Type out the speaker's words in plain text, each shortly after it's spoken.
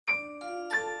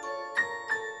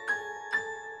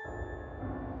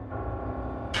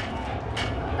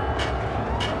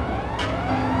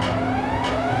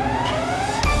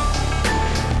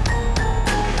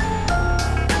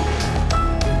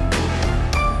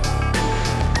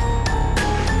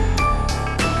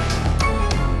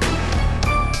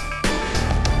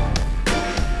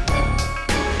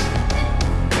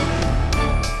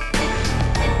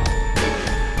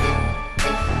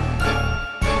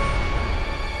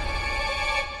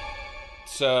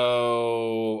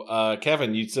So,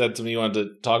 Kevin, you said something you wanted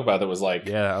to talk about that was like,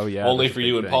 only for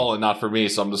you and Paul and not for me,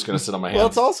 so I'm just going to sit on my hands. Well,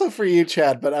 it's also for you,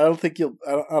 Chad, but I don't think you'll,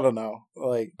 I don't know.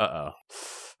 Like, I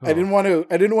didn't want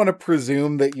to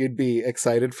presume that you'd be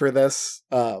excited for this.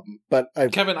 But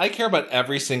Kevin, I care about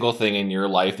every single thing in your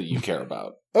life that you care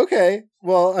about. Okay.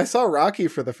 Well, I saw Rocky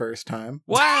for the first time.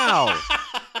 Wow.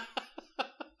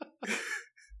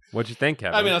 What'd you think,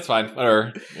 Kevin? I mean, that's fine.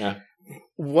 Whatever. Yeah.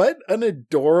 What an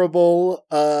adorable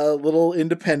little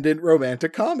independent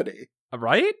romantic comedy.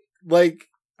 Right? Like,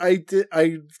 I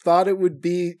thought it would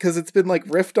be, because it's been like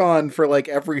riffed on for like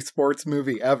every sports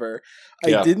movie ever.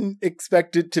 I didn't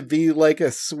expect it to be like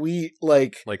a sweet,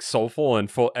 like soulful and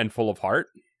full of heart.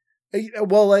 I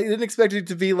didn't expect it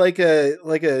to be like a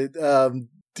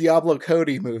Diablo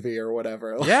Cody movie or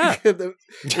whatever. Yeah.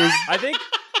 I think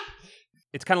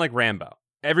it's kind of like Rambo.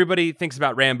 Everybody thinks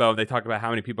about Rambo. They talk about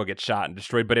how many people get shot and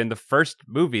destroyed. But in the first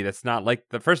movie, that's not like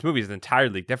the first movie is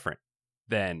entirely different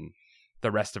than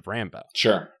the rest of Rambo.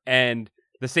 Sure. And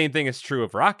the same thing is true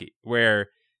of Rocky, where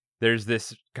there's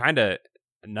this kind of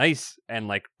nice and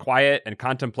like quiet and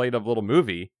contemplative little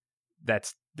movie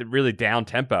that's really down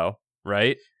tempo,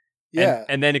 right? Yeah.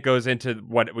 And then it goes into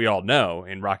what we all know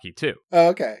in Rocky 2. Oh,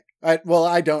 okay. I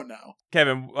don't know.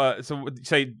 Kevin, so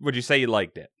would you say you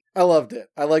liked it? I loved it.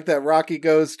 I like that Rocky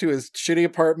goes to his shitty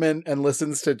apartment and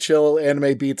listens to chill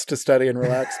anime beats to study and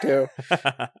relax too.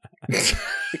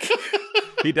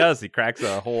 He does. He cracks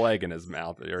a whole egg in his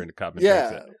mouth or in a cup and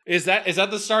drinks it. Is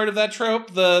that the start of that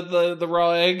trope? The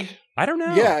raw egg? I don't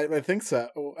know. Yeah, I think so.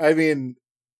 I mean,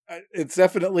 it's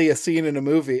definitely a scene in a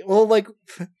movie. Well, like,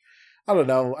 I don't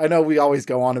know. I know we always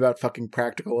go on about fucking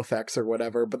practical effects or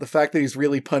whatever, but the fact that he's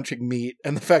really punching meat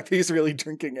and the fact that he's really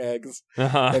drinking eggs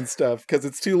and stuff, because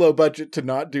it's too low budget to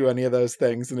not do any of those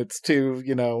things, and it's too,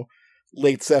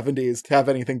 late 70s to have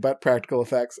anything but practical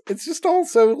effects. It's just all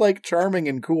so, like, charming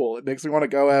and cool. It makes me want to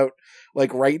go out,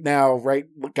 like, right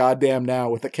goddamn now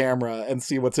with a camera and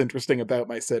see what's interesting about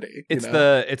my city. It's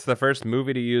the first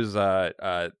movie to use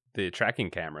the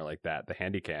tracking camera like that, the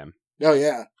handy cam. Oh,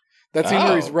 yeah. That scene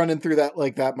where he's running through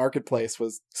that marketplace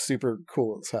was super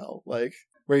cool as hell. Like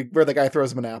where the guy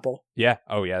throws him an apple. Yeah.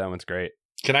 Oh yeah, that one's great.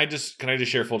 Can I just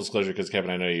share full disclosure, because Kevin,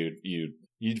 I know you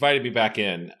invited me back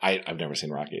in. I've never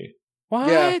seen Rocky. What?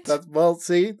 Yeah.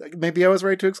 See, maybe I was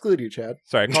right to exclude you, Chad.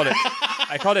 Sorry,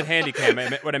 I called it handy cam.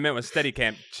 What I meant was steady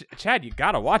cam. Chad, you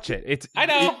gotta watch it. I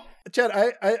know. Chad,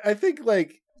 I think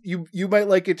like. You might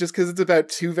like it just because it's about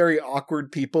two very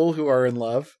awkward people who are in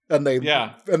love and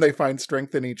they find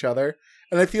strength in each other.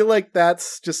 And I feel like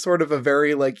that's just sort of a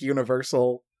very like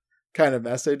universal kind of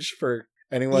message for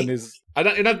anyone who's not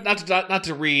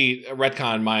to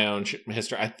retcon my own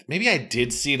history. Maybe I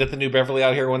did see it at the New Beverly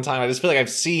out here one time. I just feel like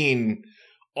I've seen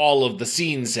all of the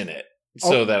scenes in it,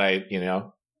 so that I.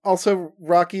 Also,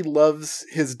 Rocky loves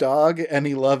his dog, and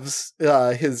he loves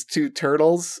his two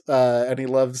turtles, and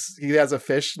he has a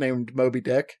fish named Moby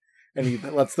Dick, and he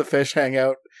lets the fish hang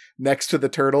out next to the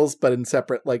turtles, but in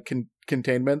separate like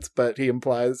containments. But he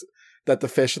implies that the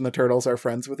fish and the turtles are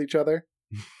friends with each other.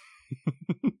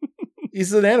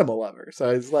 He's an animal lover,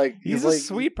 so he's a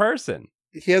sweet person.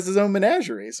 He has his own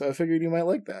menagerie, so I figured you might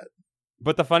like that.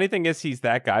 But the funny thing is, he's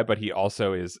that guy, but he's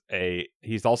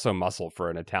also muscle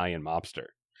for an Italian mobster.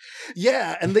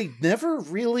 Yeah, and they never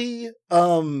really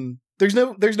there's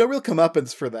no real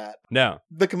comeuppance for that. No.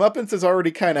 The comeuppance has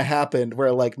already kind of happened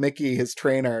where like Mickey, his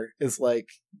trainer, is like,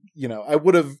 I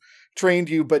would have trained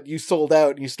you, but you sold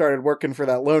out and you started working for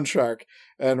that loan shark.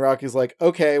 And Rocky's like,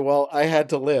 okay, well, I had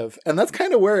to live. And that's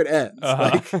kind of where it ends.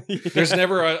 Like, there's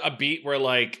never a beat where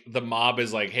like the mob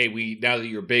is like, hey, now that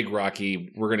you're big,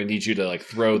 Rocky, we're going to need you to like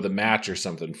throw the match or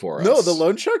something for us. No, the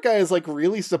loan shark guy is like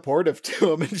really supportive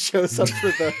to him and shows up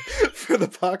for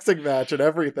the boxing match and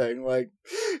everything. Like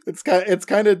it's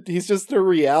kind of he's just the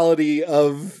reality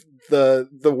of the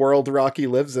world Rocky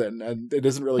lives in, and it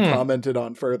isn't really commented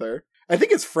on further. I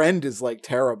think his friend is like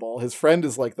terrible. His friend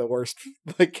is like the worst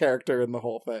like character in the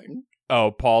whole thing.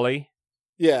 Oh, Paulie?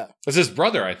 Yeah. It's his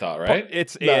brother, I thought, right?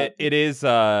 It's Adrian's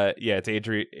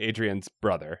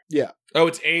brother. Yeah. Oh,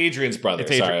 it's Adrian's brother.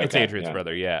 It's Adrian's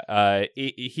brother, yeah.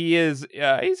 He is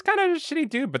he's kind of a shitty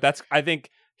dude, but I think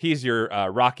he's your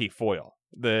Rocky foil.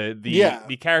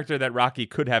 The character that Rocky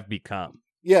could have become.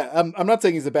 Yeah, I'm not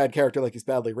saying he's a bad character, like he's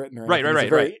badly written or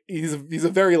anything. Right. He's a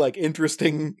very like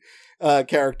interesting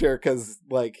character because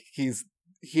like he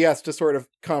has to sort of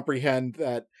comprehend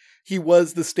that he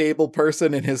was the stable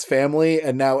person in his family,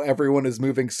 and now everyone is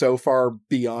moving so far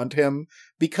beyond him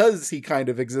because he kind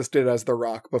of existed as the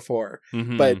Rock before.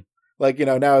 Mm-hmm. But like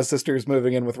now his sister's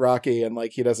moving in with Rocky, and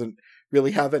like he doesn't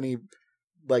really have any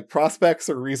like prospects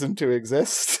or reason to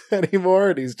exist anymore,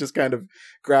 and he's just kind of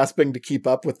grasping to keep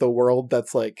up with the world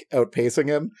that's like outpacing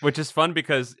him. Which is fun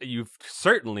because you've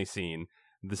certainly seen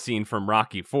the scene from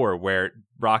Rocky 4 where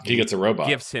Rocky He gets a robot.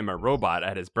 gives him a robot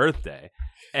at his birthday.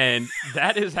 And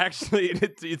that is actually,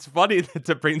 it's funny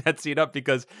to bring that scene up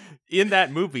because in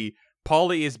that movie,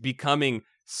 Paulie is becoming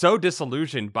so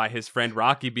disillusioned by his friend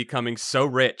Rocky becoming so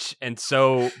rich and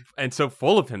so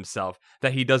full of himself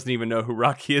that he doesn't even know who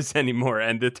Rocky is anymore.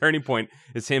 And the turning point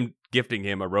is him gifting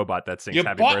him a robot that sings You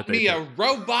Happy bought Birthday. me a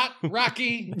robot,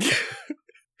 Rocky.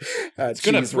 It's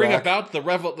Cheese gonna bring rock. about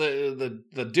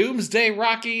the doomsday,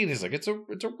 Rocky. And he's like, it's a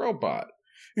robot.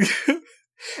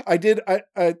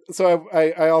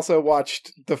 I also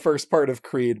watched the first part of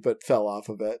Creed, but fell off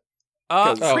of it.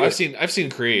 Creed, I've seen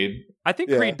Creed. I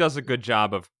think Creed does a good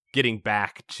job of getting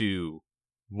back to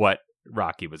what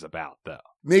Rocky was about, though.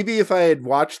 Maybe if I had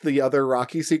watched the other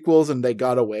Rocky sequels and they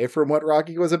got away from what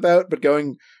Rocky was about, but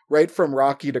going right from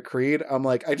Rocky to Creed, I'm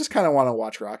like, I just kind of want to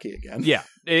watch Rocky again. Yeah.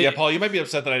 Yeah, Paul, you might be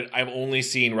upset that I've only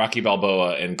seen Rocky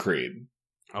Balboa and Creed.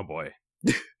 Oh, boy.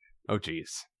 Oh,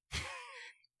 geez.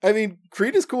 I mean,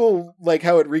 Creed is cool, like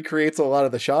how it recreates a lot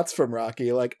of the shots from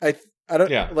Rocky. Like, I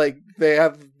don't like they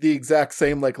have the exact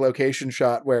same like location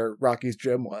shot where Rocky's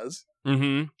gym was.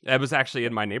 Mm-hmm. It was actually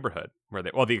in my neighborhood where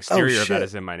the exterior of that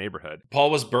is in my neighborhood.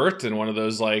 Paul was birthed in one of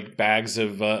those like bags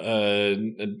of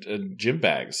gym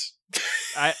bags.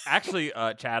 I actually,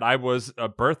 Chad, I was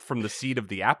birthed from the seed of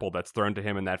the apple that's thrown to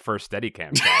him in that first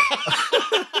Steadicam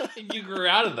shot. You grew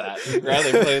out of that. You grew out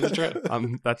of playing the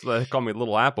trend. That's what they call me,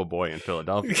 Little Apple Boy in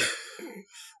Philadelphia.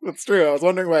 That's true. I was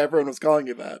wondering why everyone was calling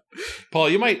you that.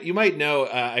 Paul, you might know.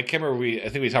 I can't remember. I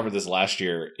think we talked about this last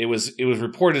year. It was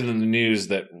reported in the news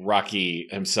that Rocky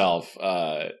himself,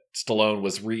 Stallone,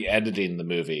 was re-editing the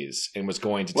movies and was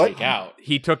going to take out.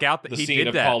 He took out the scene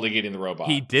of Paulie getting the robot.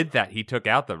 He did that. He took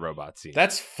out the robot scene.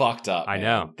 That's fucked up. I man.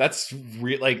 know. That's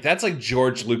that's like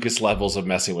George Lucas levels of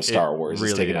messing with Star Wars.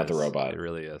 Really is taking out the robot. It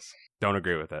really is. Don't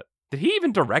agree with it. Did he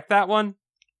even direct that one?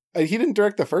 He didn't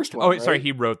direct the first one. Oh, sorry. Right?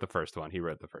 He wrote the first one.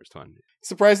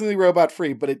 Surprisingly robot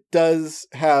free, but it does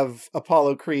have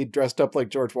Apollo Creed dressed up like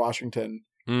George Washington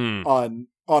on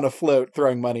a float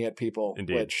throwing money at people.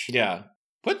 Indeed. Which, yeah.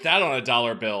 Put that on a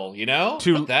dollar bill, you know?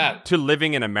 Put that. To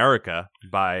Living in America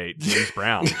by James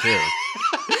Brown, too.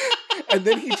 And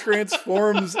then he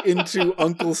transforms into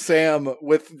Uncle Sam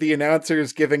with the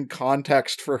announcers giving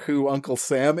context for who Uncle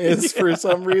Sam is for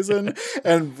some reason.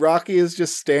 And Rocky is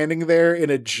just standing there in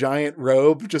a giant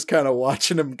robe, just kind of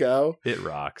watching him go. It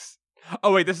rocks.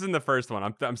 Oh, wait, this isn't the first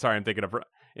one. I'm sorry, I'm thinking of...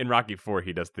 In Rocky 4,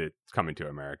 he does the Coming to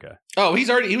America. Oh, he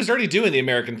was already doing the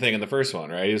American thing in the first one,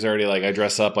 right? He was already like, I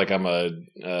dress up like I'm a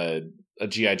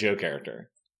G.I. Joe character.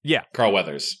 Yeah. Carl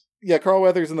Weathers. Yeah, Carl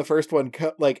Weathers in the first one,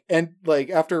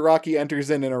 after Rocky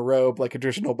enters in a robe like a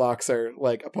traditional boxer,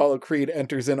 like Apollo Creed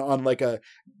enters in on like a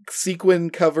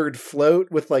sequin-covered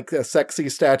float with like a sexy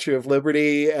Statue of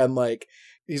Liberty, and like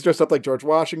he's dressed up like George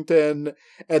Washington,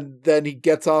 and then he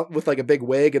gets off with like a big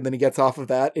wig, and then he gets off of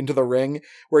that into the ring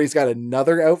where he's got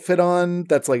another outfit on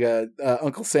that's like a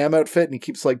Uncle Sam outfit, and he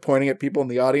keeps like pointing at people in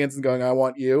the audience and going, "I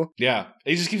want you." Yeah,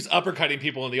 he just keeps uppercutting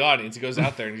people in the audience. He goes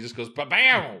out there and he just goes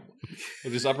bam,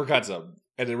 and just uppercuts them.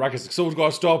 And then Rocky's like, "Someone's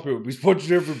gotta stop him. He's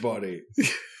punching everybody."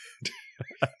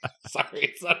 Sorry,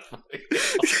 it's not funny.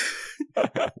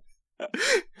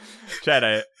 Chad,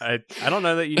 I don't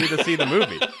know that you need to see the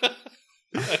movie.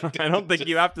 I don't think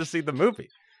you have to see the movie.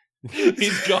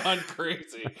 He's gone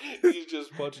crazy. He's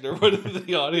just punching everyone in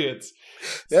the audience.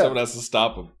 Yeah. Someone has to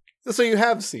stop him. So you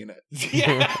have seen it.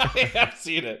 Yeah, I have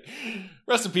seen it.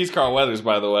 Rest in peace, Carl Weathers,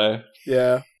 by the way.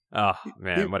 Yeah. Oh,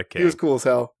 man, what a kid. He was cool as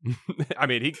hell. I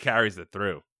mean, he carries it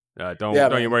through.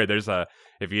 Don't you worry. There's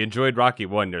if you enjoyed Rocky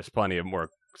 1, there's plenty of more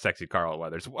sexy Carl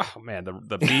Weathers. Wow, man,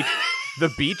 the beach the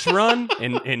beach run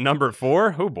in number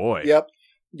 4. Oh boy.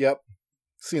 Yep.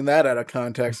 Seen that out of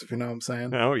context, if you know what I'm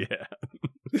saying. Oh yeah.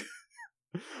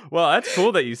 Well, that's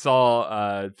cool that you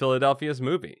saw Philadelphia's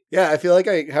movie. Yeah, I feel like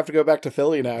I have to go back to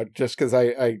Philly now just because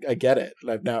I get it.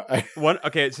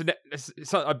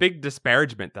 So a big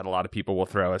disparagement that a lot of people will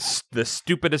throw, the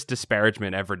stupidest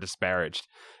disparagement ever disparaged,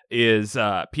 is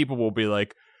people will be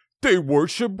like, they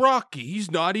worship Rocky.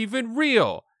 He's not even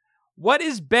real. What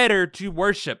is better to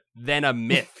worship than a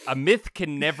myth? A myth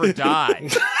can never die.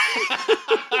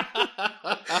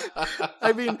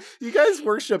 I mean, you guys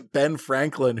worship Ben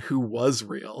Franklin, who was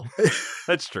real.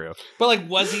 That's true. But like,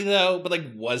 was he though? But like,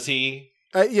 was he?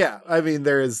 Yeah, I mean,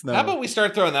 there is no... How about we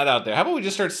start throwing that out there? How about we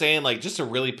just start saying, like, just to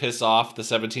really piss off the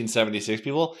 1776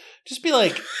 people, just be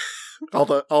like,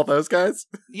 All those guys?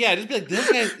 Yeah, just be like, those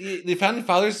guys, the Founding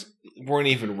Fathers weren't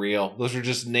even real. Those were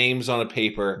just names on a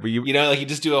paper. You know, like you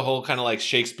just do a whole kind of like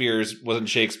Shakespeare's wasn't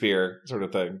Shakespeare sort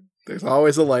of thing. There's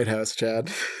always a lighthouse,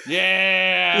 Chad.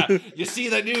 Yeah! You see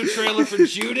the new trailer for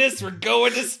Judas? We're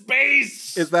going to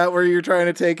space! Is that where you're trying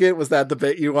to take it? Was that the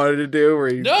bit you wanted to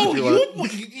do? No,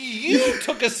 you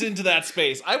took us into that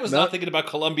space. I was not thinking about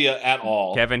Columbia at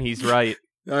all. Kevin, he's right.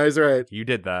 No, he's right. You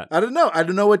did that. I don't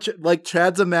know what, like,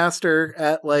 Chad's a master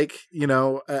at, like, you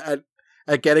know,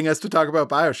 at getting us to talk about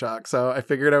Bioshock, so I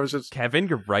figured I was just... Kevin,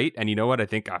 you're right, and you know what? I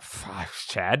think,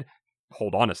 Chad...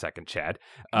 Hold on a second, Chad.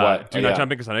 Do not jump in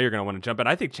because I know you're going to want to jump in.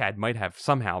 I think Chad might have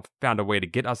somehow found a way to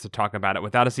get us to talk about it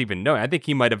without us even knowing. I think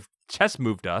he might have chess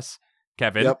moved us,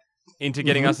 Kevin, into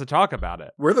getting us to talk about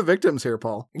it. We're the victims here,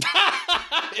 Paul.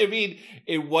 I mean,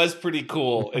 it was pretty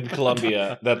cool in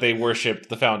Colombia that they worshipped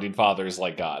the Founding Fathers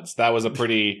like gods. That was a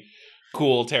pretty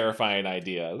cool, terrifying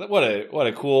idea. What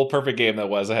a cool, perfect game that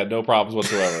was. I had no problems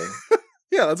whatsoever.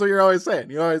 Yeah, that's what you're always saying.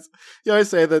 You always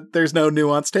say that there's no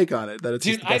nuanced take on it. That it's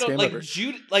just the best game ever.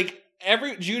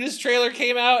 Every Judas trailer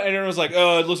came out, and everyone was like,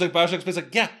 "Oh, it looks like Bioshock Space."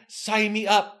 Like, yeah, sign me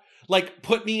up. Like,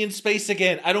 put me in space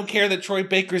again. I don't care that Troy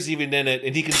Baker's even in it,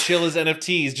 and he can chill his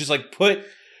NFTs. Just like put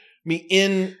me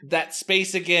in that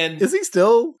space again. Is he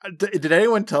still? Did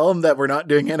anyone tell him that we're not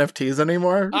doing NFTs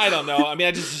anymore? I don't know. I mean,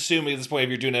 I just assume at this point, if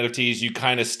you're doing NFTs, you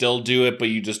kind of still do it, but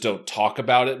you just don't talk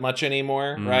about it much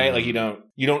anymore, right? Like you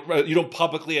don't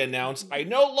publicly announce, "I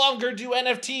no longer do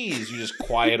NFTs." You just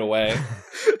quiet away.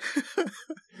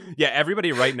 Yeah,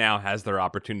 everybody right now has their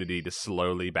opportunity to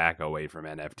slowly back away from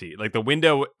NFT. Like the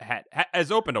window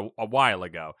has opened a while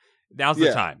ago. Now's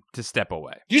the time to step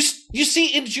away. You see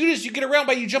in Judas, you get around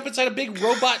by you jump inside a big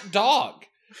robot dog.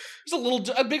 There's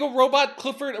a big old robot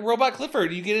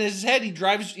Clifford. You get in his head,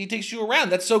 he takes you around.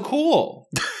 That's so cool.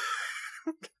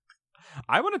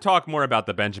 I want to talk more about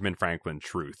the Benjamin Franklin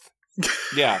truth.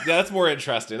 Yeah, that's more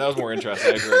interesting. That was more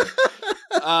interesting.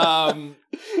 I agree.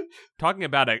 Talking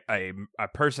about a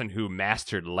person who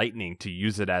mastered lightning to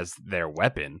use it as their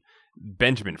weapon.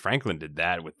 Benjamin Franklin did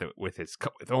that with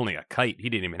only a kite. He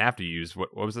didn't even have to use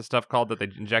what was the stuff called that they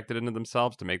injected into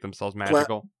themselves to make themselves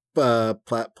magical?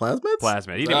 Plasmids?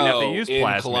 Plasmid. He didn't even have to use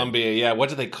plasmid. In Colombia, yeah. What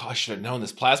did they call? I should have known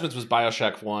this. Plasmids was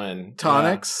Bioshock 1.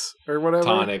 Tonics or whatever?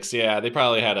 Tonics, yeah. They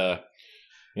probably had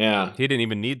yeah. He didn't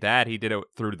even need that. He did it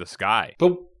through the sky.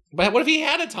 But what if he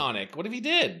had a tonic? What if he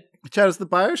did? Chad, is the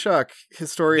Bioshock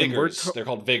historian... Vigors. They're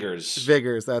called Vigors.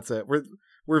 Vigors, that's it.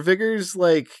 Were Vigors,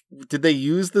 like, did they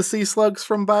use the sea slugs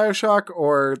from Bioshock,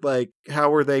 or, like, how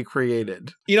were they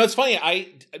created? You know, it's funny,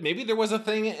 maybe there was a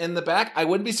thing in the back. I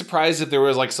wouldn't be surprised if there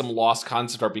was, like, some lost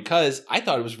concept art, because I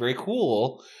thought it was very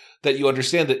cool that you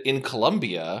understand that in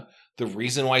Colombia, the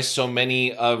reason why so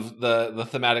many of the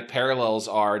thematic parallels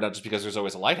are not just because there's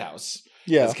always a lighthouse,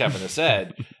 as Kevin has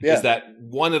said, is that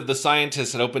one of the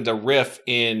scientists had opened a riff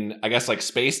in, I guess, like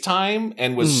space-time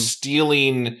and was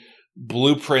stealing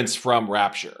blueprints from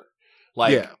Rapture.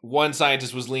 Like, one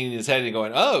scientist was leaning his head and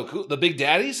going, "Oh, cool, the big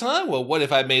daddies, huh? Well, what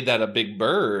if I made that a big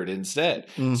bird instead?"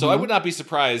 So I would not be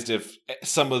surprised if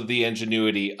some of the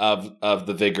ingenuity of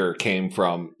the Vigor came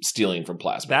from stealing from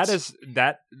plasmids.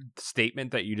 That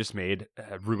statement that you just made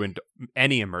ruined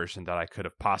any immersion that I could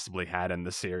have possibly had in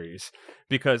the series.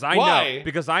 Because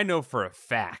I know for a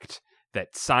fact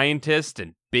that scientists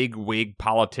and big wig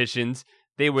politicians,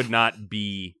 they would not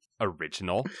be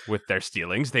original with their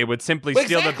stealings. They would simply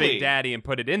steal the Big Daddy and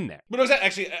put it in there. But it was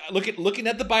actually looking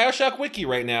at the Bioshock wiki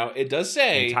right now. It does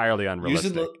say entirely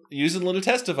unrealistic. Using the little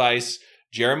test device,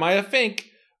 Jeremiah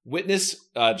Fink witnessed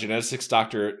geneticists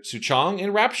Dr. Suchong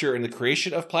in Rapture in the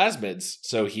creation of plasmids.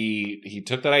 So he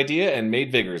took that idea and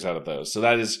made Vigors out of those. So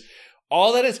that is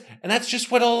all that is, and that's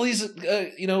just what all these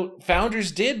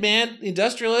founders did, man.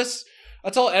 Industrialists.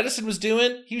 That's all Edison was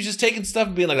doing. He was just taking stuff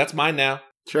and being like, "That's mine now."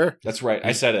 Sure. That's right.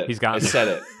 I said it. He's got me. I said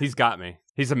it. He's got me.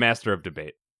 He's a master of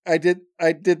debate. I did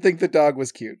think the dog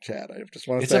was cute, Chad. I just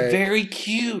want to say it's a very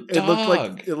cute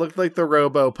dog. It looked like the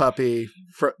Robo puppy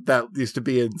that used to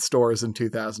be in stores in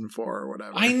 2004 or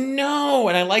whatever. I know,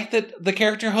 and I like that the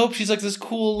character Hope. She's like this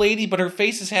cool lady, but her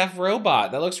face is half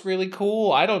robot. That looks really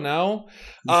cool. I don't know.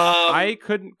 I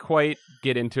couldn't quite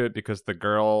get into it because the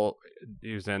girl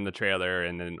who's in the trailer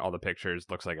and then all the pictures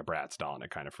looks like a Bratz doll, and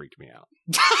it kind of freaked me out.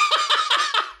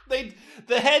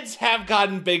 The heads have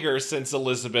gotten bigger since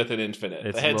Elizabeth and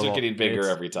Infinite. The heads are getting bigger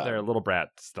every time. They're a little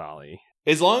Bratz dolly.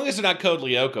 As long as they're not code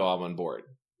Lyoko, I'm on board.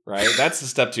 Right? That's a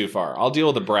step too far. I'll deal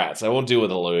with the Bratz. I won't deal with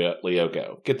the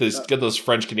Lyoko. Get those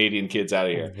French Canadian kids out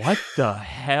of here. What the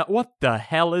hell? What the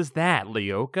hell is that,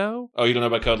 Lyoko? Oh, you don't know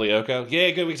about code Lyoko? Yeah,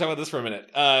 good. We can talk about this for a minute.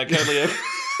 Code Lyoko.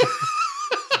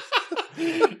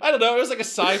 I don't know. It was like a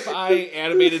sci-fi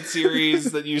animated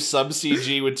series that used some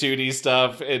CG with 2D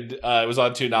stuff, and it was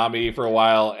on Toonami for a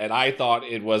while, and I thought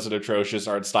it was an atrocious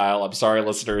art style. I'm sorry,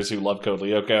 listeners who love Code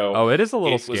Lyoko. Oh, it is a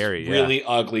little scary. Really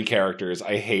ugly characters.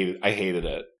 I hated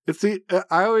it.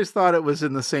 I always thought it was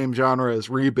in the same genre as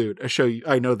Reboot, a show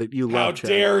I know that you love. How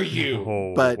dare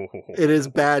you? But it is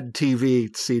bad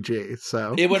TV CG,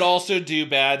 so it would also do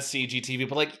bad CG TV.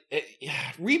 But like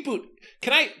Reboot,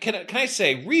 can I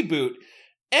say Reboot?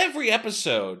 Every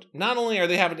episode, not only are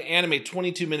they having to animate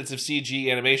 22 minutes of CG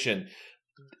animation,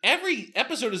 every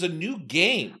episode is a new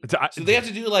game. So they have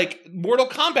to do like Mortal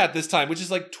Kombat this time, which is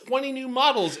like 20 new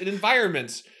models and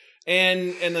environments.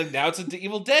 And like now it's an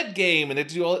Evil Dead game, and they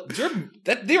do all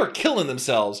they were killing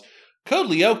themselves. Code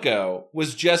Lyoko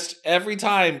was just every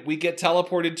time we get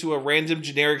teleported to a random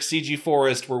generic CG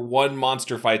forest where one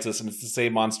monster fights us, and it's the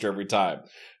same monster every time.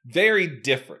 Very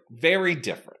different. Very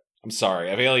different. I'm sorry,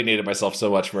 I've alienated myself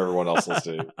so much from everyone else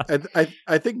listening.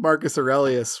 I think Marcus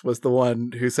Aurelius was the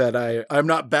one who said, I'm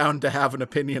not bound to have an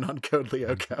opinion on Code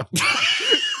Lyoko.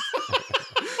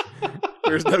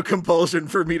 There's no compulsion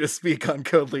for me to speak on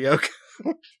Code Lyoko.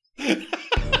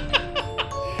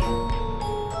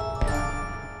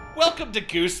 Welcome to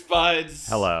Goosebuds.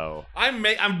 Hello.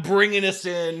 I'm bringing us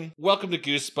in. Welcome to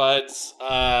Goosebuds.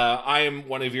 I am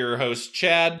one of your hosts,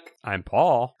 Chad. I'm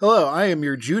Paul. Hello, I am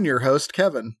your junior host,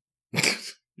 Kevin.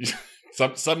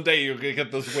 Someday you're gonna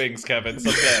get those wings, Kevin.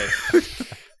 Someday.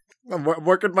 I'm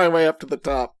working my way up to the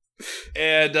top.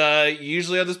 And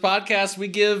usually on this podcast, we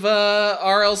give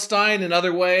R.L. Stine and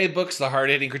Other Way books the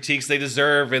hard-hitting critiques they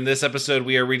deserve. In this episode,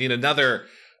 we are reading another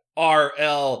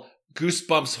R.L.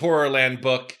 Goosebumps Horrorland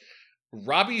book,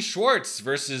 Robby Schwartz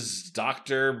versus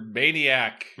Dr.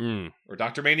 Maniac. Or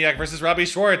Dr. Maniac versus Robby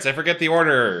Schwartz. I forget the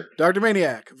order. Dr.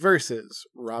 Maniac versus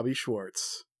Robby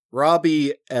Schwartz.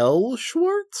 Robby L.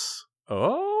 Schwartz?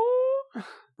 Oh?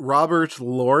 Robert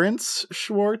Lawrence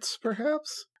Schwartz,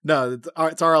 perhaps? No,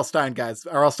 it's R.L. Stine, guys.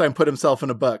 R.L. Stine put himself in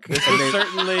a book. This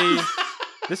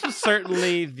was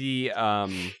certainly the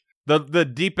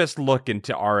deepest look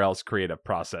into R.L.'s creative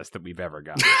process that we've ever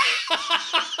gotten.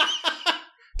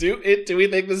 Do we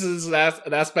think this is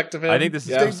an aspect of him? I think this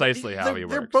is precisely how he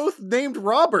works. They're both named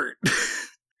Robert.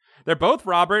 They're both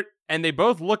Robert, and they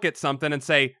both look at something and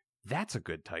say, that's a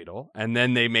good title, and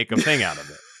then they make a thing out of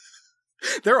it.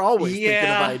 They're always thinking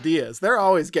of ideas. They're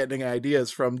always getting ideas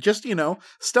from just,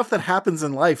 stuff that happens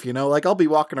in life, Like, I'll be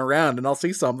walking around and I'll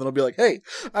see something. I'll be like, hey,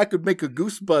 I could make a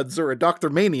Goosebuds or a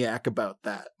Dr. Maniac about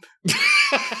that.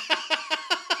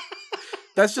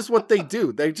 That's just what they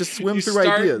do. They just swim through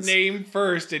ideas. You start name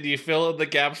first and you fill in the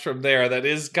gaps from there. That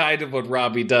is kind of what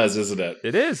Robby does, isn't it?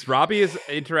 It is. Robby is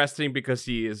interesting because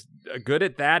he is good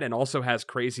at that and also has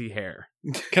crazy hair.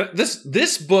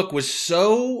 This book was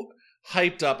so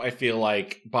hyped up, I feel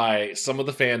like, by some of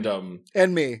the fandom.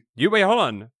 And me. Wait, hold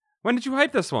on. When did you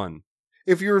hype this one?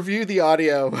 If you review the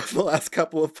audio of the last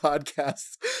couple of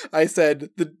podcasts, I said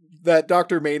that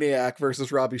Dr. Maniac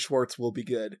versus Robby Schwartz will be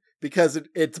good because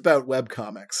it's about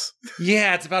webcomics.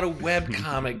 Yeah, it's about a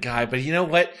webcomic guy, but you know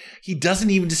what? He doesn't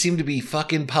even seem to be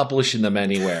fucking publishing them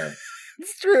anywhere.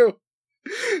 It's true.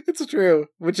 It's true.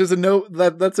 Which is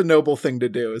that's a noble thing to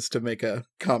do, is to make a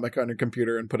comic on your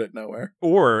computer and put it nowhere.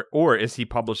 Or is he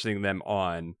publishing them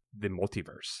on the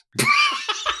multiverse?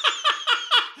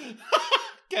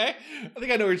 Okay. I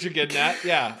think I know what you're getting at.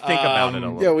 Yeah. Think about it a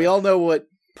little Yeah, we all know what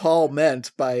Paul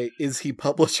meant by is he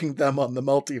publishing them on the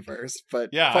multiverse, but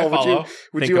yeah, Paul,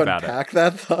 would you unpack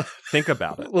that thought? Think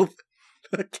about it. Well,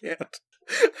 I can't.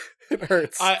 It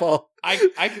hurts, Paul. I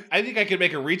think I could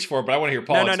make a reach for it, but I want to hear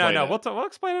Paul explain it. We'll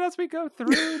explain it as we go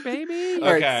through, baby.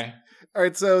 Okay. All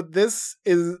right, so this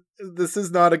is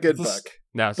not a good book.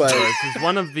 No, so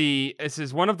this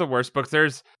is one of the worst books.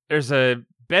 There's a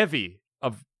bevy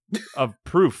of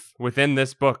proof within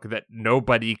this book that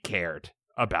nobody cared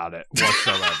about it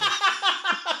whatsoever.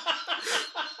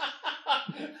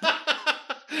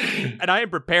 And I am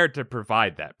prepared to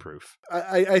provide that proof.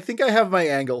 I think I have my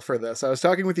angle for this. I was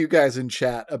talking with you guys in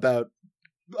chat about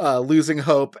losing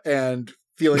hope and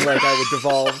feeling like I would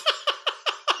devolve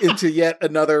into yet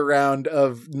another round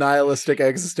of nihilistic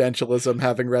existentialism,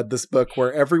 having read this book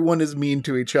where everyone is mean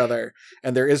to each other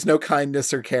and there is no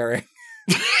kindness or caring.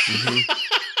 Mm-hmm.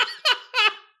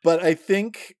 But I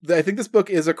think this book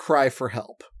is a cry for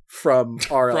help from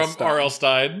R.L. Stine. R.L.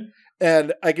 Stine.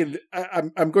 And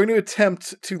I'm going to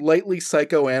attempt to lightly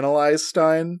psychoanalyze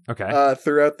Stine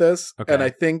throughout this. Okay. And I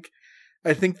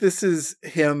think this is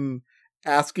him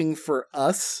asking for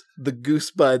us, the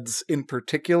Goosebuds in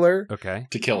particular,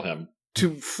 to kill him,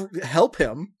 to help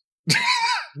him.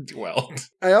 Well,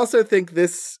 I also think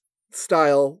this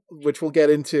style, which we'll get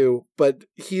into, but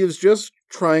he is just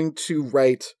trying to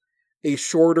write a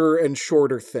shorter and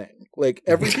shorter thing. Like,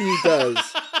 everything he does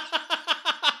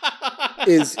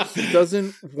is he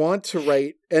doesn't want to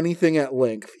write anything at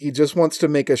length. He just wants to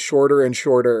make a shorter and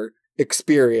shorter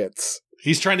experience.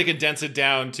 He's trying to condense it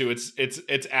down to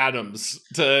its atoms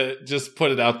to just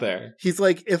put it out there. He's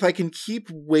like, if I can keep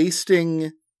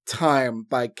wasting time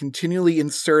by continually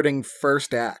inserting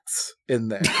first acts in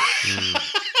there.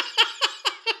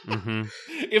 Mm-hmm.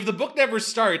 If the book never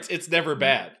starts, it's never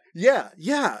bad. Yeah.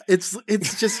 It's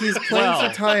just he's playing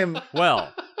for time.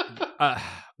 Well,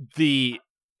 the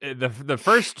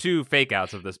first two fake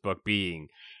outs of this book being,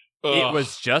 it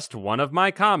was just one of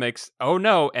my comics. Oh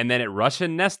no! And then it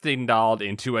Russian nesting dolled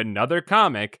into another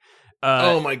comic.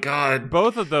 Oh my god!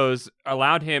 Both of those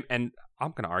allowed him, and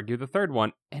I'm going to argue the third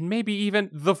one, and maybe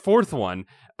even the fourth one,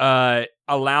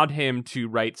 allowed him to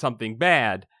write something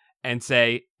bad and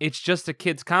say, it's just a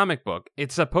kid's comic book.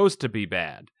 It's supposed to be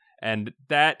bad. And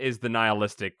that is the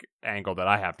nihilistic angle that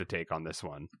I have to take on this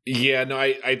one. Yeah, no,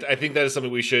 I think that is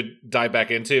something we should dive back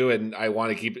into, and I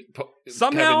want to keep it.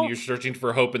 Somehow, Kevin, you're searching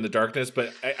for hope in the darkness,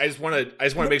 but I just want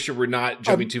to make sure we're not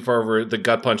jumping too far over the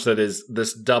gut punch that is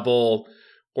this double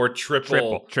or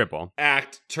triple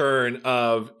act turn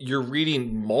of you're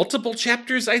reading multiple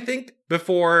chapters, I think,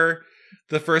 before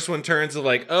the first one turns of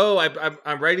like, oh,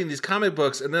 I'm writing these comic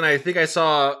books, and then I think I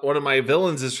saw one of my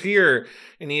villains is here,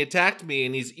 and he attacked me,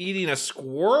 and he's eating a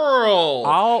squirrel.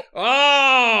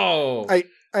 I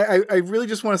really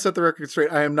just want to set the record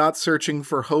straight. I am not searching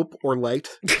for hope or light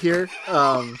here.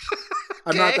 I'm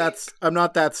not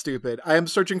that stupid. I am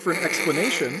searching for an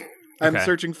explanation. I'm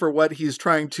searching for what he's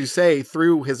trying to say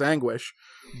through his anguish.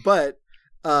 But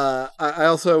I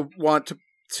also want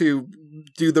to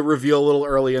do the reveal a little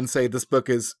early and say this book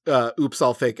is oops,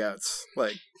 all fake outs.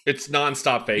 Like, it's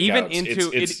nonstop fake even outs. Into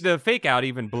the fake out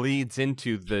even bleeds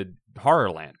into the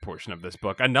Horrorland portion of this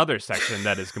book, another section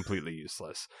that is completely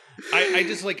useless. I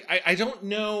just like I don't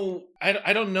know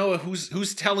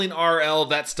who's telling RL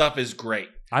that stuff is great.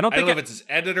 I don't know if it's his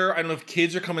editor. I don't know if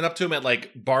kids are coming up to him at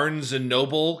like Barnes and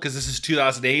Noble because this is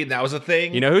 2008 and that was a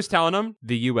thing. You know who's telling them?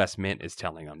 The U.S. Mint is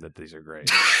telling them that these are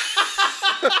great.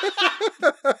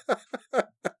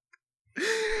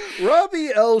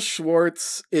 Robby L.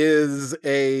 Schwartz is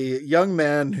a young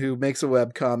man who makes a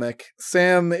webcomic.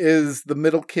 Sam is the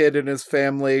middle kid in his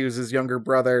family, who's his younger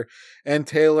brother, and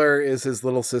Taylor is his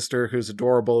little sister, who's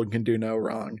adorable and can do no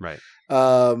wrong. Right.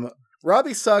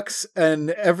 Robby sucks, and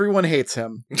everyone hates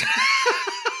him.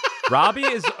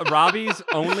 Robby's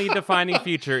only defining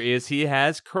feature is he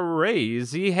has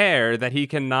crazy hair that he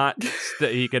cannot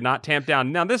tamp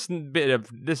down. Now, this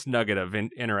nugget of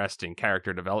interesting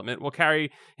character development will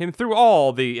carry him through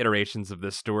all the iterations of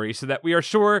this story, so that we are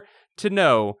sure to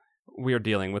know we are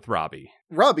dealing with Robby.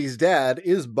 Robby's dad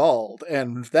is bald,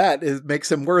 and that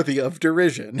makes him worthy of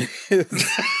derision.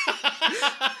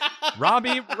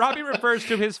 Robby refers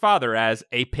to his father as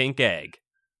a pink egg.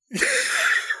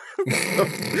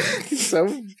 He's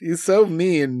so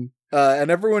mean,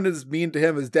 and everyone is mean to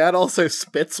him. His dad also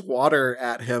spits water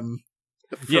at him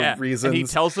for reasons. And he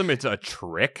tells him it's a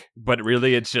trick, but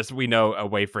really it's just, we know, a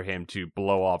way for him to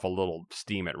blow off a little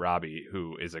steam at Robby,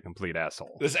 who is a complete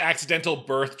asshole. This accidental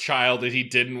birth child that he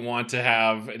didn't want to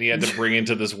have and he had to bring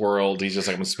into this world. He's just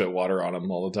like, I'm gonna spit water on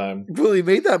him all the time. Well, he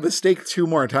made that mistake 2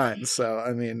 more times, so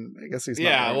I mean, I guess he's not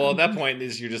yeah, right. Well, at that point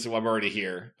you're just, well, I'm already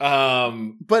here.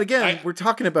 But again, we're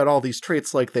talking about all these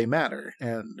traits like they matter,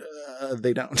 and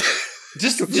they don't.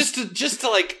 just to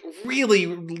like really,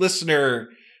 listener,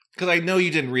 because I know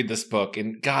you didn't read this book,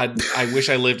 and God, I wish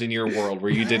I lived in your world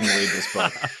where you didn't read this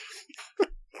book.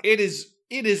 It is,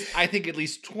 I think, at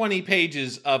least 20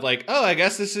 pages of like, oh, I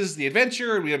guess this is the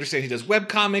adventure, and we understand he does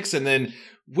webcomics, and then,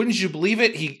 wouldn't you believe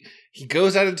it, he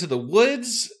goes out into the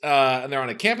woods, and they're on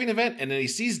a camping event, and then he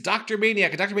sees Dr.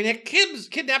 Maniac, and Dr. Maniac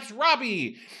kidnaps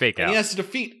Robby. Fake out. And he has to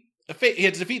defeat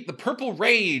the Purple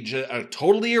Rage, a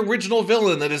totally original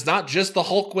villain that is not just the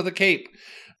Hulk with a cape.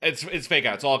 It's fake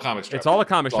out. It's all a comic strip. It's all a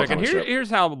comic strip. And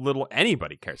here's how little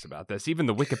anybody cares about this. Even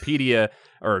the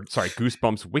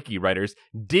Goosebumps wiki writers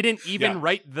didn't even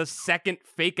write the second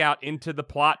fake out into the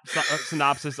plot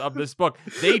synopsis of this book.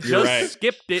 They just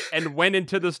skipped it and went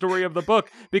into the story of the book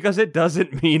because it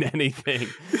doesn't mean anything.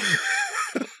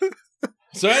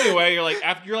 So anyway,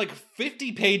 you're like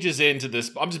 50 pages into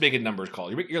this. I'm just making numbers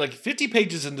call. You're like 50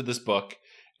 pages into this book.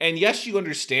 And yes, you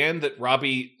understand that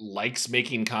Robby likes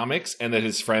making comics and that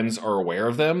his friends are aware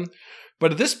of them.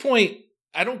 But at this point,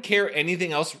 I don't care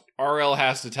anything else RL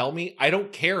has to tell me. I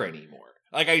don't care anymore.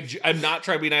 Like, I'm not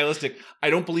trying to be nihilistic.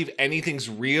 I don't believe anything's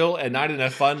real, and not in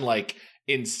a fun, like,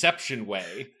 Inception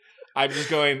way. I'm just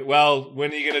going, well,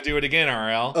 when are you going to do it again,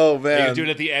 RL? Oh, man. Are you going to do it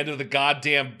at the end of the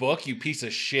goddamn book, you piece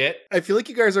of shit? I feel like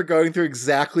you guys are going through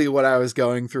exactly what I was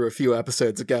going through a few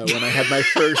episodes ago when I had my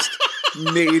first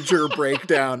major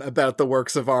breakdown about the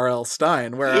works of R.L.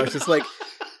 Stine, where I was just like,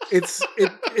 it's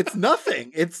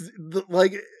nothing. It's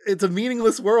like it's a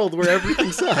meaningless world where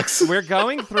everything sucks. We're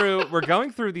going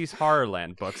through these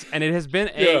Horrorland books, and it has been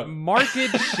a marked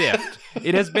shift.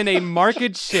 It has been a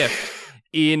marked shift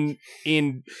in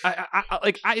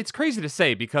it's crazy to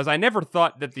say because I never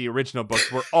thought that the original books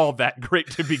were all that great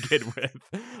to begin with.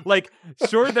 Like,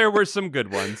 sure, there were some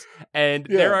good ones, and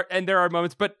there are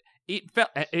moments, but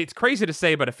it's crazy to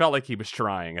say, but it felt like he was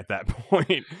trying at that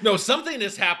point. No, something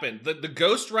has happened. The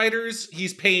ghostwriters,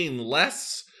 he's paying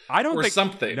less. I don't think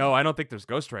something. No, I don't think there's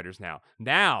ghostwriters now.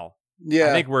 Now,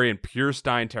 I think we're in pure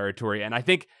Stine territory, and I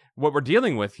think what we're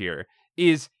dealing with here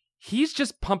is he's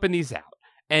just pumping these out.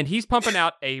 And he's pumping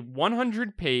out a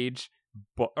 100-page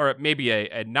book, or maybe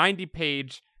a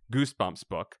 90-page Goosebumps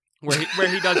book, where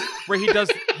he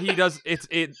does.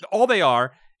 It's all they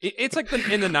are. It's like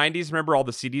in the 90s. Remember, all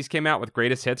the CDs came out with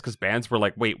greatest hits because bands were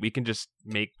like, "Wait, we can just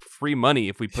make free money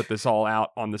if we put this all out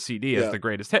on the CD as the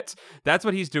greatest hits." That's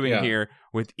what he's doing here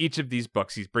with each of these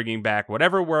books. He's bringing back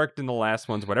whatever worked in the last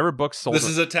ones, whatever books sold. This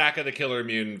is Attack of the Killer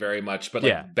Mutant, very much, but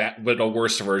but a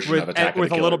worse version of Attack of the Killer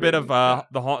Mutant. With a little bit of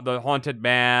the Haunted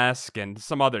Mask and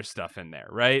some other stuff in there,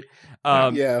 right?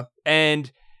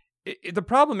 And the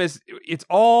problem is, it's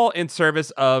all in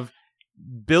service of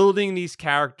building these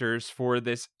characters for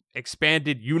this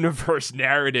expanded universe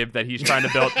narrative that he's trying to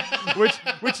build.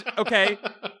 which okay,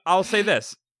 I'll say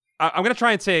this. I'm going to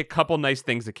try and say a couple nice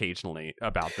things occasionally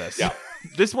about this. Yeah.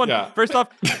 This one, first off,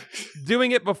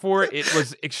 doing it before it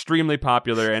was extremely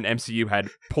popular and MCU had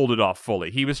pulled it off fully.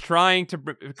 He was trying to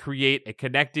create a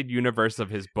connected universe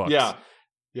of his books.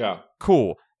 Yeah.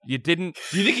 Cool. You didn't.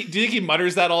 Do you think he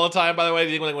mutters that all the time? By the way,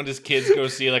 do you think when his kids go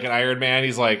see like an Iron Man,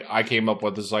 he's like, "I came up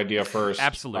with this idea first.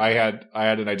 Absolutely, I had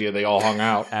an idea. They all hung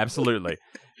out. Absolutely."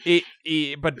 But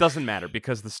it doesn't matter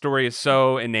because the story is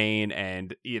so inane,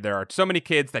 and there are so many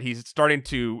kids that he's starting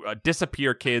to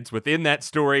disappear kids within that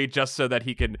story just so that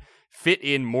he can fit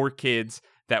in more kids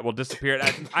that will disappear.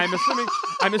 I'm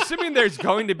assuming there's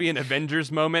going to be an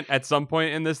Avengers moment at some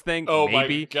point in this thing. Oh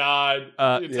maybe. My god!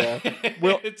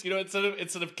 Well, it's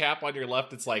instead of Cap on your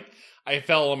left, it's like I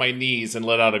fell on my knees and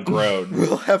let out a groan.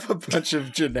 We'll have a bunch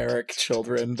of generic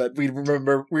children that we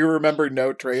remember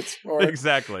no traits for.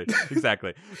 Exactly.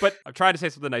 But I'm trying to say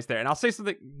something nice there, and I'll say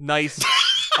something nice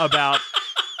about.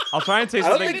 I'll try and say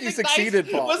something. I don't think you succeeded,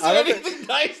 nice. Paul. Was there anything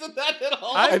nice in that at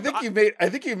all? I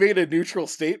think you made a neutral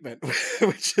statement,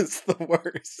 which is the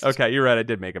worst. Okay, you're right. I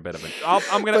did make a bit of it.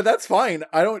 But that's fine.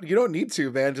 You don't need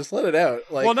to, man. Just let it out.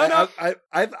 Like, well, no.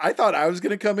 I thought I was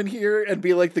gonna come in here and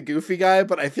be like the goofy guy,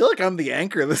 but I feel like I'm the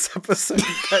anchor this episode.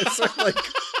 You guys are like.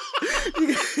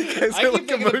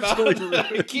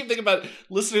 I keep thinking about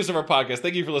listeners of our podcast.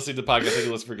 Thank you for listening to the podcast. Thank you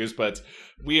for listening for Goosebuddies.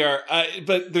 We are,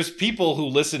 but there's people who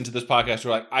listen to this podcast who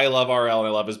are like, I love RL and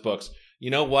I love his books. You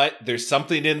know what? There's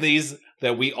something in these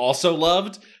that we also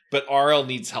loved, but RL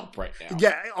needs help right now.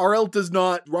 Yeah, RL does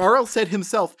not. RL said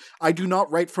himself, I do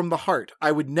not write from the heart.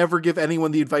 I would never give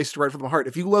anyone the advice to write from the heart.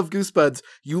 If you love Goosebuds,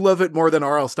 you love it more than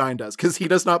RL Stine does, because he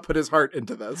does not put his heart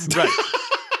into this. Right.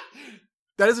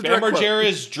 That is a Bam Margera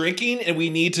is drinking, and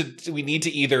we need to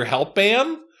either help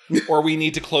Bam or we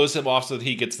need to close him off so that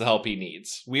he gets the help he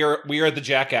needs. We are the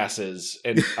jackasses,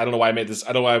 and I don't know why I made this.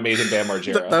 I don't know why I made him Bam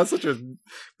Margera.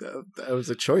 That was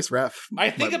a choice, ref.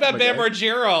 I think about Bam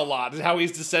Margera a lot, how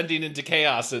he's descending into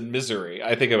chaos and misery.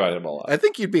 I think about him a lot. I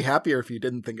think you'd be happier if you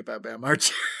didn't think about Bam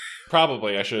Margera.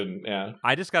 Probably, I shouldn't. Yeah.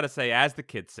 I just got to say, as the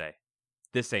kids say,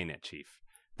 this ain't it, Chief.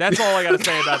 That's all I got to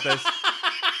say about this.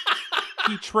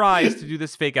 He tries to do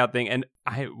this fake out thing, and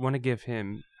I want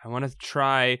to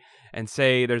try and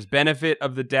say there's benefit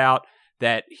of the doubt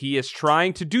that he is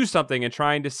trying to do something and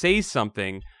trying to say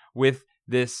something with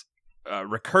this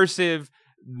recursive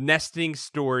nesting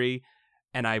story,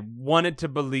 and I wanted to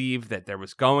believe that there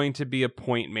was going to be a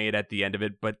point made at the end of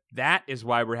it, but that is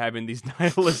why we're having these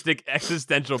nihilistic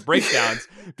existential breakdowns,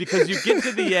 because you get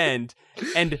to the end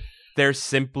and there's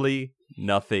simply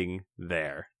nothing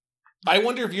there. I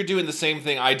wonder if you're doing the same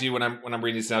thing I do when I'm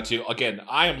reading these now too. Again,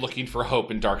 I am looking for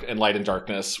hope and light and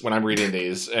darkness when I'm reading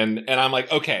these, and I'm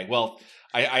like, okay, well,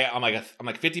 I'm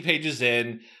like 50 pages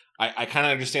in. I kind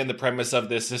of understand the premise of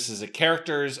this. This is a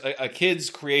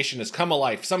kid's creation has come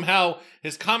alive. Somehow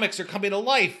his comics are coming to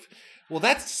life. Well,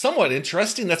 that's somewhat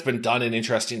interesting. That's been done in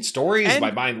interesting stories. My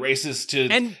mind races to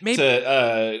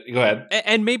go ahead.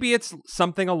 And maybe it's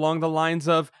something along the lines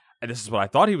of, and this is what I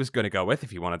thought he was going to go with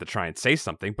if he wanted to try and say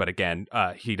something, but again,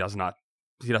 he does not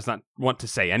want to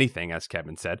say anything, as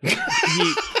Kevin said.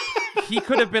 He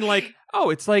could have been like, oh,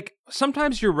 it's like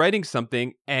sometimes you're writing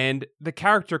something and the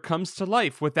character comes to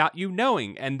life without you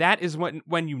knowing. And that is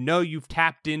when you know you've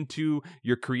tapped into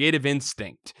your creative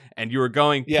instinct and you are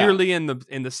going purely in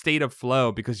the state of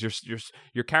flow because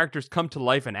your characters come to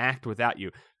life and act without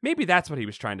you. Maybe that's what he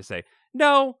was trying to say.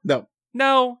 No.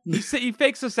 He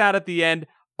fakes us out at the end.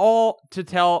 All to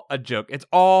tell a joke. It's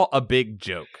all a big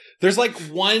joke. There's like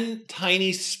one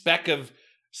tiny speck of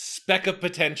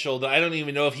potential that I don't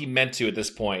even know if he meant to at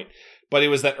this point. But it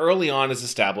was that early on is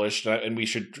established, and we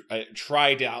should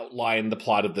try to outline the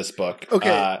plot of this book.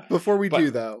 Okay, before we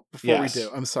do,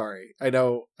 I'm sorry. I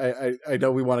know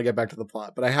we want to get back to the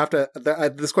plot, but I have to.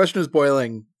 This question is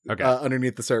boiling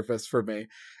underneath the surface for me,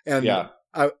 and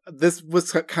this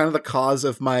was kind of the cause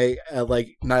of my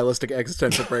nihilistic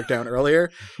existential breakdown earlier.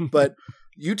 But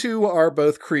you two are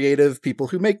both creative people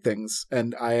who make things,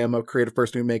 and I am a creative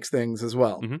person who makes things as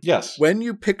well. Mm-hmm. Yes. When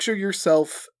you picture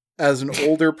yourself as an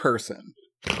older person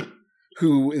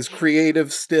who is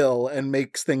creative still and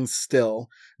makes things still,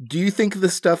 do you think the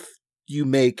stuff you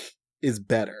make is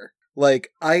better? Like,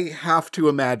 I have to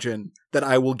imagine that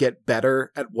I will get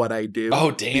better at what I do.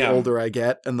 Oh, damn. The older I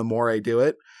get and the more I do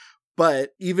it. But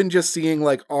even just seeing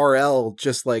like RL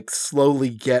just like slowly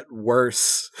get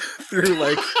worse through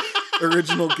like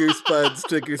original Goosebumps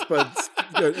to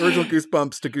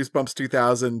Goosebumps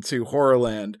 2000 to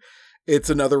Horrorland,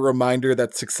 it's another reminder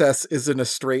that success isn't a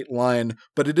straight line,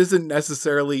 but it isn't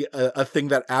necessarily a thing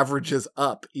that averages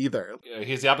up either.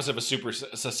 He's the opposite of a Super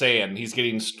Saiyan. He's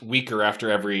getting weaker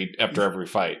after every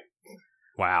fight.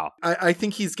 Wow. I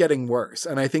think he's getting worse,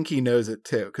 and I think he knows it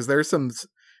too, because there's some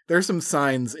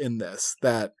signs in this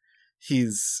that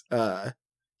he's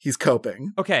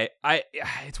coping. Okay,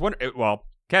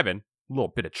 Kevin, a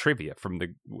little bit of trivia from the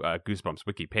Goosebumps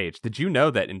wiki page. Did you know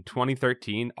that in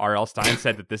 2013, R.L. Stine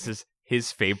said that this is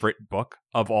his favorite book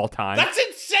of all time? That's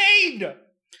insane!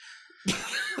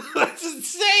 That's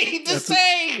insane to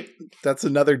say! That's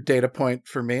another data point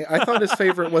for me. I thought his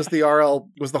favorite was the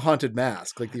Haunted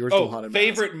Mask, like the original Haunted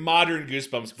favorite Mask. Modern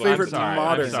Goosebumps book. Favorite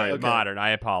I'm sorry, okay. modern. I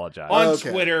apologize. On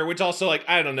Twitter, which also, like,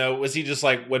 I don't know, was he just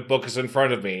like, what book is in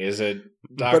front of me? Is it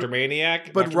Dr.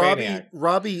 Maniac? But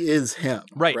Robby is him.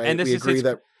 Right. And this we is agree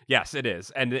that. Yes, it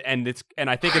is. And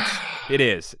I think it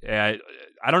is.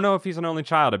 I don't know if he's an only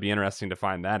child. It'd be interesting to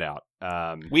find that out.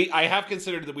 I have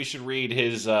considered that we should read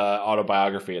his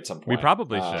autobiography at some point. We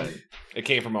probably should. It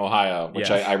came from Ohio, which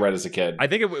I read as a kid. I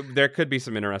think there could be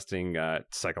some interesting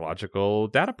psychological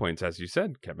data points, as you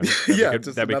said, Kevin.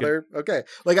 Okay.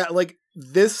 Like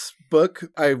this book,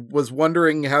 I was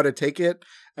wondering how to take it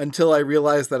until I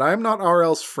realized that I am not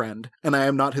RL's friend and I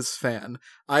am not his fan.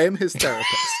 I am his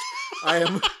therapist.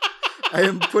 I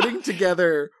am putting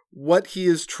together what he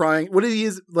is trying, what he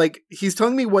is like. He's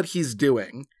telling me what he's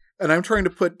doing, and I'm trying to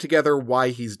put together why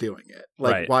he's doing it,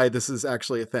 why this is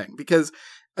actually a thing. Because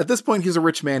at this point, he's a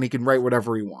rich man; he can write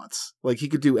whatever he wants. Like, he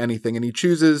could do anything, and he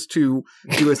chooses to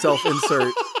do a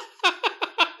self-insert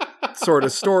sort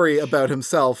of story about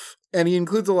himself, and he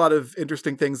includes a lot of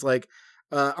interesting things. Like,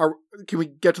 can we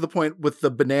get to the point with the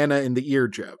banana in the ear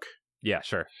joke? Yeah,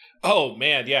 sure. Oh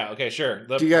man, yeah, okay, sure.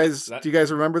 Do you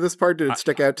guys remember this part? Did it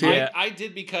stick out to you? I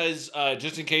did, because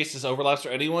just in case this overlaps for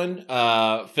anyone,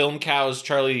 Film Cow's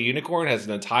Charlie the Unicorn has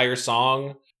an entire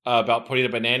song about putting a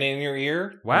banana in your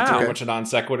ear. Wow. It's very much a non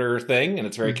sequitur thing, and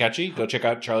it's very catchy. Go check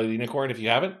out Charlie the Unicorn if you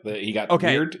haven't. He got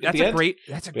weird at the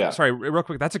end. Sorry, real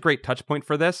quick. That's a great touch point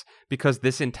for this, because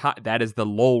that is the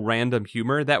lol random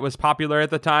humor that was popular at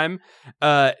the time.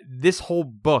 This whole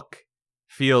book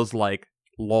feels like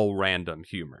lol random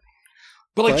humor.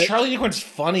 But like, Charlie Unicorn's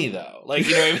funny though. Like,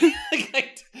 you know what I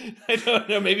mean? I don't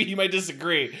know, maybe you might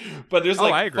disagree, but there's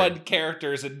like fun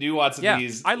characters and nuance in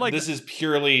these. This is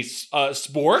purely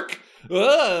spork,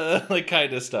 like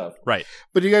kind of stuff. Right.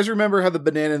 But do you guys remember how the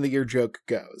banana in the ear joke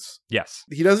goes? Yes.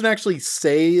 He doesn't actually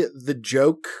say the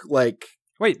joke like.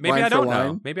 Wait, maybe I don't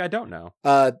know. Maybe I don't know.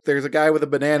 There's a guy with a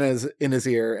banana in his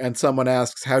ear, and someone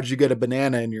asks, "How'd you get a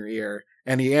banana in your ear?"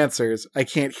 And he answers, "I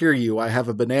can't hear you. I have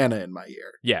a banana in my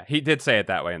ear." Yeah, he did say it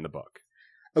that way in the book.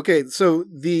 Okay, so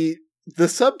the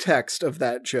subtext of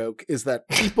that joke is that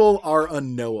people are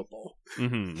unknowable.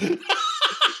 Mm-hmm.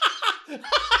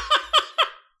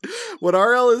 What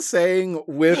RL is saying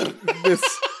with this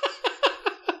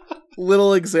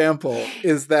little example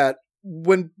is that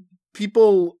when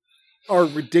people are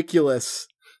ridiculous,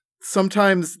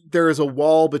 sometimes there is a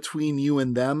wall between you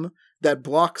and them that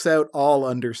blocks out all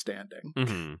understanding.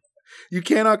 Mm-hmm. You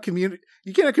cannot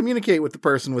communicate with the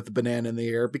person with the banana in the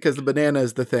ear because the banana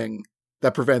is the thing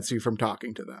that prevents you from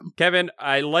talking to them. Kevin,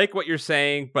 I like what you're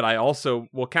saying, but I also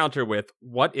will counter with,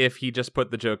 what if he just put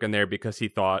the joke in there because he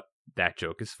thought that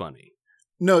joke is funny?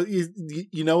 No,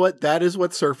 you know what? That is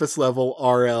what surface level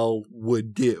RL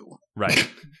would do. Right.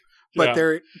 But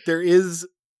there is,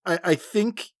 I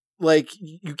think, like,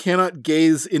 you cannot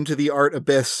gaze into the art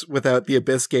abyss without the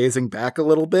abyss gazing back a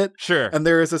little bit. Sure. And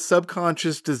there is a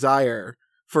subconscious desire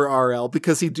for RL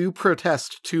because he do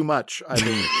protest too much, I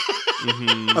believe.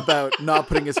 About not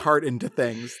putting his heart into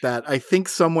things, that I think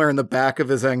somewhere in the back of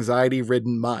his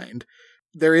anxiety-ridden mind,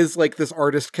 there is like this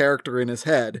artist character in his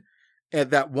head and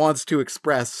that wants to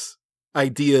express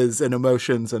ideas and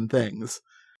emotions and things.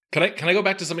 Can I go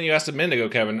back to something you asked a minute ago,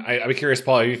 Kevin? I'm curious,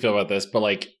 Paul, how you feel about this, but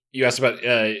like you asked about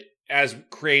as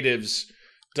creatives,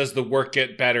 does the work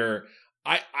get better?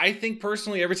 I think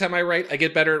personally, every time I write, I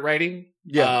get better at writing.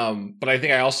 Yeah. But I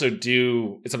think I also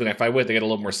do, it's something I fight with, I get a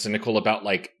little more cynical about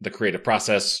like the creative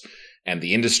process and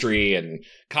the industry and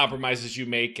compromises you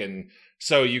make. And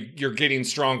so you're getting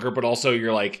stronger, but also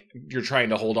you're trying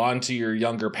to hold on to your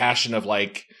younger passion of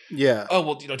like, oh,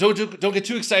 well, don't get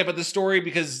too excited about this story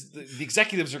because the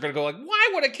executives are going to go like, why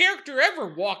would a character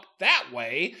ever walk that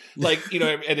way? Like,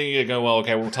 and then you go, well,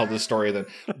 okay, we'll tell this story. Then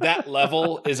that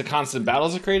level is a constant battle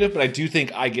as a creative, but I do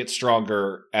think I get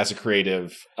stronger as a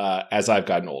creative as I've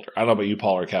gotten older. I don't know about you,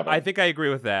 Paul or Kevin. I think I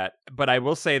agree with that, but I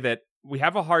will say that we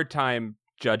have a hard time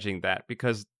judging that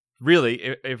because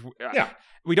really, if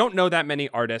we don't know that many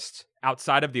artists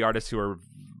outside of the artists who are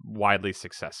widely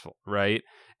successful, right?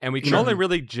 And we can only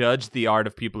really judge the art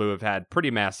of people who have had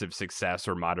pretty massive success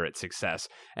or moderate success.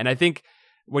 And I think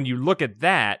when you look at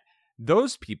that,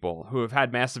 those people who have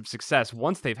had massive success,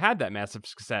 once they've had that massive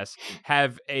success,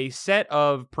 have a set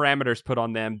of parameters put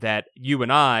on them that you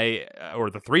and I, or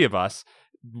the three of us,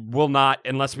 will not,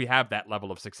 unless we have that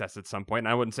level of success at some point. And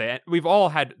I wouldn't say, we've all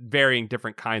had varying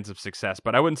different kinds of success,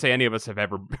 but I wouldn't say any of us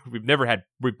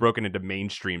we've broken into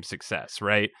mainstream success,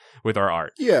 right? With our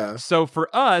art. Yeah. So for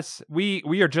us, we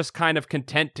are just kind of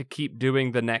content to keep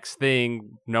doing the next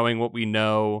thing, knowing what we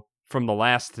know from the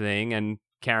last thing and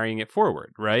carrying it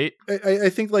forward, right? I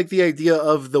think like the idea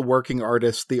of the working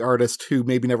artist, the artist who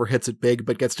maybe never hits it big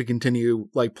but gets to continue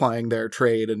like plying their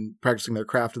trade and practicing their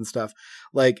craft and stuff,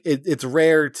 like it's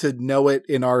rare to know it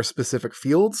in our specific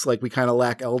fields. Like we kind of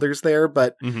lack elders there,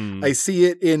 but I see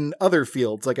it in other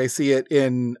fields. Like I see it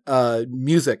in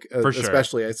music,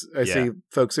 especially. I see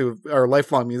folks who are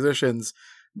lifelong musicians.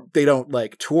 They don't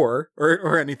like tour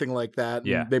or anything like that.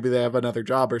 Yeah. Maybe they have another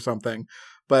job or something,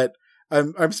 but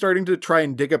I'm starting to try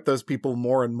and dig up those people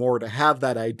more and more to have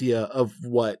that idea of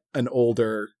what an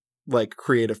older, like,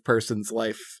 creative person's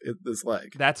life is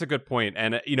like. That's a good point.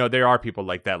 And, there are people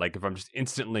like that. Like, if I'm just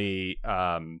instantly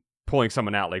pulling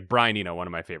someone out, like Brian Eno, one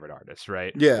of my favorite artists,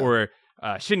 right? Yeah. Or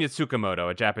Shinya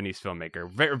Tsukamoto, a Japanese filmmaker.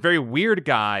 Very, very weird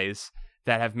guys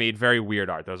that have made very weird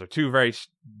art. Those are two very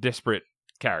disparate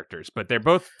characters, but they're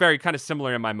both very kind of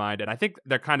similar in my mind. And I think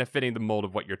they're kind of fitting the mold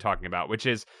of what you're talking about, which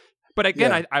is, but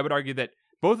again, I would argue that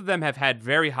both of them have had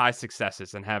very high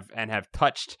successes and have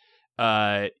touched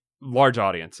large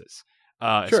audiences.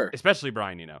 Sure. Especially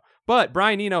Brian Eno. But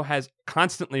Brian Eno has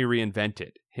constantly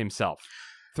reinvented himself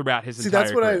throughout his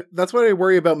entire career. That's what I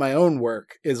worry about my own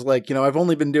work is like, I've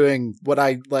only been doing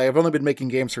I've only been making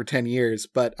games for 10 years,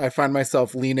 but I find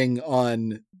myself leaning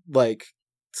on like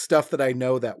stuff that I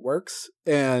know that works.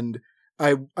 And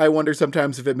I wonder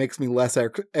sometimes if it makes me less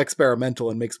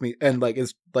experimental and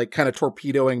is like kind of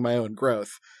torpedoing my own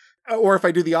growth. Or if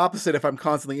I do the opposite, if I'm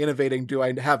constantly innovating, do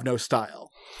I have no style?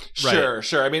 Sure.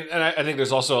 I mean, and I think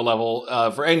there's also a level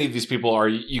for any of these people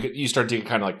you start to get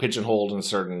kind of like pigeonholed in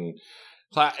certain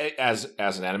as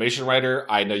an animation writer.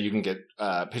 I know you can get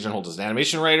pigeonholed as an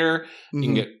animation writer. You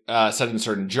can get set in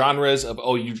certain genres of,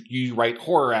 you write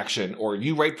horror action, or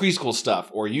you write preschool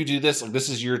stuff, or you do this, like this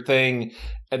is your thing.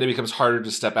 And it becomes harder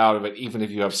to step out of it, even if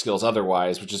you have skills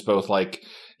otherwise, which is both like,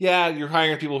 you're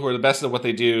hiring people who are the best at what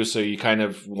they do, so you kind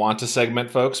of want to segment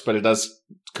folks, but it does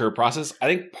occur a process. I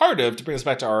think to bring us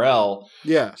back to RL,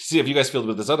 see if you guys feel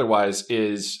about this otherwise,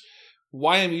 is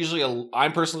why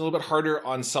I'm personally a little bit harder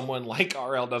on someone like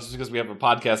RL, not just because we have a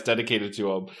podcast dedicated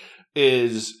to him,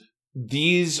 is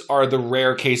these are the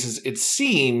rare cases, it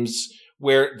seems,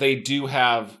 where they do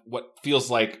have what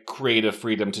feels like creative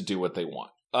freedom to do what they want.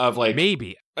 Of like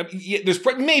maybe there's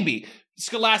maybe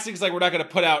Scholastic's like, we're not going to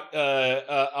put out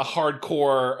a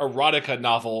hardcore erotica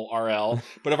novel, RL,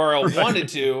 but if RL wanted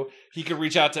to, he could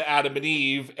reach out to Adam and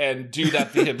Eve and do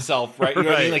that for himself, right? You know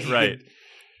what I mean? Like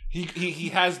he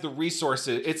has the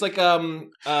resources. It's like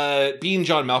being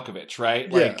John Malkovich,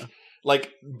 right? Like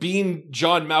like being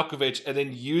John Malkovich and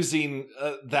then using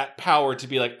that power to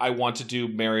be like, I want to do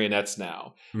marionettes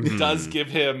now, does give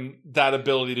him that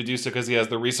ability to do so because he has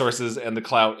the resources and the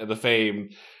clout and the fame.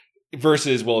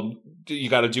 Versus, well, you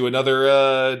got to do another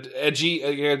edgy,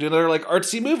 you got to do another like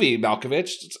artsy movie,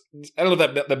 Malkovich. I don't know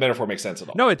if that metaphor makes sense at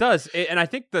all. No, it does, and I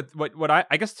think that what I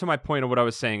guess to my point of what I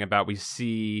was saying about we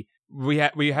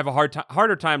have a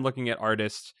harder time looking at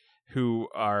artists who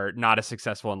are not as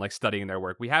successful and like studying their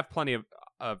work. We have plenty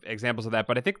of examples of that,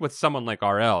 but I think with someone like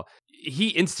RL, he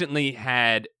instantly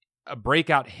had a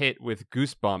breakout hit with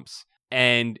Goosebumps.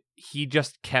 And he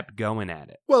just kept going at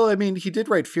it. Well, I mean, he did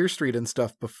write Fear Street and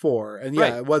stuff before, and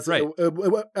yeah, it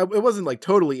wasn't like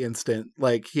totally instant.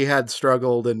 Like he had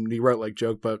struggled, and he wrote like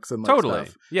joke books and like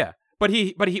stuff. Yeah. But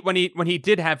when he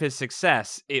did have his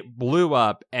success, it blew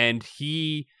up, and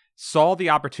he saw the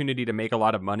opportunity to make a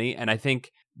lot of money. And I think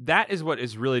that is what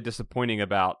is really disappointing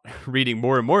about reading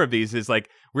more and more of these is like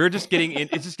we're just getting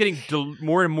it's just getting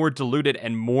more and more diluted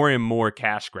and more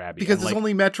cash grabby because his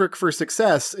only metric for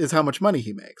success is how much money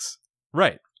he makes.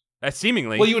 Right.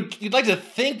 Seemingly. Well, you'd like to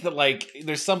think that like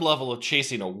there's some level of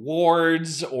chasing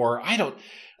awards or don't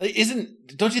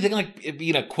you think like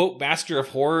being a quote master of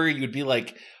horror you'd be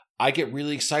like I get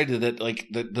really excited that like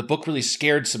the book really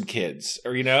scared some kids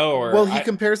or he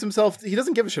compares himself. He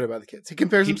doesn't give a shit about the kids. He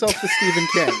compares himself to Stephen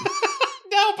King.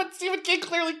 No, but Stephen King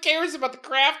clearly cares about the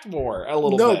craft more a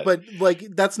little bit. No, but like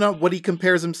that's not what he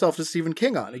compares himself to Stephen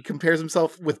King on. He compares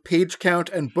himself with page count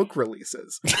and book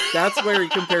releases. That's where he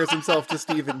compares himself to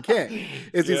Stephen King.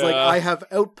 He's like, I have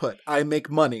output. I make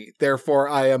money. Therefore,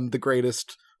 I am the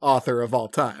greatest author of all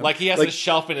time. Like he has a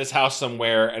shelf in his house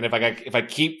somewhere, and if I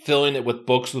keep filling it with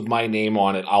books with my name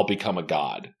on it, I'll become a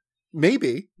god.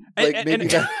 Maybe.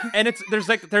 And it's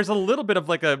there's a little bit of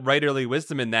like a writerly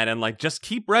wisdom in that, and like just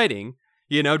keep writing,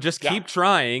 keep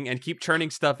trying and keep churning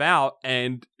stuff out,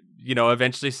 and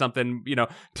eventually something,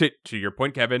 to your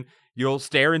point, Kevin, you'll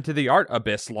stare into the art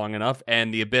abyss long enough,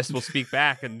 and the abyss will speak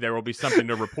back, and there will be something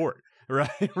to report. Right.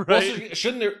 Well, so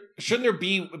shouldn't there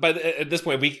be at this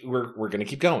point we're going to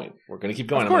keep going. We're going to keep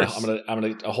going. I'm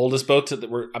going to hold this boat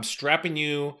I'm strapping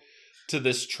you to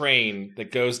this train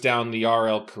that goes down the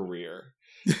RL career.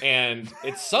 And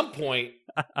at some point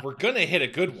we're going to hit a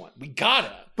good one. We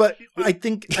gotta. But I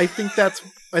think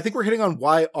we're hitting on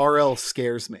why RL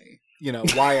scares me.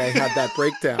 Why I had that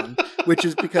breakdown, which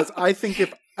is because I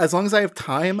think as long as I have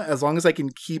time, as long as I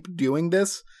can keep doing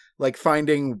this, like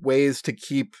finding ways to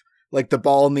keep like the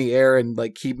ball in the air and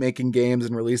like keep making games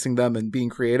and releasing them and being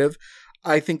creative,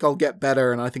 I think I'll get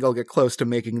better and I think I'll get close to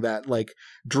making that like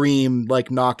dream,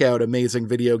 like knockout amazing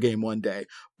video game one day.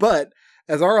 But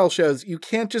as RL shows, you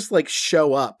can't just like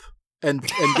show up and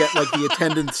get like the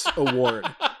attendance award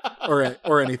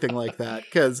or anything like that.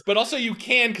 But also you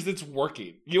can because it's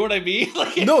working. You know what I mean?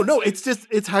 Like, no,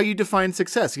 it's how you define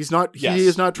success. He is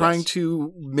not trying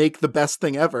to make the best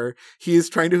thing ever. He is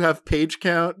trying to have page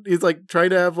count. He's like trying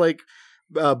to have like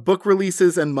book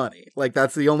releases and money. Like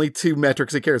that's the only two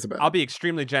metrics he cares about. I'll be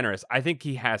extremely generous. I think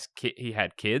he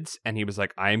had kids and he was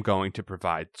like, I am going to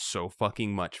provide so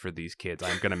fucking much for these kids.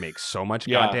 I'm going to make so much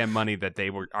goddamn money that they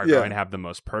are going to have the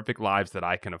most perfect lives that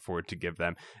I can afford to give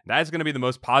them. That is going to be the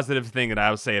most positive thing that I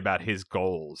will say about his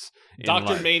goals.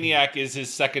 Dr. Maniac is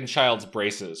his second child's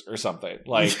braces or something.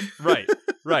 Like right.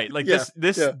 Like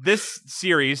this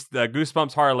series, the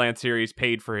Goosebumps Horrorland series,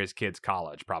 paid for his kids'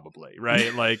 college probably,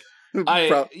 right? Like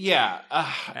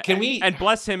can we? And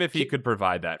bless him if he could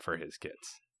provide that for his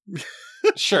kids.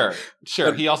 Sure.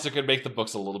 He also could make the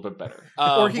books a little bit better.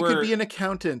 Or he could be an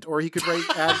accountant, or he could write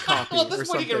ad copy. Well, this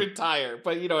point he can retire,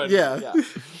 but yeah.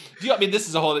 This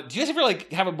is a whole. Do you guys ever like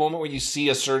have a moment where you see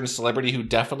a certain celebrity who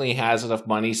definitely has enough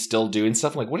money still doing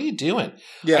stuff? Like, what are you doing?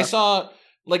 Yeah. I saw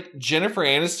like Jennifer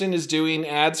Aniston is doing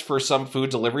ads for some food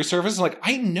delivery service. I'm like,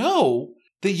 I know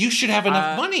that you should have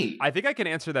enough money. I think I can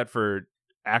answer that for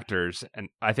actors, and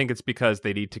I think it's because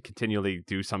they need to continually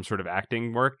do some sort of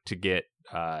acting work to get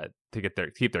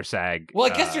keep their SAG.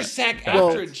 Well, I guess there's SAG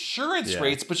after insurance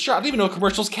rates, but sure, I don't even know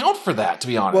commercials count for that, to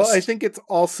be honest. Well, I think it's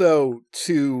also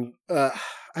to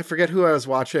I forget who I was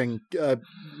watching.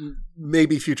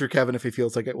 Maybe future Kevin, if he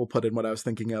feels like it, will put in what I was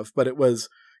thinking of. But it was,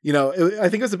 I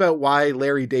think it was about why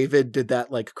Larry David did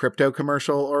that like crypto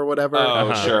commercial or whatever.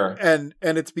 Oh, sure. And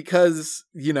it's because,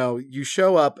 you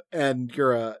show up and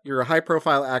you're a high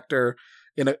profile actor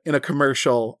in a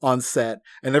commercial on set,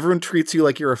 and everyone treats you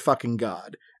like you're a fucking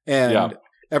god. And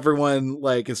everyone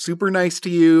like is super nice to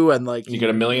you, and like you get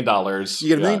 $1 million. You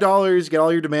get $1 million. You get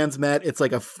all your demands met. It's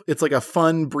like a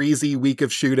fun, breezy week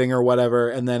of shooting or whatever,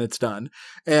 and then it's done.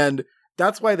 And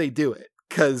that's why they do it,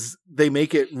 because they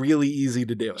make it really easy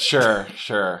to do it. Sure.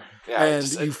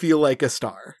 and you feel like a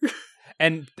star.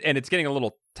 And it's getting a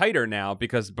little tighter now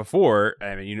because before,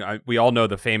 I mean, we all know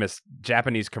the famous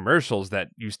Japanese commercials that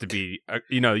used to be,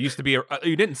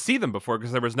 you didn't see them before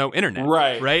because there was no internet,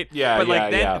 right?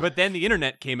 Yeah, but then the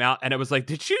internet came out and it was like,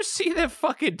 did you see that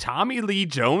fucking Tommy Lee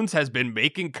Jones has been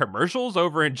making commercials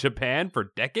over in Japan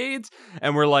for decades?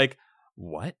 And we're like,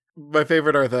 what? My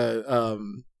favorite are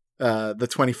the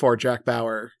 24 Jack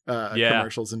Bauer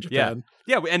commercials in Japan.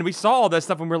 Yeah, and we saw all that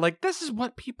stuff and we're like, this is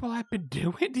what people have been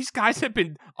doing? These guys have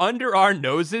been under our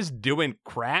noses doing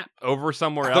crap over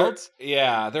somewhere else?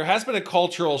 There has been a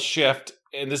cultural shift,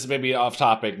 and this is maybe off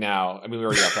topic now. I mean, we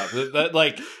already off topic.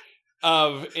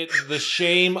 The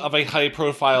shame of a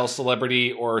high-profile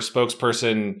celebrity or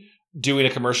spokesperson doing a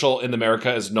commercial in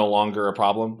America is no longer a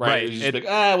problem, right? It's just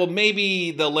well,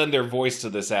 maybe they'll lend their voice to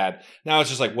this ad. Now it's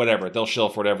just like, whatever. They'll shill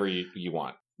for whatever you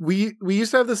want. We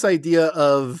used to have this idea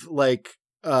of like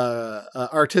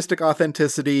artistic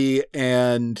authenticity,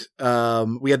 and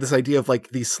we had this idea of like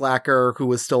the slacker who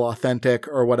was still authentic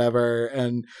or whatever,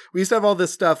 and we used to have all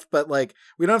this stuff, but like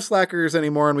we don't have slackers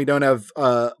anymore, and we don't have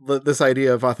this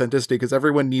idea of authenticity because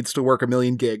everyone needs to work a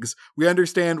million gigs. We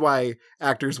understand why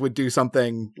actors would do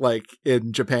something like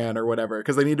in Japan or whatever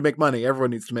because they need to make money. Everyone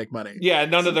needs to make money. Yeah,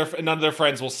 none of their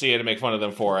friends will see it and make fun of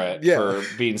them for it for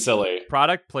being silly.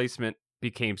 Product placement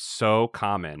became so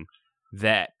common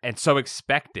and so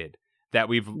expected that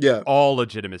all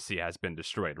legitimacy has been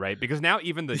destroyed, right? Because now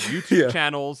even the YouTube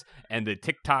channels and the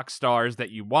TikTok stars that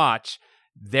you watch,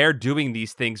 they're doing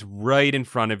these things right in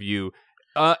front of you.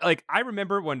 Like I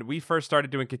remember when we first started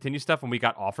doing Continue stuff, when we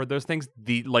got offered those things,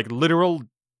 the like literal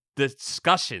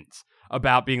discussions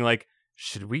about being like,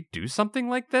 should we do something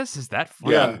like this? Is that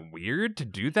fucking weird to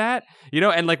do that?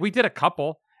 And like we did a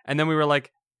couple, and then we were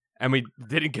like, and we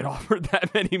didn't get offered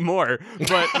that many more.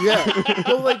 But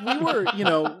well, like we were,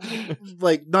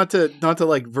 like not to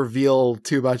like reveal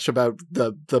too much about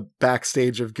the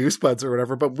backstage of Goosebuds or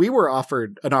whatever, but we were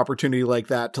offered an opportunity like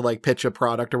that to like pitch a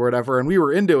product or whatever, and we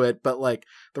were into it, but like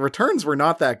the returns were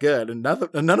not that good, and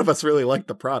none of us really liked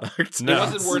the product.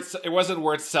 No. It wasn't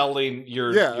worth selling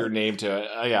your name to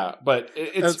it. But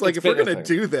it's like if we're gonna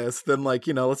do this, then like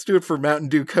let's do it for Mountain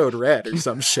Dew Code Red or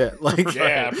some shit. Like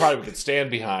probably we could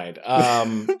stand behind.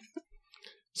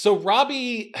 So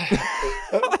Robby,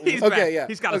 he's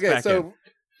got us back in.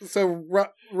 So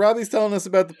Robby's telling us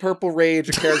about the Purple Rage,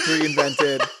 a character he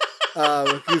invented,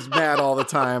 who's mad all the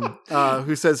time,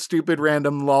 who says stupid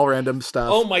random stuff.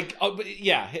 Oh my,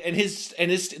 and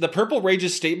the Purple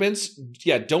Rage's statements,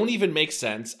 don't even make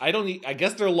sense. I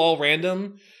guess they're lol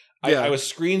random. I was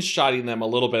screenshotting them a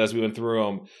little bit as we went through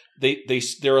them.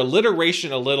 They're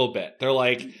alliteration a little bit. They're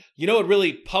like, it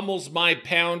really pummels my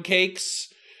pound cakes.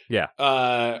 Yeah.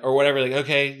 Or whatever. Like,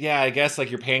 okay, I guess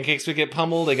like your pancakes would get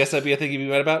pummeled. I guess that'd be a thing you'd be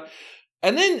mad about.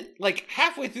 And then like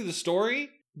halfway through the story,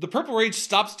 the Purple Rage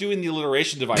stops doing the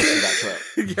alliteration device in that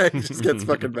trope. He just gets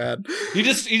fucking mad.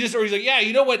 He's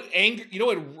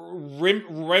like,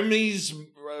 Remy's,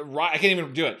 I can't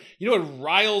even do it. What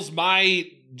riles my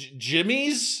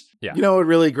Jimmy's? Yeah. What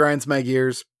really grinds my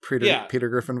gears? Peter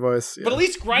Griffin voice. Yeah. But at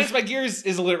least grinds my gears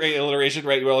is alliteration,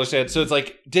 right? You understand. So it's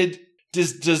like, does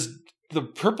the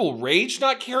Purple Rage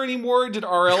not care anymore? Did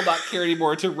RL not care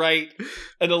anymore to write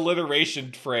an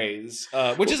alliteration phrase?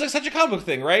 Which is like such a comic book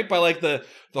thing, right? By like the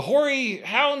hoary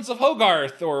hounds of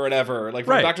Hogarth or whatever, like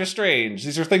from Doctor Strange.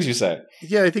 These are things you say.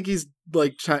 Yeah, I think he's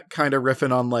like kind of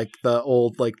riffing on like the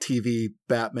old like TV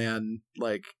Batman,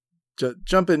 like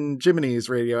Jumpin' Jiminy's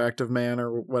Radioactive Man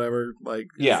or whatever. Like,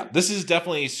 this is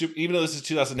definitely super, even though this is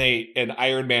 2008 and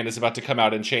Iron Man is about to come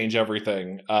out and change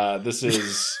everything. This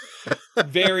is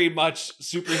very much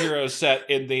superhero set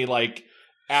in the like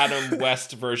Adam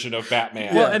West version of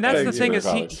Batman. Well, and that's the thing is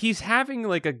he's having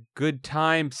like a good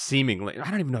time seemingly. I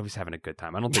don't even know if he's having a good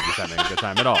time. I don't think he's having a good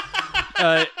time at all.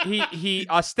 He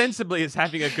ostensibly is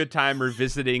having a good time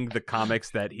revisiting the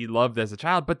comics that he loved as a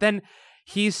child, but then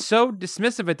he's so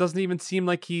dismissive, it doesn't even seem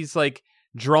like he's like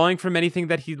drawing from anything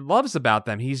that he loves about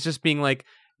them. He's just being like,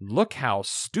 look how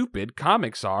stupid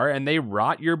comics are and they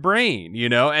rot your brain,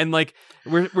 and like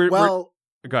we're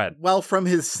go ahead. Well, from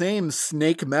his same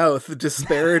snake mouth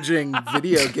disparaging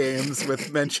video games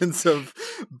with mentions of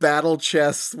battle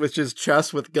chess, which is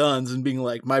chess with guns, and being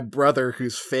like, my brother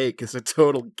who's fake is a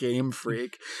total game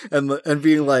freak, and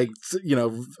being like,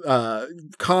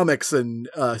 comics and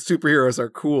superheroes are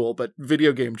cool, but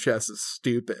video game chess is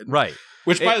stupid. Right.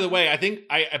 Which, by the way, I think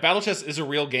Battle Chess is a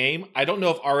real game. I don't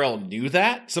know if RL knew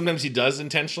that. Sometimes he does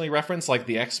intentionally reference, like,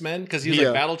 the X-Men, because he's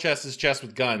like, Battle Chess is chess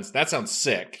with guns. That sounds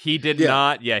sick. He did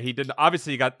not. Yeah, he did.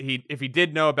 Obviously, if he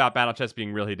did know about Battle Chess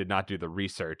being real, he did not do the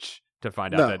research to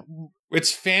find out that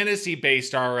It's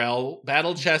fantasy-based RL.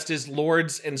 Battle Chest is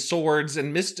lords and swords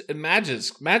and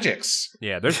magics.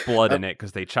 Yeah, there's blood in it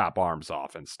because they chop arms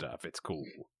off and stuff. It's cool.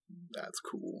 That's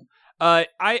cool.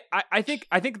 I think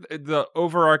the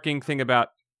overarching thing about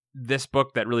this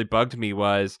book that really bugged me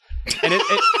was, and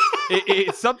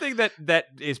it's something that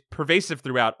is pervasive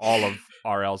throughout all of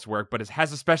RL's work, but it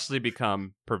has especially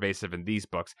become pervasive in these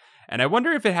books. And I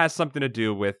wonder if it has something to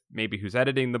do with maybe who's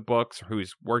editing the books or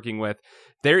who's working with.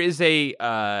 There is there's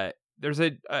a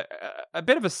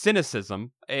bit of a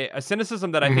cynicism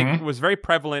that I think was very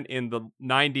prevalent in the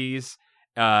 90s.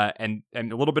 And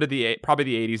a little bit of probably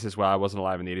the 80s as well. I wasn't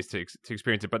alive in the 80s to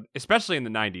experience it, but especially in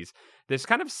the 90s, this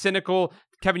kind of cynical.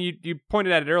 Kevin, you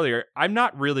pointed at it earlier. I'm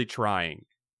not really trying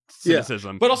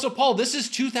cynicism, but also Paul. This is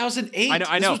 2008. I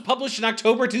know. This was published in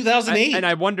October 2008, and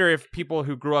I wonder if people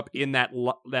who grew up in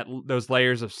those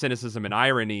layers of cynicism and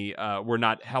irony were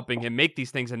not helping him make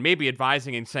these things, and maybe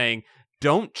advising and saying,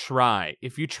 don't try.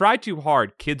 If you try too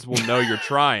hard, kids will know you're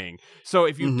trying. So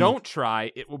if you don't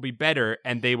try, it will be better,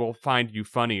 and they will find you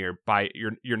funnier by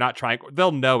you're not trying.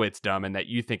 They'll know it's dumb and that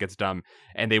you think it's dumb,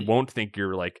 and they won't think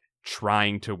you're like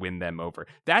trying to win them over.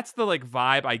 That's the like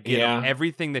vibe I get of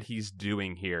everything that he's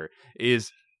doing here.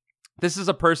 Is this is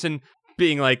a person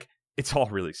being like, it's all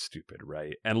really stupid,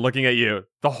 right? And looking at you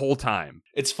the whole time.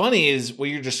 It's funny is what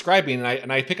you're describing,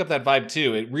 and I pick up that vibe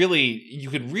too. You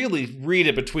could really read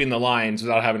it between the lines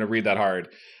without having to read that hard.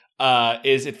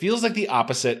 Is it feels like the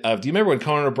opposite of, do you remember when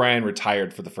Conan O'Brien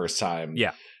retired for the first time?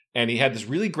 Yeah. And he had this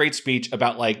really great speech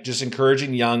about like just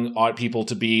encouraging young people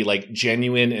to be like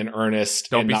genuine and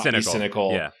earnest and not be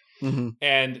cynical. Yeah.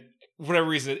 And for whatever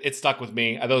reason, it stuck with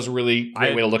me. That was a really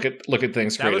great way to look at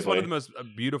things creatively. That was one of the most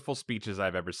beautiful speeches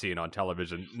I've ever seen on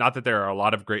television. Not that there are a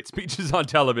lot of great speeches on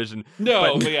television.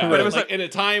 No, but yeah. But it was like in a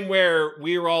time where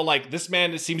we were all like, this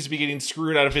man seems to be getting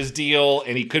screwed out of his deal,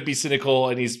 and he could be cynical,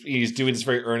 and he's doing this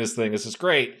very earnest thing. This is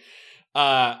great.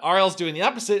 RL's doing the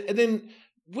opposite, and then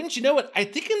wouldn't you know it? I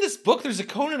think in this book there's a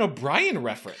Conan O'Brien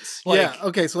reference. Yeah.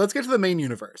 Okay. So let's get to the main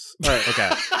universe. All right.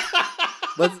 Okay.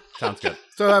 Sounds good.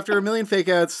 So after a million fake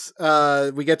outs,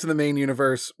 we get to the main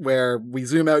universe where we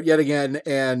zoom out yet again,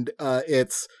 and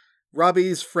it's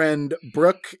Robby's friend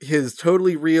Brooke, his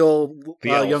totally real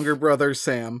younger brother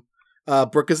Sam.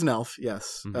 Brooke is an elf,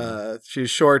 yes. She's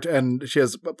short and she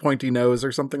has a pointy nose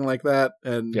or something like that.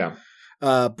 And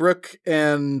Brooke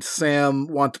and Sam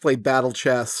want to play battle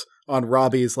chess on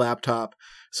Robby's laptop.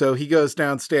 So he goes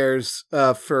downstairs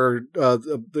for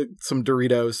some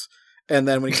Doritos. And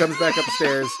then when he comes back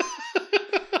upstairs,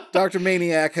 Dr.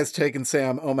 Maniac has taken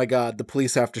Sam. Oh my God, the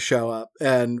police have to show up.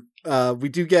 And we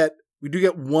do get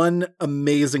one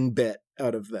amazing bit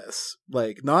out of this.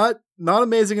 Like not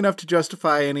amazing enough to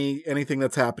justify anything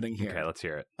that's happening here. Okay, let's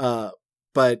hear it.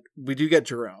 But we do get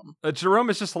Jerome. Jerome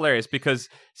is just hilarious because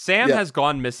Sam has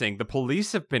gone missing. The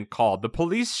police have been called. The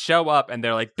police show up and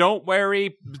they're like, don't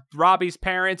worry, Robby's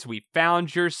parents, we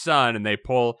found your son. And they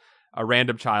pull a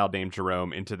random child named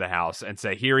Jerome into the house and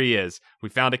say, here he is. We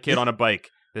found a kid on a bike.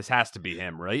 This has to be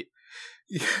him, right?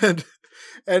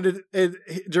 And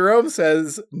Jerome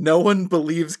says, no one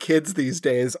believes kids these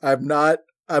days. I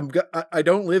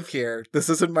don't live here. This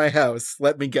isn't my house.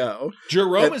 Let me go.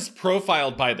 Jerome is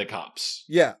profiled by the cops.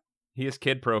 Yeah. He is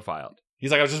kid profiled.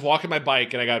 He's like, I was just walking my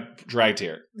bike and I got dragged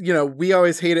here. You know, we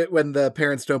always hate it when the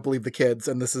parents don't believe the kids,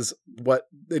 and this is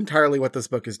entirely what this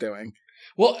book is doing.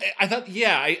 Well, I thought,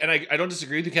 I don't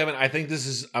disagree with you, Kevin. I think this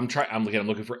is, I'm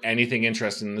looking for anything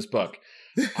interesting in this book.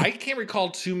 I can't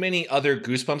recall too many other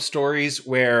Goosebumps stories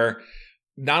where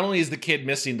not only is the kid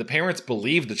missing, the parents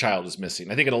believe the child is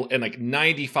missing. I think in like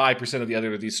 95% of the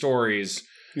other of these stories,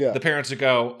 the parents would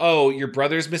go, "Oh, your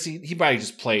brother's missing. He probably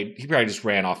just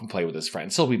ran off and played with his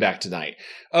friends. He'll be back tonight."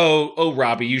 Oh,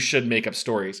 Robby, you should make up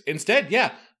stories. Instead,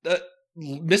 the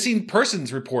missing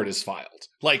persons report is filed.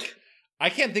 Like, I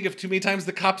can't think of too many times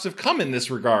the cops have come in this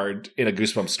regard in a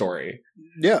Goosebumps story.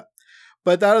 Yeah.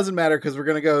 But that doesn't matter because we're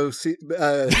going to go see...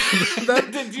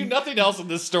 They do nothing else in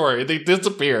this story. They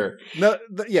disappear. That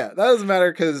doesn't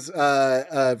matter because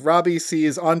Robby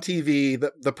sees on TV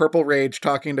the Purple Rage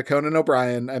talking to Conan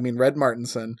O'Brien, Red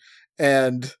Martinson,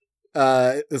 and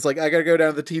is like, I got to go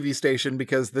down to the TV station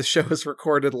because this show is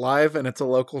recorded live and it's a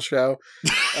local show.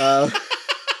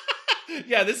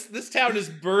 Yeah, this town is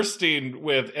bursting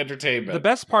with entertainment. The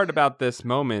best part about this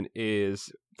moment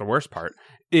is... The worst part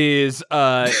is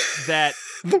that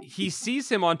he sees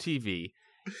him on TV,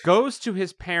 goes to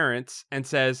his parents and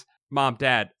says, Mom,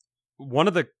 Dad, one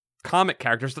of the comic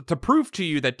characters, to prove to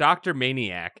you that Dr.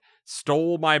 Maniac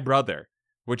stole my brother,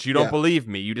 which you don't believe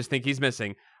me, you just think he's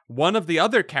missing. One of the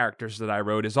other characters that I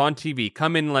wrote is on TV.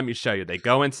 Come in and let me show you. They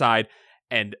go inside,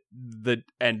 and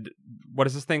what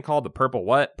is this thing called? The purple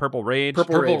what? Purple Rage?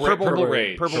 Purple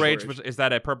Rage. Purple Rage. Which, is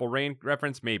that a Purple Rain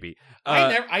reference? Maybe.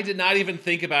 I did not even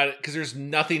think about it because there's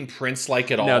nothing Prince-like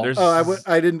at all. No, there's...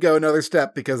 I didn't go another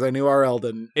step because I knew RL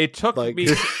didn't. It took me...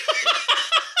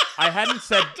 I hadn't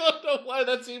said... I don't know why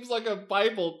that seems like a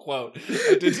Bible quote.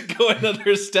 I didn't go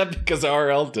another step because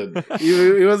RL did.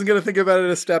 He wasn't going to think about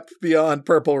it a step beyond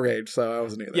Purple Rage, so I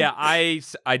wasn't either. Yeah,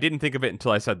 I didn't think of it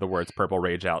until I said the words Purple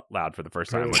Rage out loud for the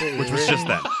first time, which was just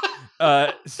then.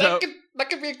 So that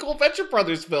could be a cool Venture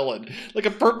Brothers villain, like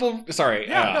a purple. Sorry,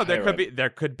 there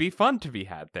could be fun to be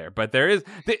had there, but there is.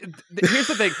 Here's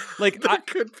the thing, like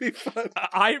could be fun.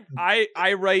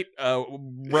 I write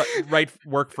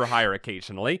work for hire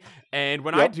occasionally, and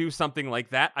when I do something like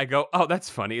that, I go, oh, that's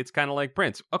funny. It's kind of like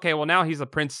Prince. Okay, well now he's a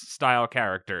Prince style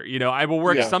character. You know, I will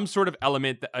work some sort of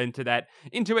element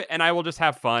into it, and I will just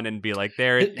have fun and be like,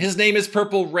 there. His name is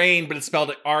Purple Rain, but it's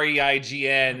spelled Reign.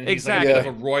 And exactly. He's like a bit of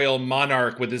a royal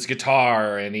monarch with his guitar.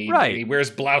 And he wears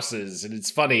blouses, and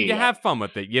it's funny. You have fun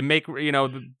with it. You make,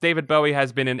 David Bowie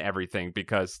has been in everything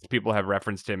because people have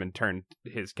referenced him and turned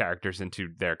his characters into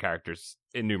their characters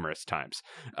in numerous times.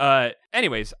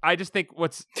 Anyways, I just think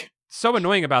what's so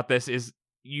annoying about this is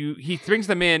he brings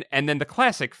them in, and then the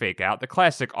classic fake out, the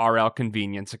classic RL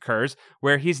convenience occurs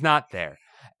where he's not there,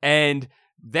 and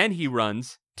then he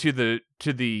runs to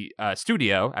the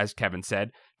studio, as Kevin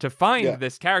said, to find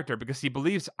this character because he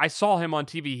believes, I saw him on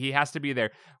TV, he has to be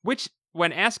there. Which,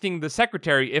 when asking the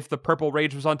secretary if the Purple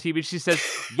Rage was on TV, she says,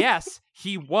 yes,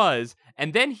 he was,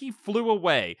 and then he flew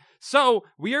away. So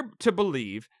we are to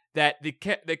believe that the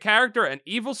character, an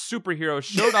evil superhero,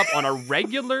 showed up on a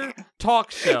regular talk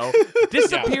show,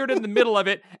 disappeared in the middle of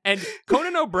it, and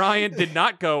Conan O'Brien did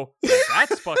not go,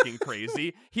 that's fucking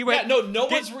crazy. He went, no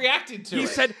one's reacting to it. He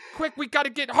said, quick, we got to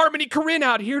get Harmony Korine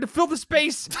out here to fill the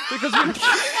space because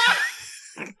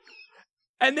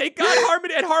and they got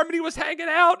Harmony, and Harmony was hanging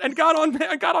out and got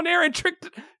on air and tricked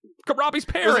Robbie's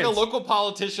parents. It was like a local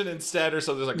politician instead or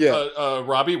something. It's like,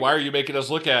 Robbie, why are you making us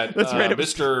look at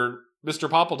Mr.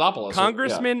 Papadopoulos?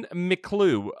 Congressman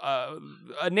McClue,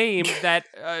 a name that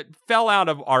fell out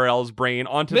of RL's brain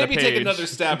onto the page. Maybe take another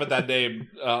stab at that name,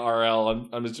 RL, on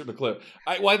Mr. McClue.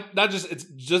 It's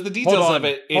just the details of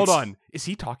it. Hold on. Is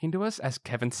he talking to us, as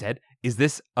Kevin said? Is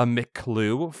this a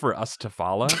McClue for us to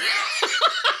follow?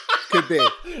 Could be.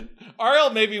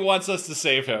 RL maybe wants us to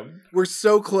save him. We're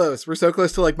so close. We're so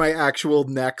close to like my actual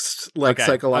next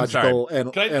psychological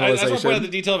analyzation. I just want to point out the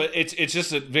detail of it. It's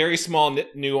just a very small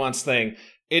nuanced thing.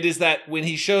 It is that when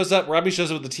he shows up, Robbie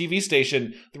shows up at the TV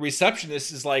station, the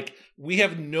receptionist is like, we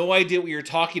have no idea what you're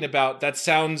talking about. That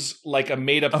sounds like a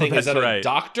made up thing. Is that a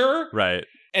doctor? Right.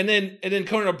 And then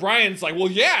Conan O'Brien's like, well,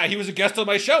 yeah, he was a guest on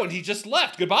my show and he just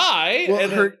left. Goodbye. Well,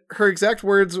 and her exact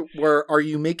words were, are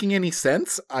you making any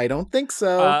sense? I don't think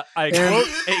so. A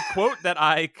quote that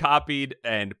I copied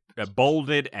and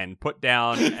bolded and put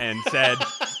down and said,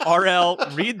 RL,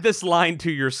 read this line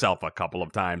to yourself a couple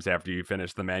of times after you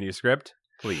finish the manuscript,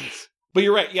 please. But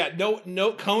you're right. Yeah,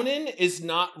 no, Conan is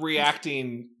not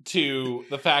reacting to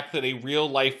the fact that a real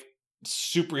life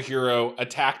superhero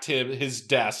attacked his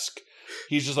desk.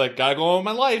 He's just like, gotta go on with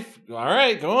my life. All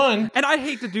right, go on. And I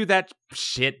hate to do that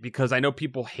shit because I know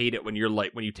people hate it when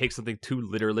you take something too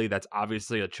literally. That's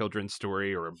obviously a children's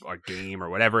story or a game or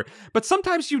whatever. But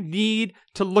sometimes you need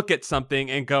to look at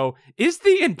something and go, is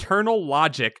the internal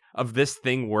logic of this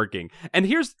thing working? And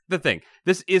here's the thing.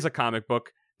 This is a comic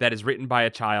book that is written by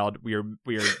a child.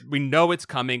 We know it's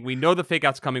coming. We know the fake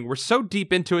out's coming. We're so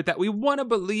deep into it that we want to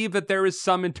believe that there is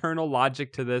some internal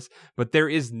logic to this, but there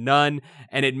is none.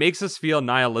 And it makes us feel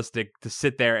nihilistic to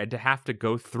sit there and to have to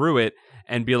go through it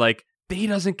and be like, he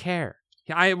doesn't care.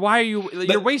 Why are you?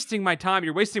 You're wasting my time.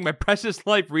 You're wasting my precious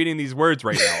life reading these words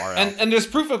right now. RL. and there's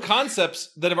proof of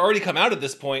concepts that have already come out at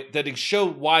this point that show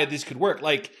why this could work.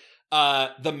 Like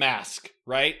the mask,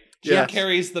 right? Jim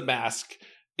Carrey's The Mask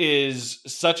is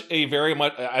such a very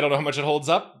much, I don't know how much it holds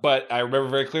up, but I remember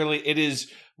very clearly it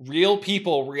is real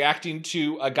people reacting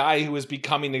to a guy who is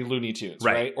becoming a Looney Tunes,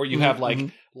 right? Or you have like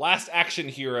Last Action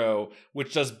Hero,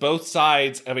 which does both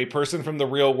sides of a person from the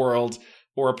real world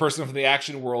or a person from the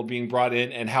action world being brought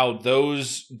in and how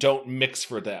those don't mix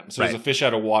for them. So there's a fish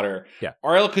out of water. Yeah.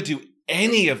 RL could do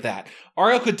any of that.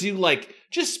 RL could do like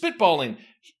just spitballing.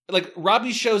 Like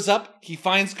Robbie shows up, he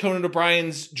finds Conan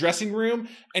O'Brien's dressing room,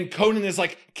 and Conan is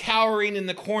like cowering in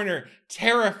the corner,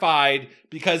 terrified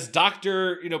because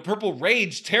Dr. Purple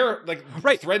Rage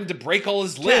threatened to break all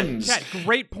his limbs. Chad,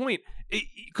 great point.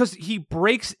 Because he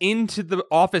breaks into the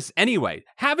office anyway.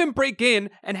 Have him break in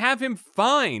and have him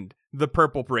find the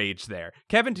purple rage there.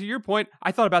 Kevin, to your point,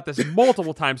 I thought about this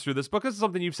multiple times through this book. This is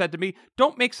something you've said to me.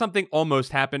 Don't make something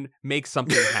almost happen. Make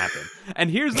something happen.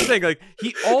 And here's the thing: like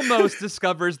he almost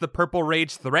discovers the purple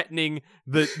rage threatening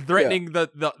the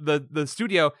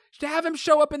studio to have him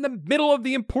show up in the middle of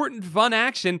the important fun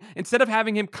action instead of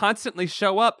having him constantly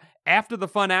show up after the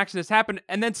fun action has happened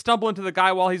and then stumble into the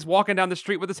guy while he's walking down the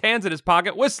street with his hands in his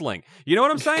pocket whistling. You know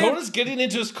what I'm saying? Coda's getting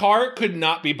into his car, could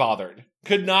not be bothered.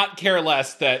 Could not care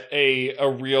less that a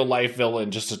real life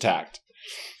villain just attacked.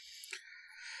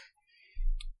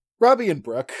 Robby and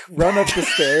Brooke run up the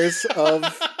stairs of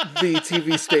the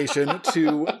TV station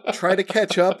to try to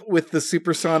catch up with the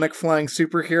supersonic flying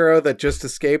superhero that just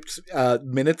escaped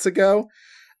minutes ago.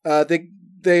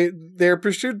 They're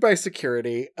pursued by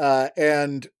security,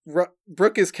 and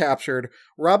Brooke is captured.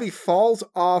 Robby falls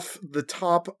off the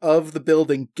top of the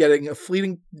building, getting a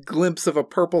fleeting glimpse of a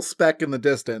purple speck in the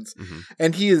distance,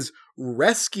 and he is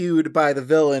rescued by the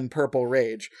villain Purple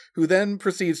Rage, who then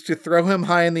proceeds to throw him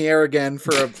high in the air again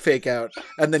for a fake out,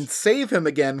 and then save him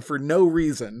again for no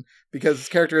reason, because his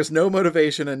character has no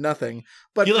motivation and nothing.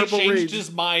 But he Purple changed Rage,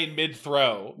 his mind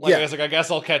mid-throw. I was like, I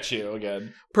guess I'll catch you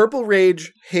again. Purple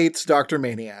Rage hates Dr.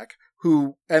 Maniac,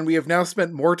 and we have now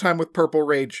spent more time with Purple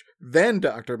Rage than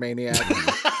Dr. Maniac.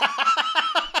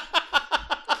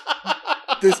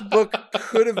 This book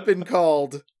could have been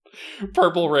called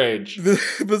Purple Rage.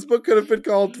 This book could have been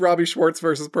called Robby Schwartz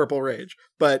versus Purple Rage,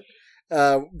 but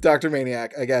Dr.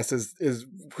 Maniac, I guess, is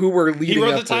who we're leading. He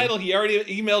wrote the title. He already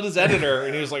emailed his editor,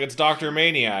 and he was like, "It's Dr.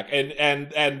 Maniac." And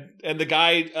the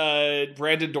guy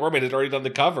Brandon Dorman had already done the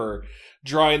cover,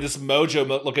 drawing this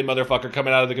mojo-looking motherfucker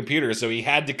coming out of the computer, so he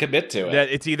had to commit to it.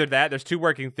 It's either that. There's two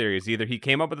working theories. Either he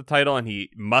came up with the title and he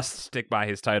must stick by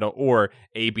his title, or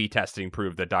A/B testing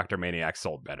proved that Dr. Maniac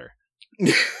sold better.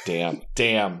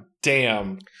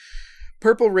 Damn.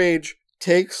 Purple Rage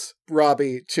takes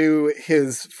Robby to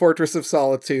his Fortress of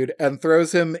Solitude and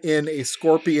throws him in a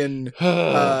scorpion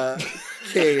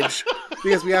cage,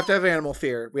 because we have to have animal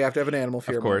fear. We have to have an animal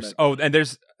fear. Of course. moment. Oh, and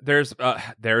there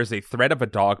is a threat of a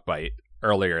dog bite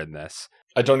earlier in this.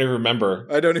 I don't even remember.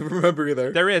 I don't even remember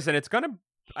either. There is, and it's gonna.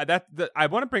 I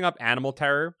want to bring up animal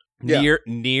terror. Yeah.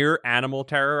 Near animal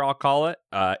terror, I'll call it.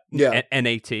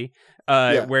 NAT.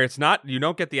 Where it's not, you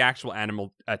don't get the actual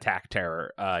animal attack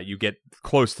terror. You get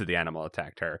close to the animal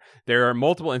attack terror. There are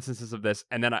multiple instances of this,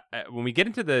 and then when we get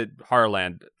into the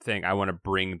Horrorland thing, I want to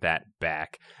bring that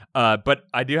back. But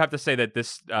I do have to say that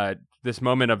this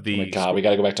moment of the oh my God, we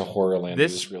got to go back to Horrorland.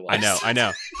 I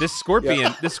know.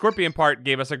 This scorpion part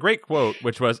gave us a great quote,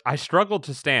 which was, "I struggled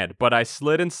to stand, but I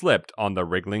slid and slipped on the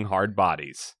wriggling hard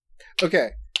bodies."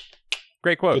 Okay.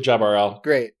 Great quote. Good job, RL.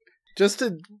 Great. Just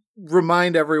to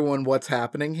remind everyone what's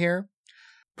happening here,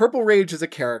 Purple Rage is a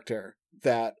character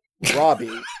that Robby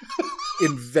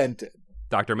invented.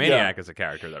 Dr. Maniac is a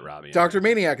character that Robby invented. Dr.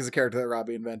 Maniac is a character that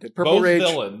Robby invented. Purple Both Rage,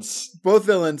 villains. Both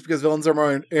villains, because villains are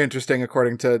more interesting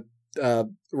according to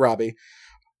Robby.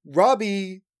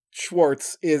 Robby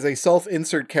Schwartz is a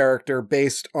self-insert character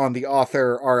based on the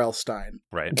author R.L. Stine.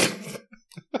 Right.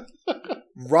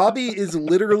 Robby is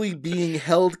literally being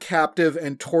held captive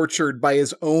and tortured by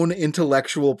his own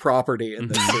intellectual property in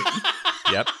this scene.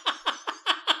 Yep.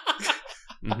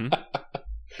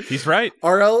 He's right.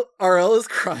 RL is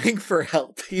crying for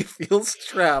help. He feels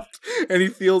trapped, and he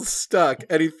feels stuck,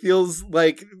 and he feels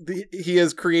like he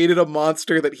has created a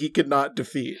monster that he could not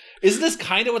defeat. Isn't this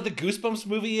kind of what the Goosebumps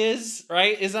movie is,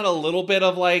 right? Isn't that a little bit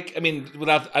of like, I mean,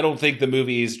 I don't think the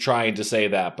movie is trying to say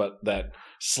that, but that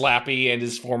Slappy and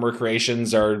his former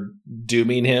creations are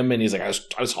dooming him, and he's like,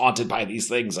 I was haunted by these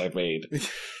things I've made.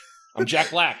 I'm Jack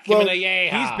Black. Give me a yay.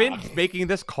 He's been making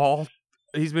this call.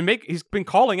 He's been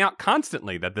calling out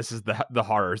constantly that this is the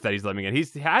horrors that he's living in. He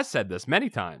has said this many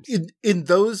times. In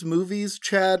those movies,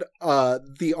 Chad,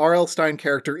 the R.L. Stine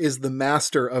character is the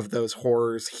master of those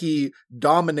horrors. He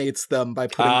dominates them by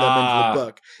putting them into the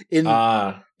book.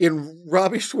 In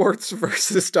Robby Schwartz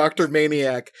versus Dr.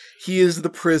 Maniac, he is the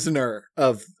prisoner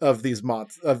of these these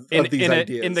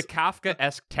ideas. In the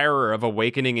Kafka-esque terror of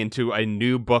awakening into a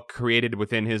new book created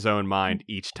within his own mind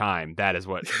each time. That is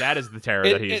the terror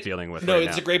that he's dealing with. No, right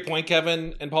it's now. a great point,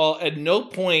 Kevin and Paul. At no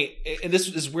point, and this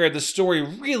is where the story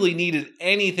really needed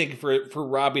anything for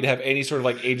Robby to have any sort of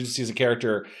like agency as a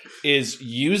character, is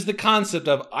use the concept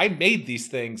of, I made these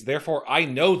things, therefore I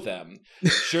know them.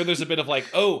 Sure, there's a bit of like,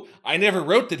 oh, I never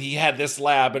wrote that he had this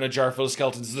lab and a jar full of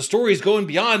skeletons. The story is going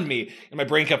beyond me. And my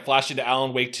brain kept flashing to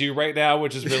Alan Wake 2 right now,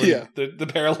 which is really the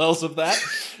parallels of that.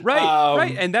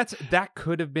 Right. And that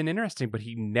could have been interesting, but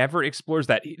he never explores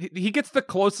that. He gets the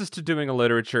closest to doing a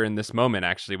literature in this moment,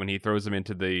 actually, when he throws him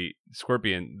into the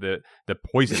scorpion, the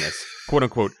poisonous, quote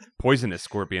unquote, poisonous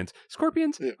scorpions.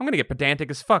 Scorpions, I'm going to get pedantic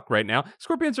as fuck right now.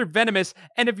 Scorpions are venomous.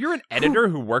 And if you're an editor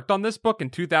who worked on this book in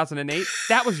 2008,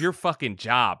 that was your fucking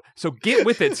job. So get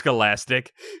with it,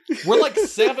 Scholastic. We're like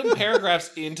 7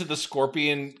 paragraphs into the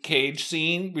scorpion cage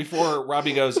scene before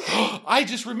Robby goes, I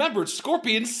just remembered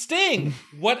scorpions sting.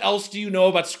 What else do you know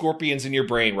about scorpions in your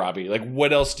brain, Robby? Like,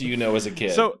 what else do you know as a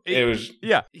kid? So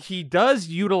he does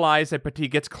utilize it, but he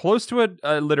gets close to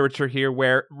a literature here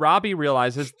where Robby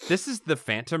realizes this is the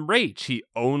Phantom Rage. He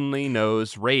only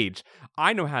knows rage.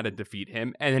 I know how to defeat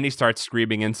him. And then he starts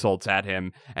screaming insults at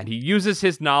him, and he uses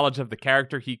his knowledge of the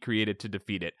character he created to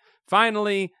defeat it.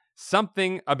 Finally,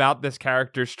 something about this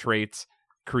character's traits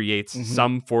creates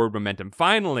some forward momentum.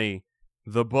 Finally,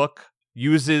 the book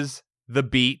uses the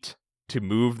beat to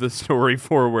move the story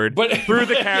forward through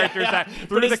the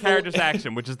character's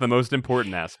action, which is the most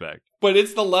important aspect. But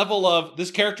it's the level of,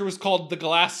 this character was called the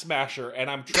Glass Smasher, and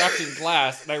I'm trapped in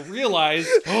glass, and I realized,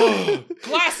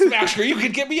 Glass Smasher, you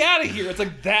can get me out of here. It's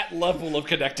like that level of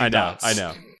connecting dots. I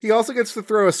know. He also gets to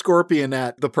throw a scorpion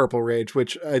at the Purple Rage,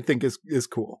 which I think is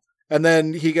cool. And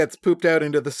then he gets pooped out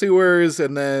into the sewers,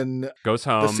 and then goes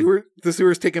home. The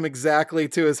sewers take him exactly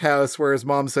to his house, where his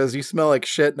mom says, "You smell like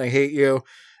shit, and I hate you."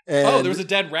 And there was a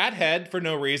dead rat head for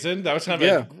no reason. That was kind of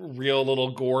a real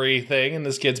little gory thing in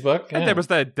this kid's book. And there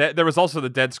was also the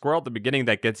dead squirrel at the beginning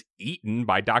that gets eaten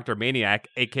by Dr. Maniac,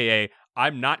 aka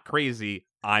I'm not crazy,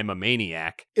 I'm a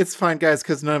maniac. It's fine, guys,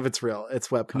 because none of it's real. It's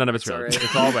webcomics. None of it's real. Right?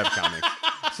 It's all webcomics.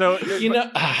 So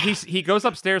he goes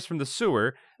upstairs from the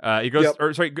sewer. He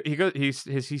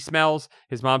smells.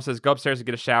 His mom says, "Go upstairs and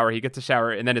get a shower." He gets a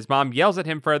shower, and then his mom yells at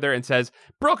him further and says,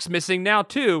 "Brooke's missing now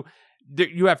too.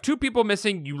 You have 2 people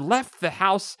missing. You left the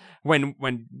house when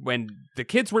the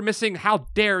kids were missing. How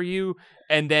dare you?"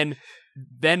 And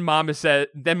then mom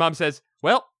says,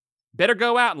 "Well, better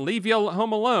go out and leave you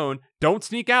home alone. Don't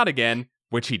sneak out again,"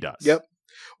 which he does. Yep.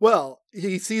 Well,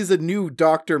 he sees a new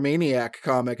Dr. Maniac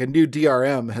comic, a new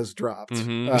DRM has dropped.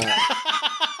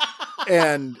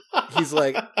 And he's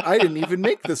like, I didn't even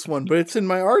make this one, but it's in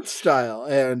my art style.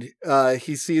 And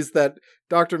he sees that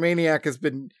Dr. Maniac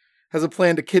has a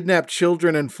plan to kidnap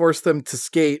children and force them to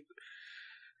skate.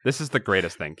 This is the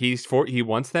greatest thing. He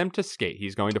wants them to skate.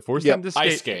 He's going to force them to skate.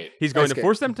 Ice skate. He's going to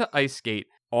force them to ice skate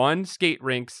on skate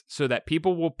rinks so that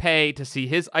people will pay to see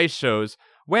his ice shows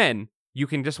when you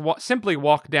can just simply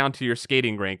walk down to your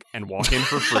skating rink and walk in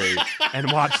for free and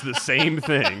watch the same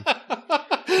thing.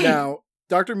 Now,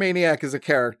 Dr. Maniac is a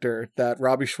character that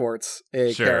Robby Schwartz,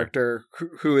 character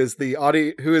who is the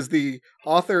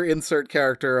author insert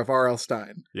character of R.L.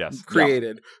 Stine,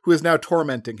 created, who is now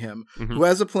tormenting him, who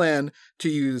has a plan to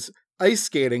use ice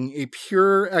skating, a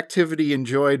pure activity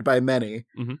enjoyed by many,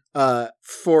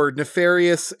 for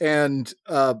nefarious and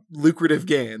lucrative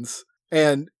gains,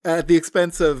 and at the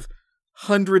expense of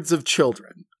hundreds of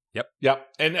children. Yep.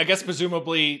 And I guess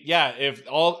presumably,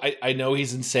 I know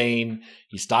he's insane.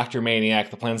 He's Dr.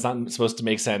 Maniac. The plan's not supposed to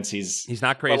make sense. He's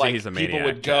not crazy. He's a maniac. People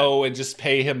would go and just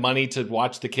pay him money to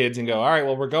watch the kids and go, all right,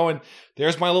 well, we're going.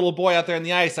 There's my little boy out there in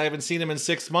the ice. I haven't seen him in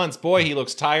 6 months. Boy, he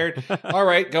looks tired. All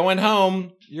right, going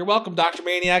home. You're welcome, Dr.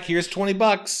 Maniac. Here's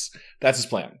 $20. That's his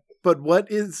plan. But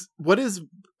what is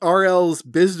RL's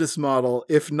business model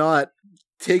if not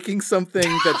taking something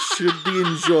that should be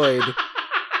enjoyed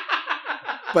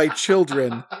by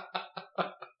children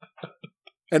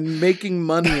and making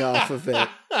money off of it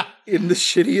in the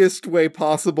shittiest way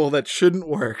possible that shouldn't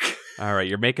work? All right,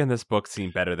 you're making this book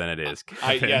seem better than it is.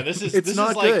 This is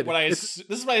not like good. This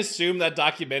is what I assume that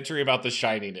documentary about The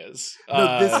Shining is.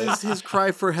 No, this is his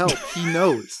cry for help. He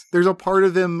knows. There's a part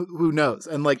of him who knows.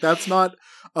 And that's not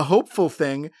a hopeful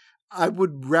thing. I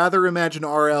would rather imagine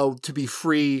RL to be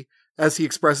free, as he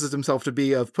expresses himself to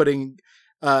be, of putting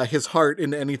his heart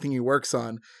into anything he works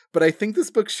on. But I think this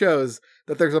book shows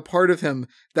that there's a part of him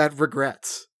that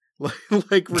regrets. Knows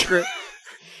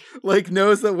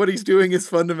that what he's doing is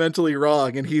fundamentally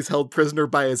wrong, and he's held prisoner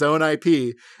by his own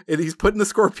IP, and he's put in the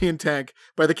scorpion tank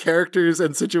by the characters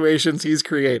and situations he's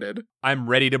created. I'm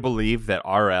ready to believe that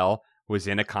RL was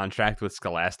in a contract with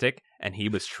Scholastic, and he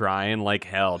was trying like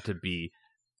hell to be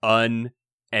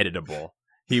uneditable.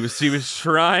 He was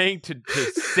trying to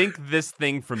sink this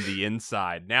thing from the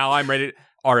inside. Now I'm ready.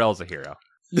 RL's a hero.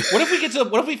 What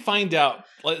if we find out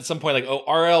at some point,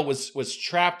 RL was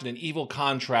trapped in an evil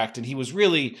contract, and he was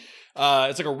really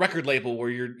It's like a record label where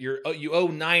you owe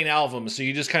 9 albums, so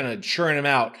you just kind of churn them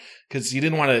out because you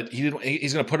didn't want to.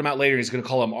 He's going to put them out later. He's going to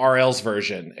call them RL's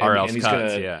version. RL's he's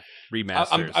cuts, gonna,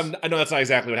 remasters. I know that's not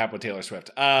exactly what happened with Taylor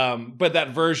Swift. But that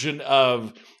version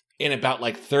of in about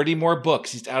like 30 more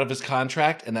books, he's out of his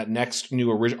contract, and that next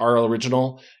new RL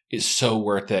original is so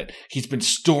worth it. He's been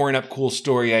storing up cool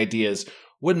story ideas.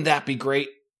 Wouldn't that be great?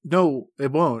 No,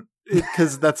 it won't.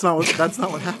 Because that's not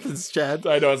what happens, Chad.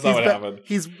 I know it's not what happened.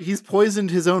 He's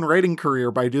poisoned his own writing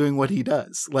career by doing what he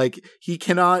does. Like, he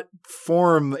cannot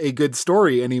form a good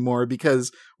story anymore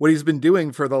because what he's been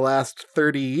doing for the last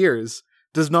 30 years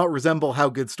does not resemble how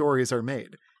good stories are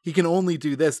made. He can only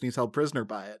do this, and he's held prisoner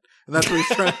by it. And that's what he's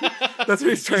trying. That's what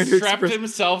he's trying to strapped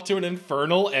himself to an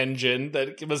infernal engine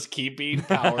that must keep being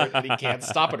powered, and he can't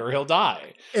stop it, or he'll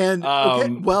die. And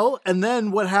and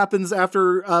then what happens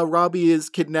after Robby is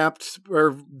kidnapped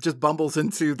or just bumbles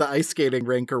into the ice skating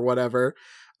rink or whatever?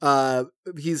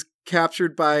 He's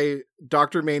captured by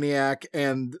Dr. Maniac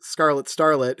and Scarlet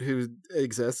Starlet, who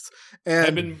exists. And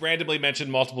I've been randomly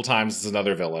mentioned multiple times as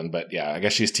another villain, but yeah, I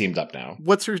guess she's teamed up now.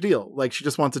 What's her deal? Like, she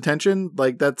just wants attention?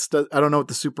 Like, I don't know what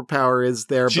the superpower is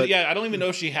there. Yeah, I don't even know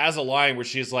if she has a line where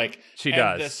she's like, she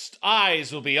and does. The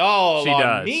eyes will be all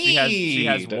on me. She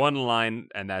has one line,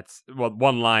 and that's,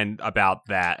 one line about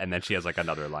that, and then she has like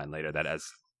another line later that has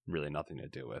really nothing to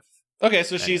do with. Okay,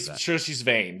 so she's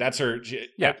vain. That's her.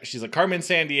 She's like Carmen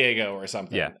Sandiego or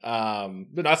something. Yeah. But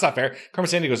no, that's not fair. Carmen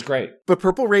Sandiego's great. But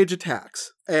Purple Rage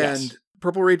attacks, and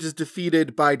Purple Rage is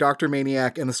defeated by Dr.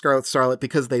 Maniac and the Scarlet Starlet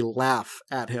because they laugh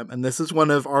at him. And this is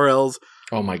one of RL's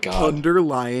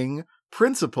underlying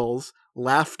principles.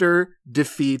 Laughter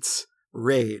defeats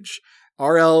rage.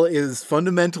 RL is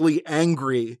fundamentally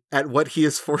angry at what he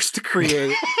is forced to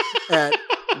create, at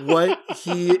what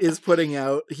he is putting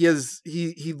out.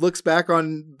 He looks back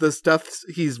on the stuff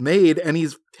he's made and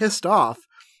he's pissed off,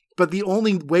 but the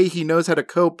only way he knows how to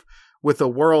cope with a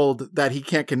world that he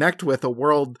can't connect with, a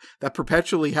world that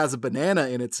perpetually has a banana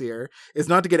in its ear, is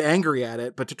not to get angry at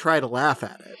it, but to try to laugh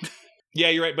at it. Yeah,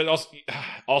 you're right. But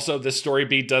also this story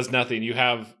beat does nothing. You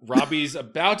have Robby's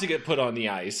about to get put on the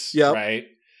ice, right?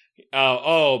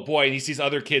 Oh boy, and he sees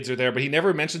other kids are there, but he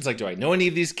never mentions, like, do I know any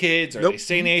of these kids? Are they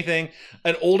saying anything?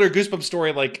 An older Goosebumps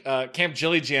story like Camp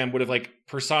Jilly Jam would have like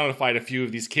personified a few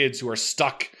of these kids who are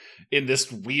stuck in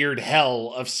this weird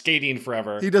hell of skating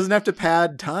forever. He doesn't have to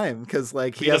pad time because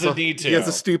like he doesn't need to. He has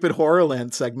a stupid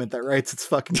Horrorland segment that writes its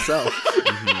fucking self.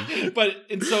 But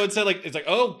and so instead, like, it's like,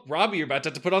 oh, Robby, you're about to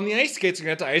have to put on the ice skates. You're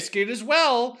going to have to ice skate as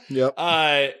well. Yep.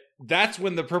 That's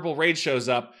when the Purple Rage shows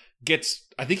up.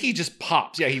 I think he just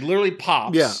pops. Yeah, he literally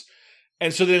pops. Yeah.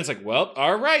 And so then it's like, well,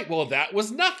 all right, well, that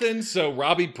was nothing. So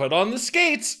Robby put on the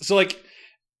skates. So like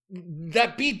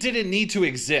that beat didn't need to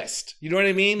exist. You know what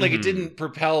I mean? Like it didn't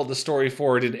propel the story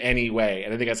forward in any way.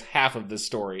 And I think that's half of this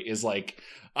story is like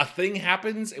a thing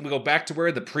happens and we go back to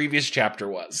where the previous chapter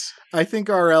was. I think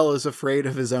RL is afraid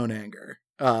of his own anger.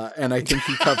 And I think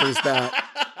he covers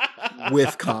that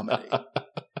with comedy.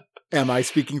 Am I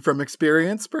speaking from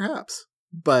experience? Perhaps.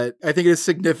 But I think it is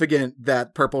significant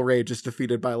that Purple Rage is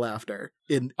defeated by laughter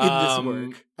in this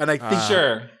work. And I think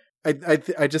sure.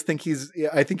 I just think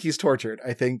he's tortured.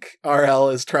 I think RL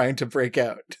is trying to break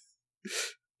out.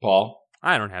 Paul?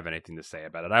 I don't have anything to say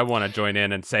about it. I want to join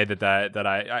in and say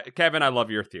that Kevin, I love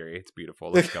your theory. It's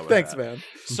beautiful. Let's go with Thanks, that. Man.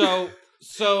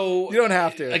 So you don't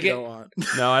have to if you don't want.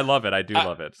 No, I love it. I do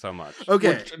love it so much.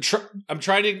 Okay. I'm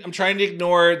trying to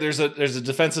ignore there's a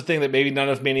defensive thing that maybe none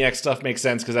of Maniac stuff makes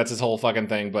sense because that's his whole fucking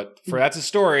thing, but that's a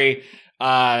story.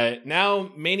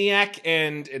 Now Maniac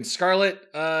and Scarlett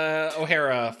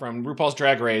O'Hara from RuPaul's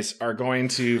Drag Race are going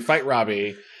to fight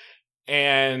Robby,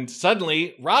 and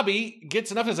suddenly Robby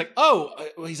gets enough and is like,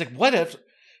 he's like, what if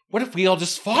we all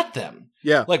just fought them?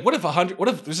 Yeah. Like, what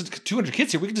if there's 200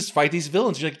 kids here? We can just fight these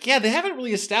villains. You're like, yeah, they haven't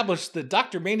really established that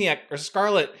Dr. Maniac or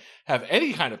Scarlet have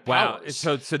any kind of powers.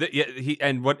 Wow. So that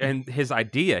and his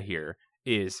idea here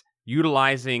is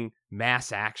utilizing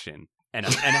mass action and a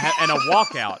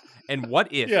walkout. And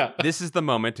what if this is the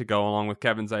moment to go along with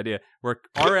Kevin's idea where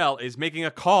RL is making a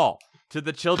call to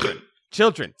the children.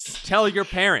 Children, tell your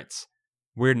parents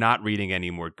we're not reading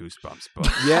any more Goosebumps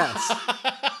books. Yes.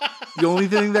 The only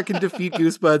thing that can defeat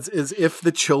Goosebuds is if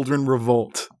the children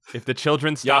revolt. If the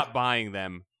children stop buying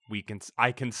them,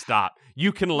 I can stop.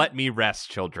 You can let me rest,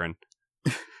 children.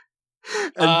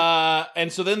 And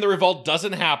so then the revolt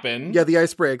doesn't happen. Yeah, the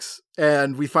ice breaks,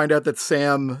 and we find out that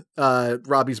Sam,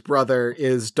 Robby's brother,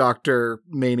 is Dr.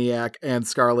 Maniac, and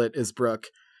Scarlet is Brooke.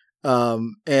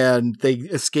 And they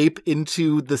escape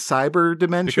into the cyber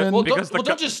dimension.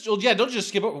 Don't just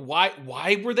skip it.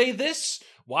 Why were they this?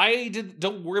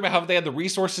 don't worry about how they had the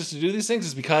resources to do these things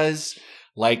is because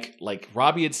like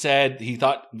Robby had said, he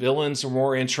thought villains were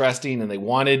more interesting and they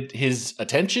wanted his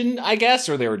attention, I guess,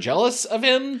 or they were jealous of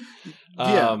him.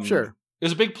 Yeah, sure. It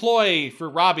was a big ploy for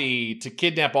Robby to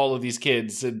kidnap all of these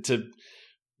kids and to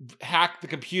hack the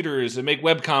computers and make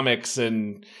webcomics,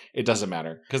 and it doesn't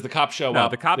matter because the cops show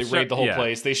up. They raid the whole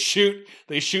place. They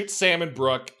shoot Sam and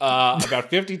Brooke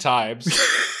about 50 times.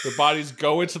 Their bodies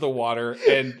go into the water,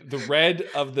 and the red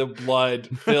of the blood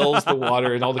fills the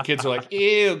water, and all the kids are like,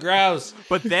 "Ew, gross!"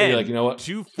 But then, like, you know what?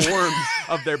 2 forms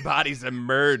of their bodies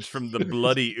emerge from the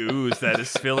bloody ooze that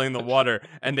is filling the water,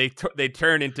 and they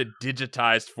turn into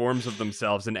digitized forms of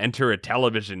themselves and enter a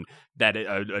television that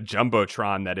a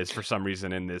jumbotron that is for some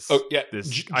reason in this. Oh yeah,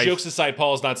 jokes aside,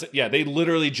 Paul is not. Yeah, they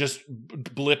literally just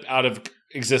blip out of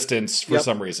existence for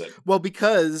some reason. Well,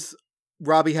 because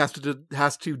Robby has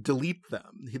to delete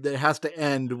them. It has to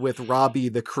end with Robby,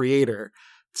 the creator,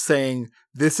 saying,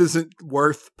 "This isn't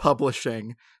worth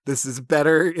publishing. This is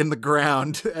better in the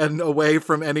ground and away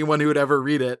from anyone who would ever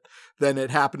read it than it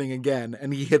happening again."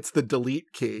 And he hits the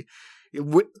delete key.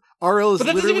 RL is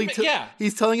literally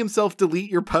he's telling himself,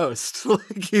 delete your post.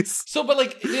 Listeners,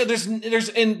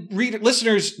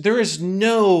 there is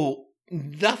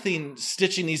nothing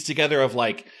stitching these together of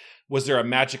like, was there a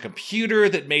magic computer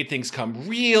that made things come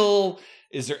real?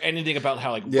 Is there anything about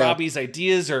how Robby's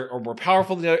ideas are more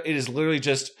powerful than the other? It is literally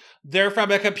just they're from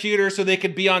a computer so they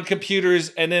could be on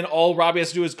computers, and then all Robby has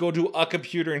to do is go to a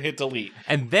computer and hit delete.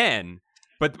 And then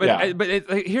But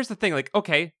here's the thing.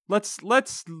 Okay, let's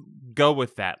go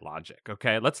with that logic.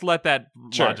 Okay, let's let that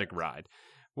logic ride.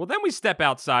 Well, then we step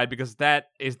outside because that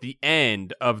is the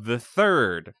end of the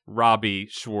 3rd Robby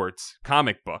Schwartz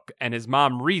comic book, and his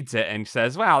mom reads it and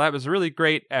says, "Wow, that was a really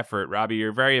great effort, Robby.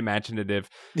 You're very imaginative.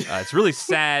 It's really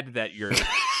sad that your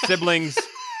siblings."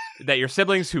 That your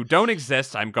siblings who don't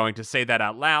exist, I'm going to say that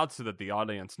out loud so that the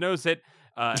audience knows it,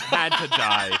 had to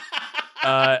die.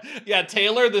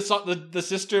 Taylor, the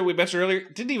sister we mentioned earlier,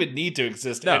 didn't even need to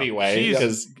exist anyway.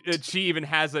 Because she even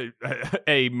has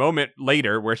a moment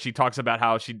later where she talks about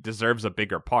how she deserves a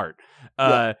bigger part.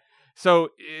 So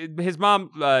his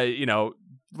mom,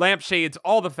 lampshades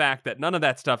all the fact that none of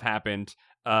that stuff happened.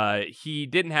 He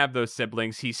didn't have those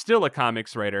siblings. He's still a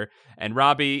comics writer, and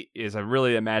Robby is a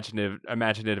really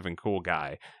imaginative and cool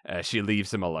guy. She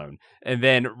leaves him alone, and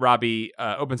then Robby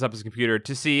opens up his computer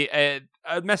to see a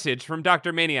message from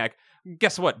Dr. Maniac.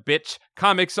 Guess what, bitch?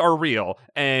 Comics are real,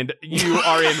 and you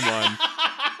are in one.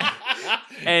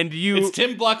 And it's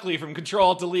Tim Buckley from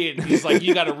Control-Delete. And he's like,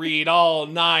 you got to read all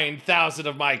 9,000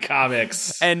 of my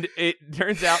comics. And it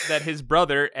turns out that his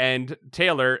brother and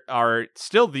Taylor are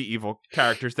still the evil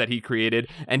characters that he created,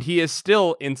 and he is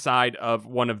still inside of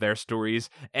one of their stories.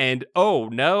 And oh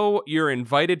no, you're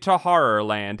invited to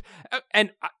Horrorland.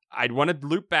 And I'd want to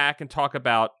loop back and talk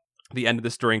about the end of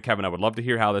the story. And Kevin, I would love to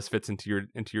hear how this fits into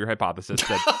your hypothesis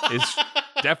that is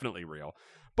definitely real.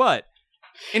 But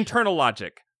internal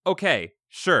logic. Okay,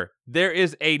 sure. There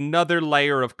is another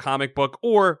layer of comic book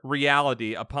or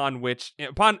reality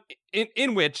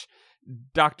in which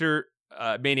Dr.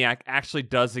 Maniac actually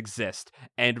does exist,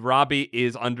 and Robby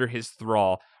is under his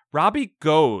thrall. Robby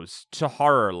goes to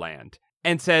Horrorland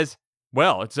and says,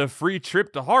 "Well, it's a free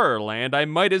trip to Horrorland. I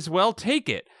might as well take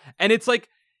it." And it's like,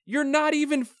 you're not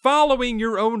even following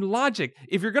your own logic.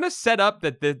 If you're going to set up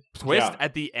that the twist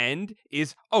at the end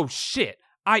is, oh shit,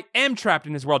 I am trapped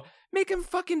in his world, make him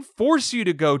fucking force you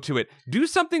to go to it. Do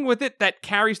something with it that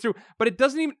carries through. But it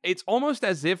doesn't even, it's almost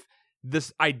as if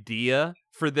this idea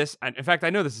for this, in fact,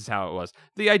 I know this is how it was.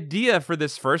 The idea for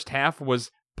this first half was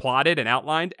plotted and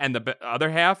outlined, and the other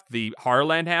half, the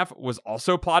Horrorland half, was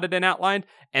also plotted and outlined,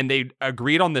 and they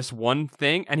agreed on this one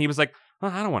thing, and he was like,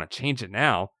 well, I don't want to change it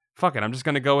now. Fuck it, I'm just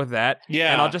going to go with that.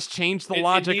 Yeah. And I'll just change the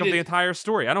logic of the entire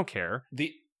story. I don't care.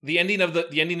 The ending of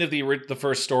the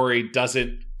first story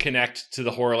doesn't connect to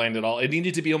the Horrorland at all. It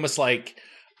needed to be almost like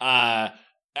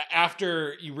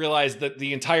after you realize that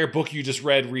the entire book you just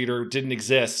read, reader, didn't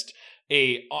exist.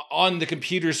 On the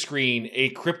computer screen, a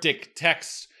cryptic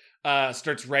text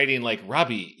starts writing like,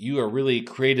 "Robby, you are a really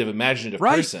creative, imaginative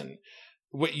person.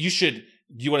 What you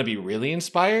want to be really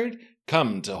inspired?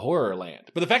 Come to Horrorland."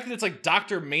 But the fact that it's like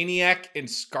Dr. Maniac and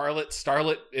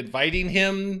Starlet inviting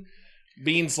him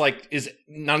means like, is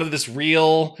none of this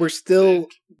real? We're still,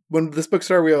 when this book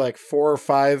started, we were like 4 or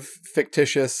 5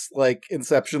 fictitious like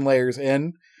Inception layers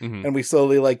in, and we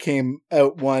slowly like came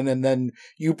out one, and then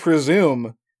you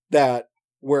presume that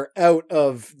we're out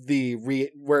of the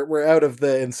we're out of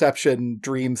the Inception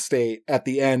dream state at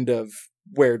the end of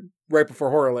right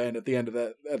before Horrorland at the end of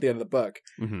the book.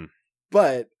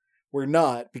 But we're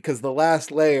not, because the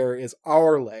last layer is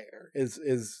our layer,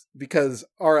 is because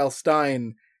R.L.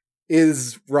 Stine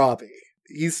is Robby.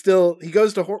 Robbie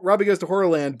goes to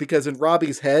Horrorland because in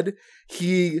Robbie's head,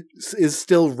 he is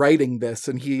still writing this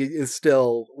and he is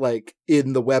still like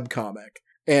in the webcomic.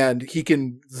 And he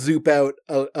can zoop out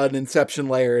an Inception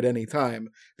layer at any time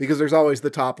because there's always the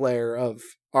top layer of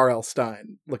R.L.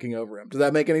 Stine looking over him. Does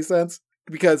that make any sense?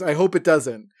 Because I hope it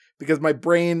doesn't, because my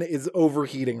brain is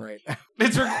overheating right now.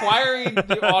 It's requiring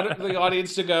the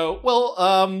audience to go, well,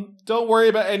 don't worry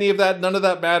about any of that. None of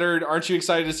that mattered. Aren't you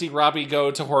excited to see Robby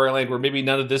go to Horrorland where maybe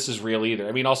none of this is real either?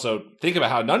 I mean, also, think about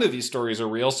how none of these stories are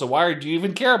real, so why do you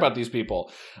even care about these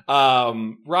people?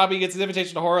 Robby gets an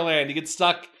invitation to Horrorland. He gets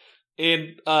stuck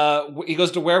in, he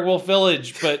goes to Werewolf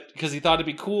Village, but because he thought it'd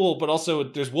be cool, but also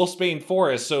there's Wolfsbane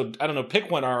Forest, so I don't know,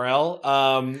 pick one, RL.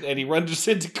 And he runs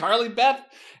into Carly Beth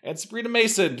and Sabrina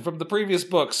Mason from the previous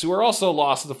books, who are also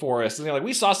lost in the forest. And they're like,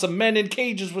 we saw some men in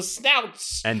cages with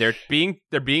snouts. And they're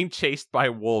being chased by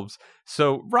wolves.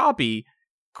 So Robby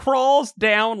crawls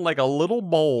down like a little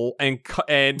mole and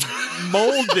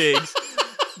mole digs.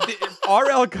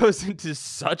 RL goes into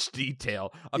such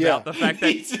detail about the fact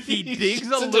that he digs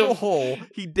a little hole.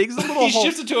 He digs a little hole. He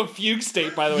shifts into a fugue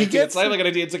state, by the way. It's not like an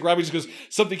idea. It's like Robby just goes,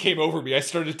 something came over me. I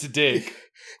started to dig.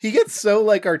 He gets so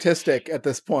like artistic at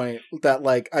this point that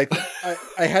like I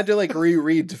had to like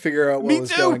reread to figure out what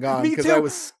was going on, because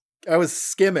I was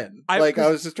skimming. I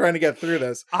was just trying to get through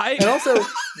this. And also,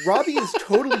 Robby is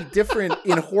totally different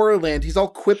in Horrorland. He's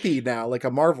all quippy now, like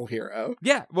a Marvel hero.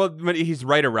 Yeah, well, he's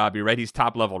writer Robby, right? He's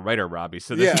top level writer Robby.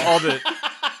 So this is all the.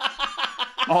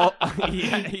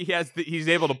 He's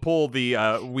able to pull the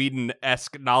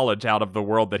Whedon-esque knowledge out of the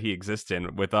world that he exists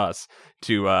in with us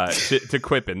to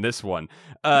quip in this one.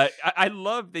 I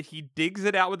love that he digs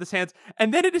it out with his hands,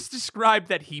 and then it is described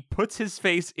that he puts his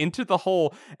face into the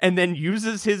hole and then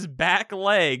uses his back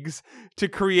legs to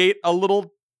create a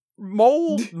little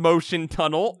mole motion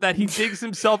tunnel that he digs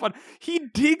himself on. He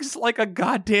digs like a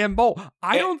goddamn mole.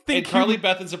 I don't think. And Carly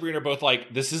Beth and Sabrina are both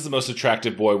like, this is the most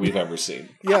attractive boy we've ever seen.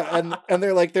 Yeah, and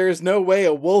they're like, there's no way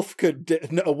a wolf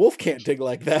a wolf can't dig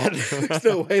like that. There's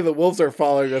no way the wolves are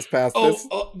following us past this.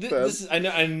 This is,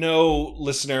 I know,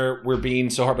 listener, we're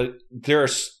being so hard, but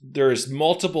there's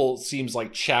multiple, seems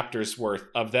like chapters worth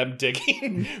of them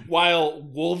digging while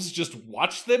wolves just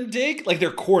watch them dig. Like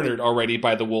they're cornered already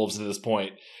by the wolves at this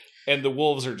point. And the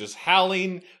wolves are just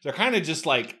howling. They're kind of just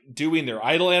like doing their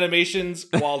idle animations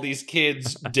while these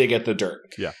kids dig at the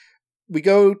dirt. Yeah. We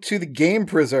go to the game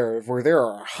preserve where there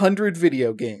are 100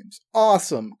 video games.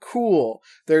 Awesome. Cool.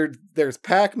 There's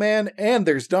Pac-Man and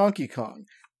there's Donkey Kong.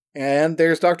 And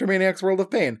there's Dr. Maniac's World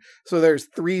of Pain. So there's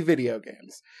 3 video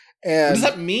games. And what does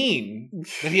that mean?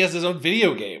 That he has his own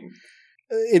video game?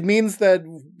 It means that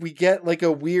we get like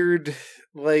a weird,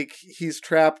 like he's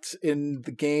trapped in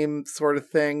the game sort of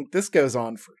thing. This goes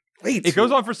on for way too long. It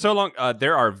goes on for so long.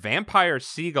 There are vampire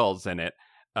seagulls in it.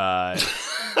 The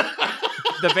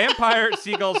vampire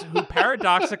seagulls who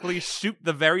paradoxically shoot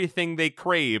the very thing they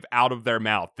crave out of their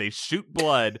mouth. They shoot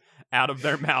blood out of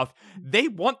their mouth. They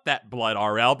want that blood,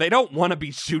 RL. They don't want to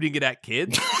be shooting it at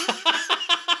kids.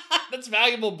 That's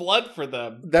valuable blood for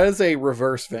them. That is a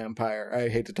reverse vampire. I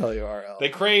hate to tell you, RL. They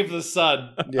crave the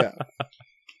sun. Yeah.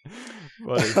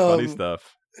 Funny stuff.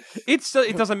 It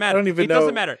doesn't matter. I don't even know. It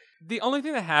doesn't matter. The only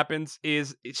thing that happens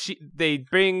is they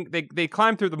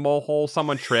climb through the mole hole.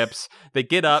 Someone trips. They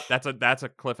get up. That's a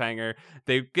cliffhanger.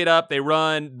 They get up. They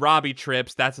run. Robby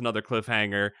trips. That's another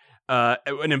cliffhanger.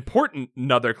 An important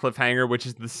another cliffhanger, which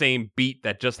is the same beat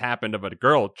that just happened of a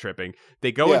girl tripping.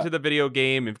 They go into the video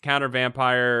game, encounter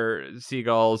vampire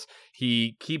seagulls.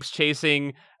 He keeps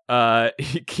chasing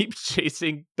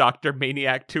Dr.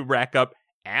 Maniac to rack up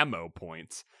ammo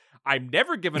points. I'm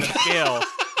never given a scale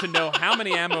to know how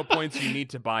many ammo points you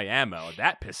need to buy ammo.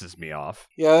 That pisses me off.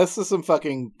 Yeah, this is some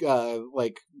fucking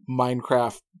like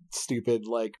Minecraft stupid,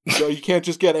 like, you can't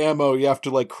just get ammo, you have to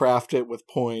like craft it with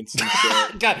points and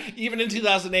shit. God, even in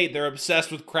 2008 they're obsessed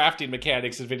with crafting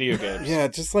mechanics in video games. Yeah,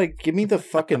 just like give me the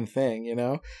fucking thing, you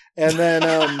know? And then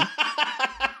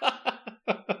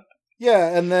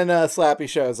Slappy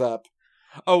shows up.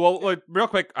 Oh, well, look, real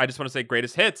quick, I just want to say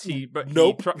greatest hits. He tries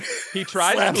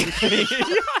to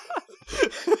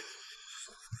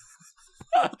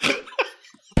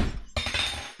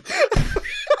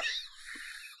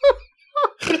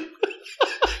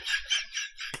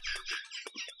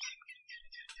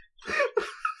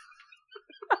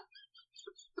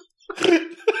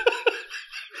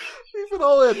Leave it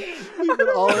all in. Leave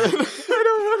it all in. I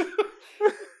don't want to.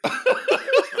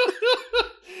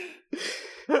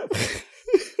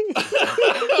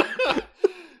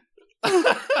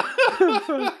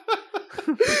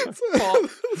 Paul,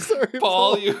 Sorry,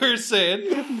 Paul, you were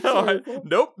saying?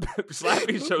 Nope.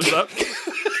 Slappy shows up.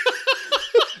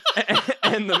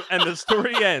 and the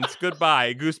story ends.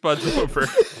 Goodbye. Goosebuds over.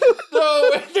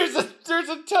 No, there's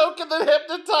a token that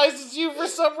hypnotizes you for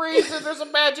some reason. There's a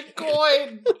magic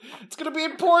coin. It's going to be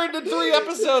important in 3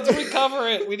 episodes when we cover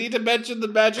it. We need to mention the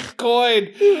magic coin.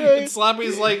 And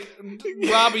Slappy's like,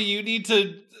 Robby, you need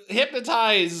to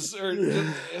hypnotize, or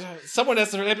someone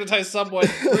has to hypnotize someone.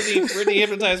 Brittany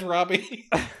hypnotize Robby.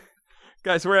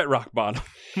 Guys, we're at rock bottom.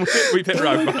 We've hit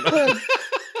rock bottom.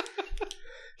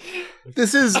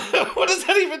 This is what does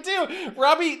that even do?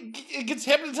 Robby gets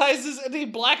hypnotizes and he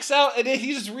blacks out and then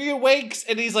he just reawakes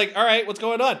and he's like, all right, what's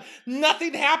going on?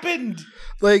 Nothing happened.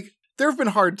 like, there have been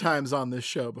hard times on this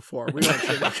show before. We don't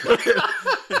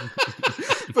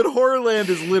But Horrorland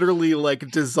is literally like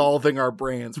dissolving our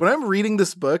brains. When I'm reading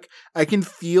this book, I can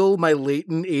feel my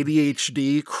latent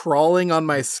ADHD crawling on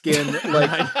my skin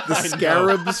like the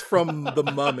scarabs from the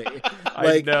Mummy.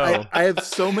 Like, I have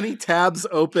so many tabs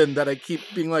open that I keep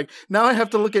being like, now I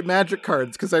have to look at magic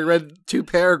cards because I read 2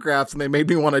 paragraphs and they made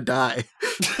me want to die.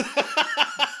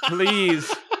 Please,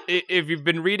 if you've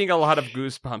been reading a lot of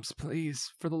Goosebumps,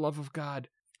 please, for the love of God,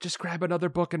 just grab another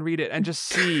book and read it and just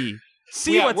see.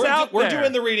 What's out there. We're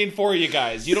doing the reading for you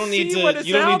guys. You don't need to.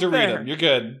 You don't need to read them. You're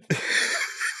good.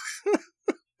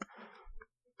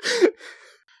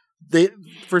 They,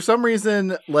 for some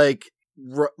reason, like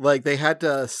they had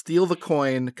to steal the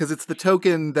coin because it's the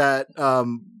token that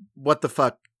what the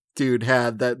fuck dude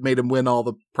had that made him win all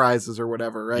the prizes or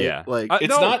whatever, right? Yeah. Like it's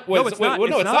not. It's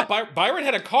not. Byron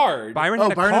had a card. Byron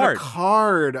had a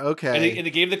card. Okay. And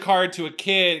he gave the card to a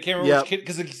kid. I can't remember which kid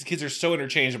because the kids are so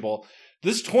interchangeable.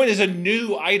 This coin is a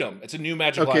new item. It's a new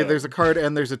magical item. There's a card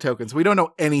and there's a token. So we don't know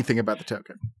anything about the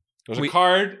token. There's a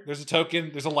card, there's a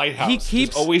token, there's a lighthouse.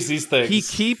 There's always these things. He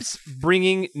keeps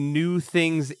bringing new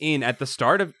things in. At the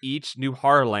start of each new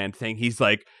Horrorland thing, he's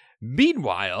like,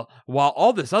 meanwhile, while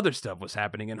all this other stuff was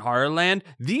happening in Horrorland,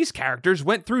 these characters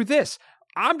went through this.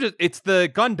 It's the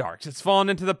Gundarks. It's fallen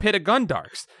into the pit of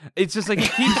Gundarks. It's just like he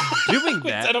keeps doing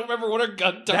that. I don't remember what are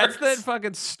Gundarks. That's that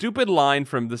fucking stupid line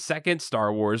from the second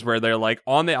Star Wars where they're like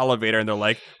on the elevator and they're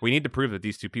like, we need to prove that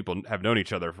these 2 people have known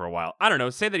each other for a while. I don't know.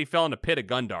 Say that he fell in a pit of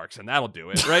Gundarks and that'll do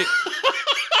it, right?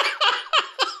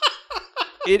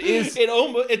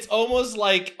 It's almost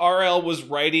like RL was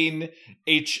writing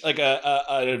an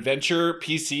adventure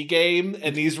PC game,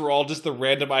 and these were all just the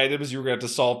random items you were going to have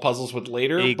to solve puzzles with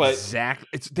later.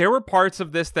 Exactly. There were parts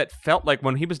of this that felt like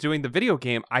when he was doing the video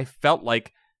game, I felt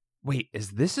like, wait,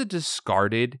 is this a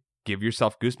discarded Give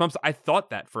Yourself Goosebumps? I thought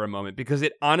that for a moment because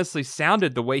it honestly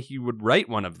sounded the way he would write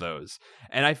one of those.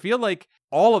 And I feel like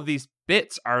all of these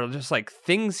bits are just like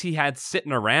things he had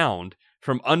sitting around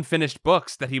from unfinished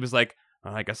books that he was like,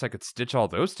 I guess I could stitch all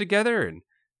those together and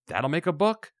that'll make a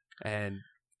book. And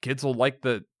kids will like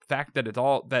the fact that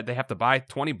that they have to buy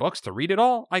 20 books to read it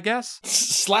all, I guess.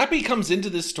 Slappy comes into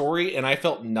this story and I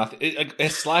felt nothing.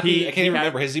 Slappy, I can't even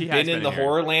remember. Has he been in the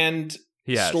Horrorland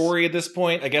story at this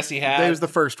point? I guess he has. That was the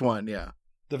first one, yeah.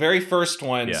 The very first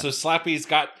one. Yeah. So Slappy's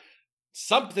got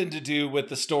something to do with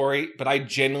the story, but I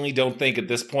genuinely don't think at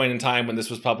this point in time when this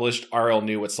was published, RL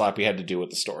knew what Slappy had to do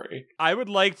with the story. I would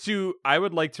like to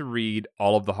read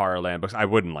all of the Horrorland books. I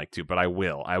wouldn't like to, but I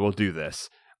will. I will do this.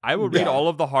 I will read all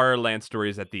of the Horrorland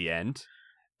stories at the end.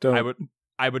 I would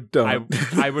like to know.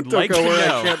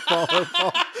 I can't follow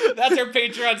Paul. That's our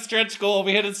Patreon stretch goal.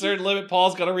 We hit a certain limit.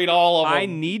 Paul's got to read all of them. I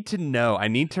need to know. I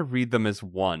need to read them as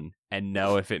one and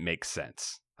know if it makes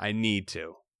sense. I need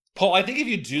to. Paul, I think if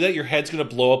you do that, your head's going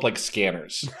to blow up like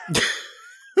scanners.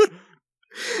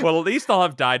 Well, at least I'll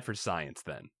have died for science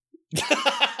then.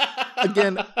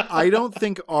 Again, I don't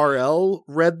think RL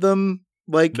read them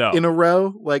in a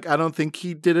row. Like, I don't think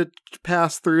he did a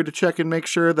pass through to check and make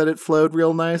sure that it flowed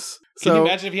real nice. Can you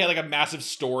imagine if he had like a massive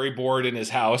storyboard in his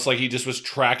house? Like he just was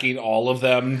tracking all of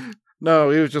them.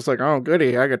 No, he was just like, oh,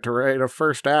 goody, I get to write a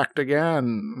first act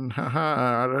again.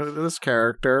 This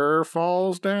character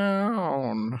falls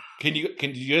down. Can you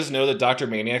guys know that Dr.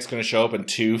 Maniac's going to show up in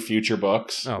 2 future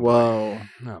books? Oh, whoa.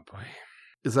 Oh, boy.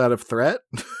 Is that a threat?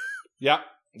 Yep,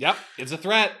 it's a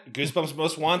threat. Goosebumps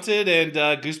Most Wanted and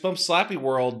Goosebumps Slappy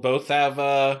World both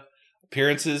have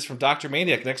appearances from Dr.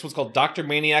 Maniac. The next one's called Dr.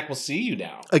 Maniac Will See You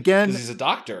Now. Again, because he's a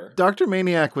doctor. Dr.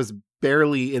 Maniac was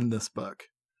barely in this book.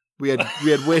 We had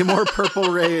way more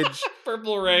Purple Rage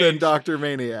than Dr.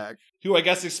 Maniac. Who I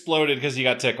guess exploded because he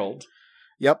got tickled.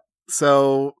 Yep.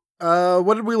 So,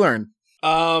 what did we learn?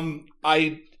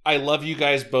 I I love you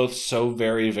guys both so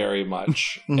very, very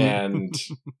much. And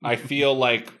I feel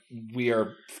like we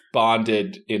are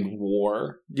bonded in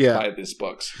war by these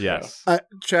books. Yes.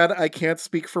 Chad, I can't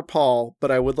speak for Paul, but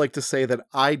I would like to say that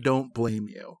I don't blame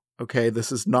you. Okay,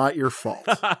 this is not your fault.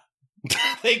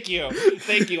 Thank you.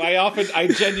 I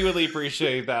genuinely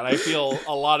appreciate that. I feel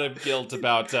a lot of guilt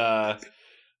about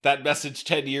that message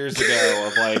 10 years ago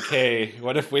of like, hey,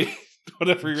 what if we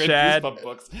read Goosebumps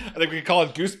books? I think we could call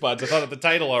it Goosebuds. I thought of the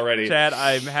title already. Chad,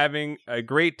 I'm having a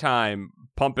great time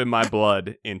pumping my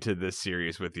blood into this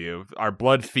series with you. Our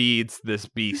blood feeds this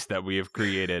beast that we have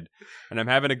created, and I'm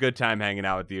having a good time hanging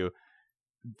out with you.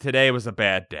 Today was a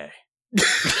bad day.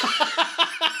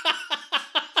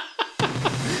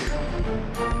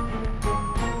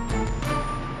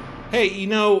 Hey,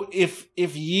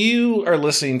 if you are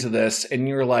listening to this and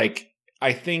you're like,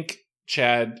 I think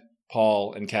Chad,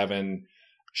 Paul, and Kevin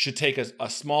should take a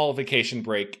small vacation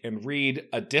break and read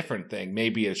a different thing,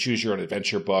 maybe a choose your own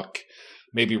adventure book,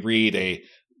 maybe read a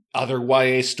other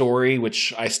YA story,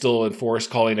 which I still enforce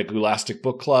calling a Goulastic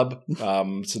Book Club.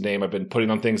 It's a name I've been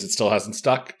putting on things that still hasn't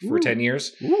stuck for 10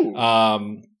 years.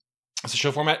 It's a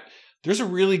show format. There's a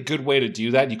really good way to do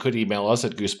that. You could email us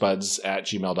at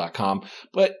goosebuds@gmail.com.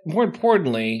 But more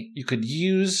importantly, you could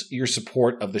use your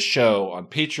support of the show on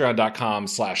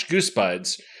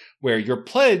patreon.com/goosebuds, where your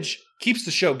pledge keeps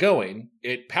the show going.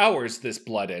 It powers this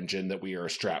blood engine that we are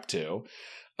strapped to.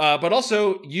 But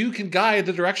also, you can guide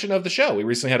the direction of the show. We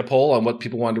recently had a poll on what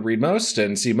people wanted to read most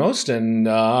and see most, and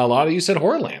a lot of you said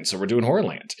Horrorland, so we're doing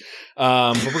Horrorland.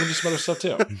 But we're going to do some other stuff,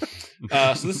 too.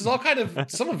 So this is all kind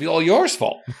of, some of all yours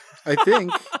fault. I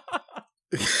think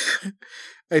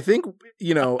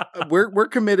we're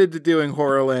committed to doing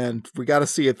Horrorland. We got to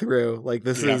see it through. Like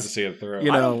this have to see it through.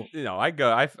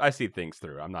 I see things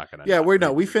through. I'm not gonna. Yeah,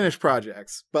 we finish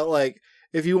projects, but like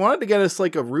if you wanted to get us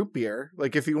like a root beer,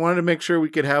 like if you wanted to make sure we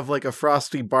could have like a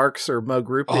Frosty Barks or mug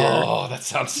root beer. Oh, that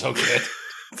sounds so good.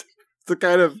 To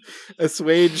kind of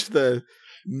assuage the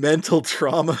mental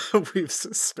trauma we've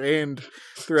sustained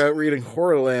throughout reading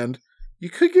Horrorland. You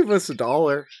could give us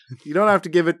 $1. You don't have to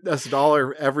give us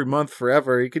 $1 every month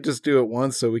forever. You could just do it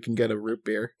once so we can get a root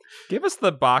beer. Give us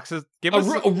the boxes.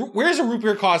 Where's a root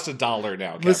beer cost $1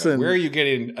 now, Kevin? Listen, where are you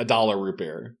getting $1 root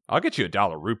beer? I'll get you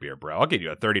 $1 root beer, bro. I'll get you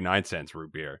a 39-cent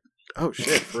root beer. Oh,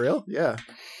 shit. For real? Yeah.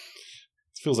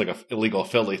 This feels like an illegal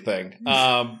Philly thing.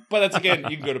 But that's,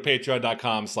 again, you can go to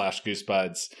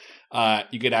patreon.com/goosebuds.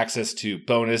 You get access to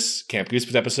bonus Camp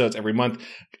Goosebuds episodes every month.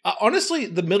 Honestly,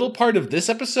 the middle part of this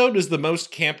episode is the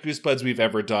most Camp Goosebuds we've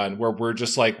ever done, where we're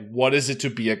just like, what is it to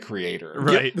be a creator?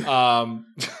 Right.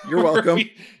 You're welcome.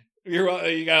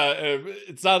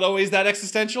 It's not always that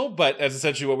existential, but that's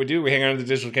essentially what we do. We hang out at the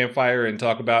digital campfire and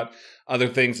talk about other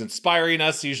things inspiring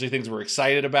us, usually things we're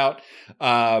excited about.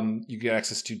 You get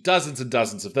access to dozens and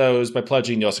dozens of those by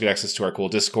pledging. You also get access to our cool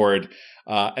Discord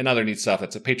and other neat stuff.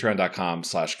 That's at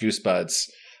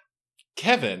patreon.com/goosebuds.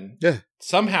 Kevin,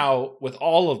 somehow with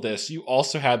all of this, you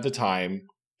also had the time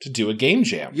to do a game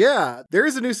jam. Yeah, there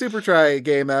is a new Super Try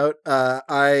game out.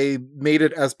 I made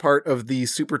it as part of the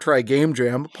Super Try game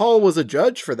jam. Paul was a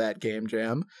judge for that game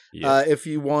jam. Yeah. If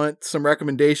you want some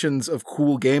recommendations of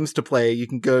cool games to play, you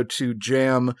can go to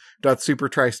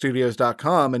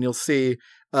jam.supertrystudios.com and you'll see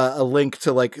a link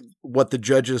to like what the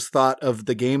judges thought of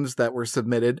the games that were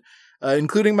submitted.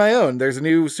 Including my own. There's a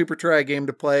new Super Try game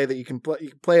to play that you can play. You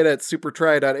can play it at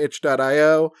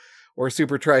supertry.itch.io or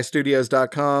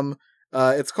supertrystudios.com.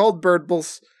 It's called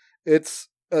Birdbles. It's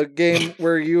a game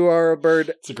where you are a bird.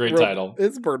 It's a great title.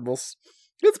 It's Birdbles.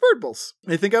 It's Birdbles.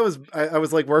 I think I was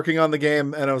like working on the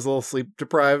game and I was a little sleep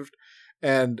deprived,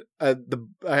 and I had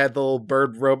the little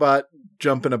bird robot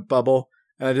jump in a bubble,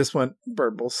 and I just went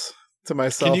Birdbles to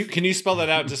myself. Can you spell that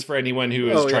out just for anyone who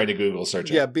is trying to Google search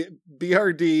it? Yeah,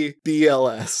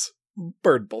 BRDBLS.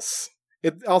 Birdbles.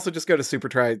 It also just go to Super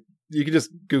Try. You can just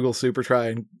Google Super Try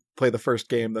and play the first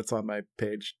game that's on my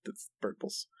page. It's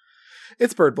Birdbles.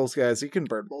 It's Birdbles, guys. You can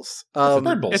Birdbles.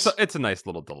 It's a nice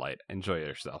little delight. Enjoy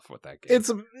yourself with that game.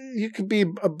 You could be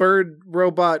a bird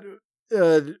robot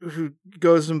who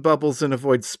goes in bubbles and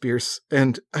avoids spears,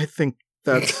 and I think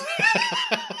that's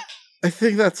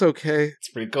okay. It's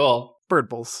pretty cool.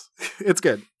 Birdbles. It's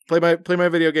good. Play my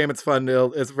video game. It's fun.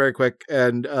 It's very quick,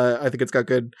 and I think it's got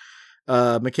good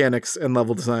mechanics and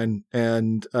level design,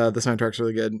 and the soundtrack's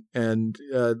really good, and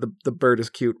the bird is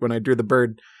cute. When I drew the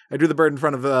bird in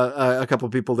front of a couple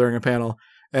of people during a panel,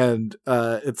 and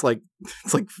it's like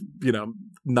 9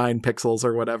 pixels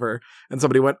or whatever, and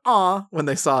somebody went "aw" when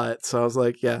they saw it. So I was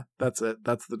like, yeah, that's it.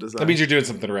 That's the design. That means you're doing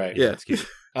something right. Yeah, it's cute.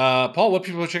 Paul, what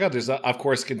people check out? There's of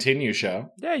course Continue show.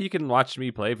 Yeah, you can watch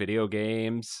me play video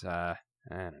games.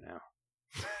 I don't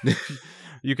know.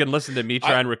 You can listen to me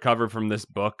try and recover from this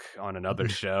book on another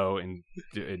show and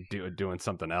doing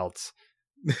something else.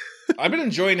 I've been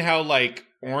enjoying how like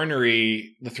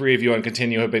ornery the three of you on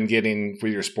Continue have been getting for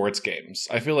your sports games.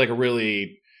 I feel like a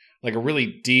really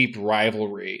deep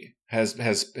rivalry has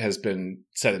been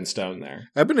set in stone there.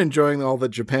 I've been enjoying all the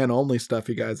Japan only stuff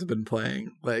you guys have been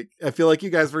playing. Like, I feel like you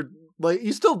guys were like,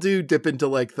 you still do dip into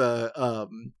like the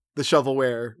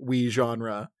shovelware Wii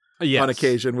genre on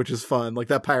occasion, which is fun. Like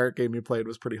that pirate game you played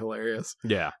was pretty hilarious.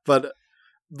 Yeah, but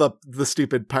the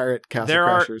stupid pirate Castle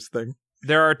Crashers thing.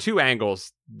 There are two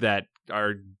angles that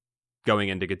are going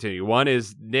into Continue. One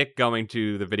is Nick going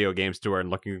to the video game store and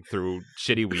looking through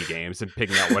shitty Wii games and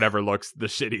picking out whatever looks the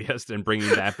shittiest and bringing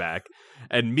that back.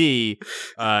 And me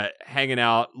hanging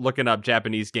out, looking up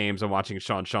Japanese games and watching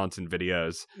Sean Johnson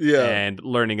videos and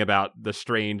learning about the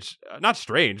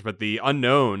but the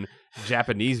unknown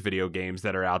Japanese video games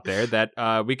that are out there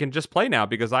that we can just play now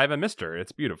because I have a Mister.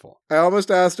 It's beautiful. I almost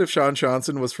asked if Sean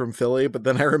Johnson was from Philly, but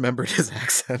then I remembered his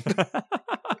accent.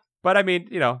 But I mean,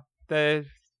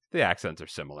 the accents are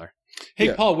similar.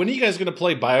 Hey, Paul, when are you guys going to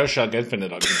play Bioshock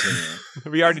Infinite on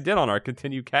Continue? We already did on our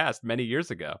Continue cast many years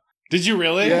ago. Did you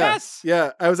really? Yeah. Yes.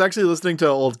 Yeah, I was actually listening to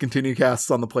old Continue casts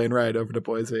on the plane ride over to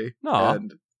Boise.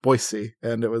 And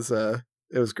it was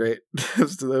great. It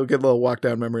was a good little walk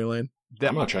down memory lane.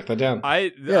 I'm gonna track that down.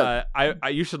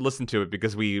 You should listen to it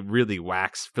because we really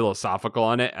wax philosophical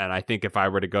on it, and I think if I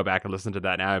were to go back and listen to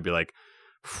that now, I'd be like,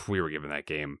 we were giving that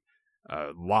game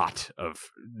a lot of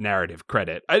narrative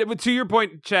credit. To your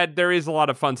point, Chad, there is a lot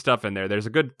of fun stuff in there. There's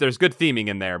good theming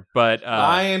in there, but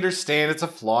I understand it's a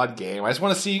flawed game. I just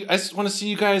want to see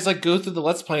you guys like go through the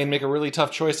Let's Play and make a really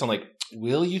tough choice on like,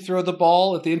 will you throw the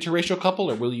ball at the interracial couple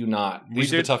or will you not?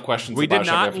 These are the tough questions. We did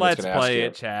not Let's Play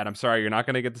it, Chad. I'm sorry, you're not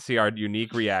going to get to see our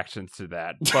unique reactions to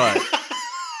that, but.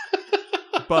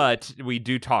 But we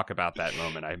do talk about that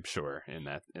moment, I'm sure, in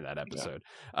that episode.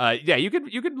 Yeah, you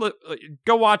could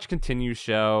go watch Continue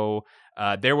show.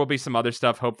 There will be some other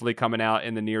stuff hopefully coming out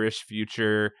in the nearish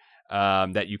future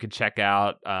that you could check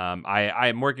out. I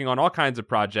am working on all kinds of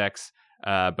projects,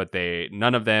 but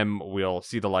none of them will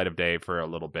see the light of day for a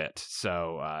little bit.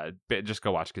 So just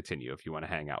go watch Continue if you want to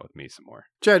hang out with me some more.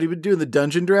 Chad, you've been doing the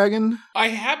Dungeon Dragon? I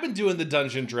have been doing the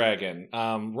Dungeon Dragon.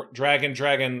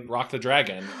 Dragon, Rock the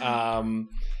Dragon.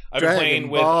 I've been playing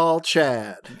with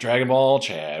Dragon Ball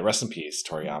Chad. Rest in peace,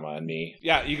 Toriyama and me.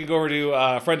 Yeah, you can go over to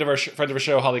a friend of our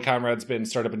show, Holly Conrad's been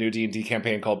started up a new D&D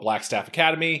campaign called Blackstaff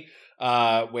Academy,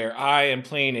 where I am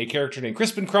playing a character named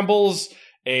Crispin Crumbles,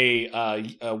 a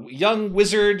young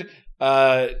wizard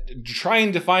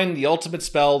trying to find the ultimate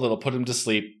spell that'll put him to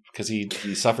sleep because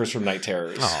he suffers from night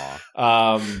terrors.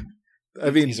 I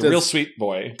mean, he's a real sweet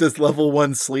boy. Does level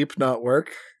 1 sleep not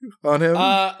work on him?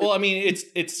 Well, I mean,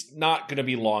 it's not going to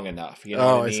be long enough. You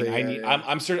know what I mean?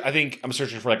 I think I'm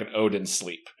searching for like an Odin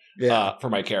sleep for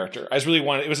my character. I just really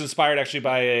wanted. It was inspired actually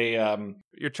by a.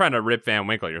 You're trying to Rip Van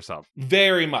Winkle yourself.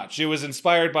 Very much. It was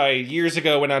inspired by years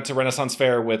ago. Went out to Renaissance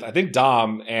Fair with I think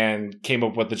Dom and came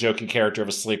up with the joking character of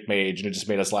a sleep mage, and it just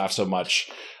made us laugh so much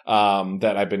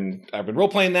that I've been role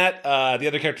playing that. The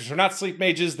other characters are not sleep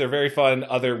mages. They're very fun.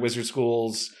 Other wizard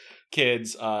schools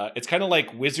kids. It's kind of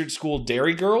like Wizard School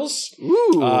Dairy Girls.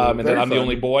 Ooh, and then I'm the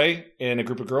only boy in a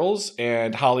group of girls.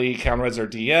 And Holly Conrad's our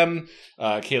DM.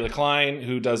 Kayla Klein,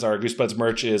 who does our Goosebuds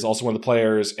merch, is also one of the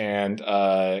players. And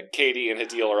Katie and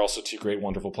Hadil are also two great,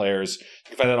 wonderful players.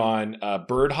 You can find that on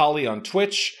Bird Holly on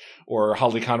Twitch or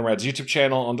Holly Conrad's YouTube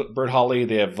channel on Bird Holly.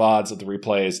 They have VODs of the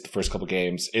replays, the first couple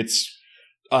games. It's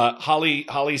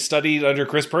Holly studied under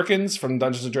Chris Perkins from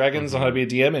Dungeons and Dragons on how to be a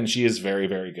DM, and she is very,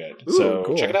 very good. Ooh, so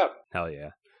cool. Check it out. Hell yeah.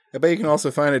 I bet you can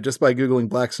also find it just by Googling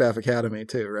Blackstaff Academy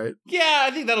too, right? Yeah,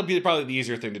 I think that'll be probably the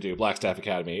easier thing to do, Blackstaff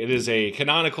Academy. It is a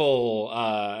canonical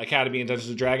academy in Dungeons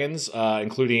and Dragons,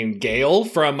 including Gale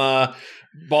from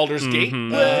Baldur's Gate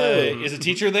is a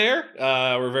teacher there.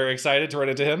 We're very excited to run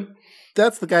into him.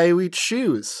 That's the guy who eats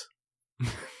shoes.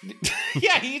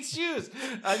 Yeah, he eats shoes.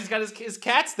 He's got his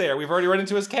cats there. We've already run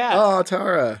into his cat. Oh,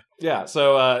 Tara. Yeah,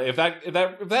 so if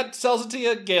that sells it to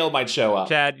you, Gale might show up.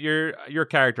 Chad, your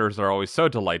characters are always so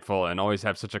delightful and always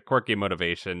have such a quirky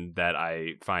motivation that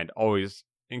I find always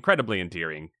incredibly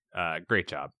endearing. Great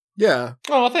job. Yeah.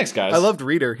 Oh, well, thanks, guys. I loved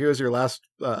Reader. He was your last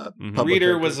public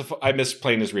Reader character. I missed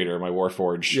playing as Reader in my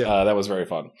Warforged. Yeah. That was very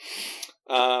fun.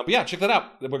 But yeah, check that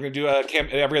out. We're going to do a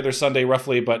camp every other Sunday,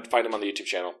 roughly, but find them on the YouTube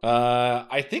channel.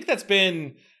 I think that's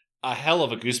been a hell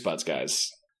of a Goosebuds,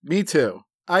 guys. Me too.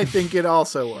 I think it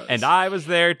also was. And I was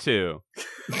there too.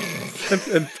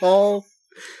 and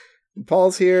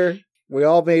Paul's here. We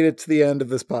all made it to the end of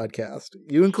this podcast.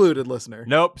 You included, listener.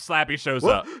 Nope, Slappy shows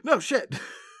up. No, shit.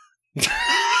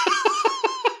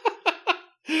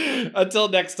 Until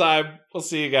next time, we'll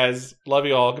see you guys. Love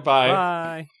you all.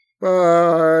 Goodbye.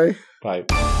 Bye. Bye.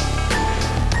 Bye.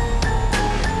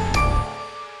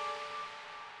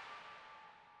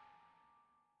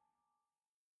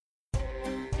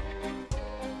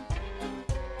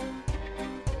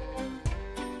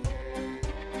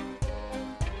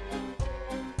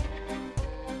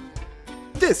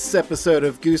 This episode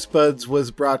of Goosebuds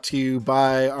was brought to you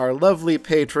by our lovely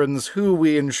patrons who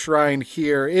we enshrine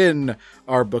here in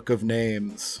our Book of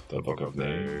Names. The Book of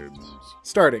Names.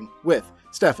 Starting with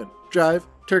Stefan, Jive,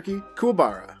 Turkey,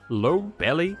 Kuwabara, Low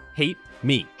Belly Hate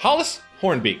Me. Hollis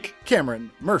Hornbeak.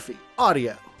 Cameron, Murphy,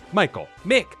 Audio, Michael,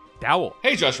 Mick, Dowell,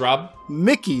 Hey, Josh Rob.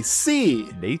 Mickey C,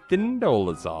 Nathan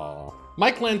Dolezal,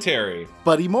 Mike Lanteri.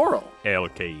 Buddy Morrill,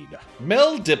 Elcade,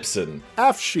 Mel Dipson.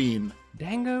 Afsheen,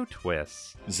 Dango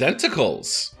Twist,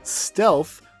 Zenticles.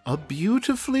 Stealth, a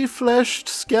beautifully fleshed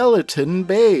skeleton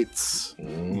Bates,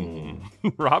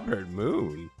 Robert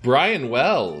Moon, Brian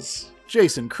Wells.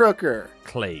 Jason Crooker,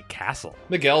 Clay Castle,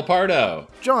 Miguel Pardo.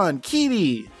 John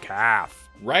Keaty, Calf,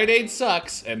 Rite Aid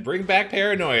sucks and bring back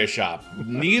Paranoia Shop.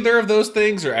 Neither of those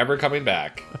things are ever coming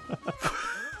back.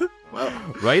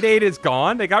 Rite Aid is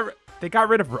gone. They got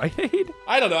rid of Rite Aid.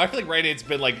 I don't know. I feel like Rite Aid's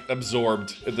been like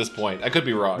absorbed at this point. I could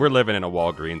be wrong. We're living in a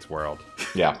Walgreens world.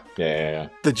 Yeah. the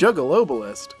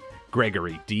Juggalobalist,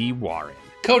 Gregory D. Warren,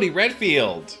 Cody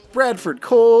Redfield. Bradford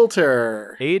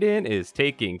Coulter, Aiden is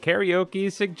taking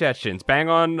karaoke suggestions. Bang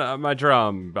on my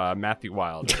drum, Matthew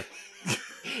Wilder.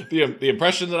 The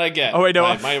impression that I get. Oh, wait, no.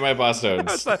 My boss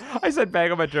tones. I said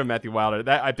bang on my drum, Matthew Wilder.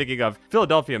 That I'm thinking of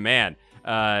Philadelphia Man.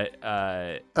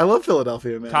 I love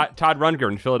Philadelphia Man. Todd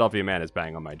Rundgren, Philadelphia Man, is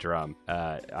bang on my drum.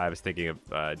 I was thinking of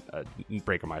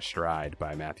Breaking My Stride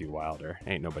by Matthew Wilder.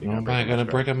 Ain't nobody gonna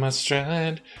break up my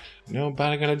stride.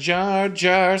 Nobody gonna jar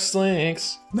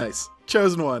slinks. Nice.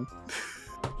 Chosen one.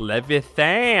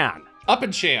 Levithan, Up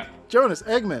and Champ. Jonas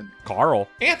Eggman, Carl,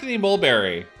 Anthony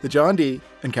Mulberry. the John D.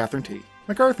 and Catherine T.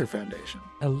 MacArthur Foundation,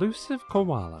 Elusive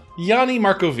Koala, Yanni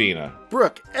Markovina.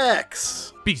 Brooke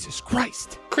X, Jesus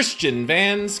Christ, Christian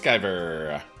Van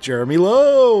Skyver. Jeremy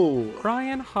Lowe,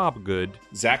 Brian Hobgood,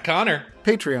 Zach Connor.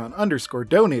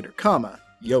 Patreon_donator,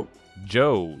 yo,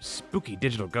 Joe, Spooky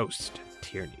Digital Ghost,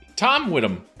 Tierney, Tom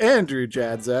Whittam. Andrew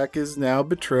Jadzak is now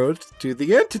betrothed to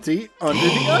the entity under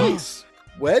the ice.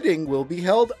 Wedding will be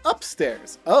held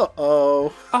upstairs.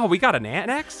 Uh-oh. Oh, we got an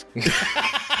annex?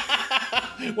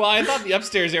 Well, I thought the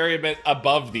upstairs area meant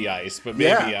above the ice, but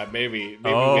maybe, maybe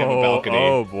we have a balcony.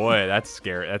 Oh boy, that's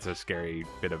scary. That's a scary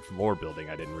bit of lore building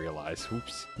I didn't realize.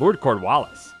 Oops. Lord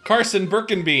Cornwallis, Carson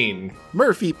Birkenbean.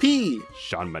 Murphy P.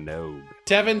 Sean Minogue,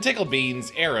 Tevin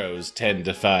Ticklebean's arrows tend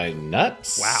to find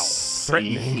nuts. Wow.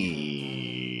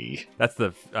 Threatening. That's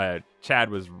the Chad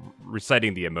was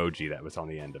reciting the emoji that was on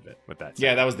the end of it with that.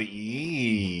 Yeah, that was the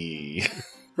E.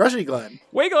 Rushy Glenn,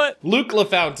 Wiggle it. Luke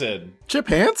LaFountain. Chip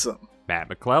Handsome, Matt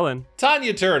McClellan,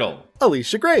 Tanya Turtle.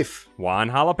 Alicia Grafe,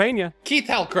 Juan Jalapena, Keith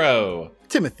Halcrow.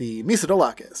 Timothy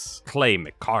Misadolakis, Clay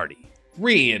McCarty,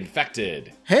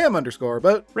 Reinfected.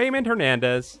 Ham_boat, Raymond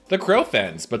Hernandez, The Crow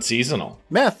Fence, but seasonal.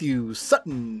 Matthew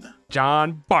Sutton,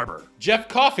 John Barber. Jeff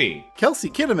Coffey. Kelsey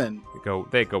Kinnaman,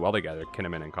 They go well together,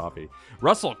 Kinnaman and Coffee.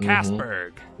 Russell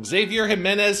Kasberg, Xavier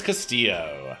Jimenez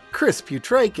Castillo. Chris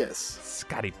Putrakis,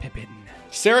 Scotty Pippen,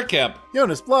 Sarah Kemp.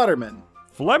 Jonas Blotterman,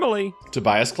 Flemily,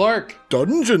 Tobias Clark.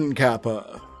 Dungeon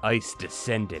Kappa. Ice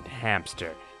Descendant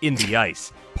Hamster, in the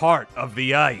ice, part of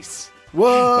the ice.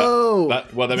 Whoa!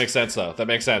 That makes sense, though. That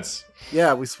makes sense.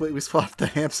 Yeah, we swapped the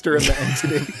hamster and the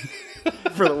entity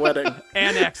for the wedding.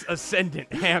 Annex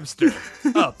Ascendant Hamster,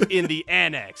 up in the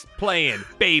annex, playing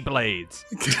Beyblades.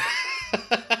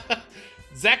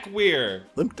 Zach Weir.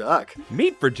 Limp Duck.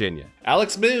 Meet Virginia,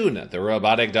 Alex Moon, the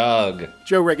robotic dog.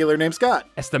 Joe Regular Name Scott.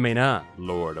 Estamina,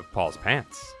 Lord of Paul's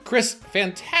Pants. Chris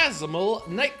Phantasmal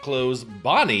Nightclothes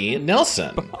Bonnie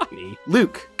Nelson. Bonnie,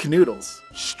 Luke Canoodles.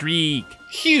 Streak,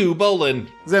 Hugh Bolin.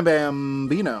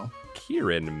 Zambambino.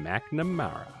 Kieran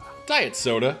McNamara, Diet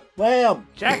Soda. Lamb.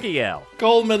 Jackie L,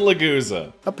 Coleman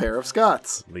Laguza. A pair of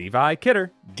Scots. Levi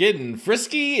Kidder. Getting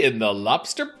frisky in the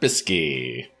lobster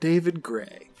biscuit. David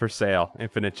Gray. For sale,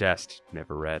 Infinite Jest,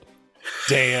 never read.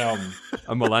 Damn.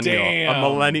 A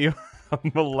millennial's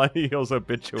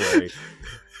obituary.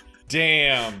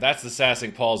 Damn. That's the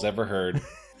sassing Paul's ever heard.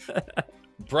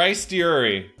 Bryce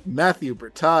Dury. Matthew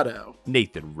Bertato.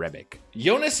 Nathan Rebick,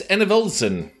 Jonas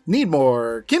Enevolson. Need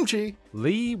more kimchi.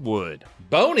 Lee Wood.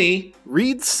 Boney.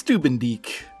 Reed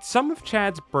Stubendeek. Some of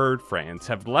Chad's bird friends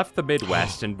have left the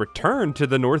Midwest and returned to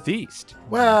the Northeast.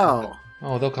 Wow.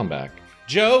 Oh, they'll come back.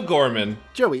 Joe Gorman.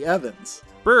 Joey Evans.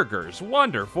 Burger's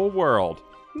Wonderful World.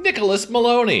 Nicholas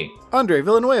Maloney. Andre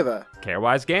Villanueva.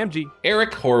 Carewise Gamgee.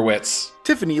 Eric Horwitz.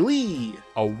 Tiffany Lee.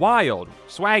 A wild,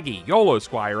 swaggy YOLO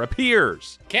Squire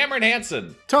appears. Cameron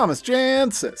Hansen. Thomas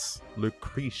Jancis.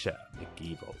 Lucretia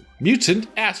McEvil. Mutant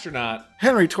Astronaut.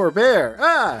 Henry Torbert.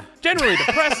 Generally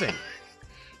depressing.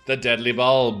 The Deadly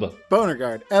Bulb.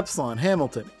 Bonegard Epsilon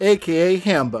Hamilton, a.k.a.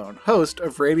 Hambone, host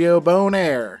of Radio Bone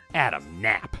Air. Adam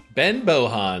Knapp. Ben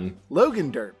Bohan.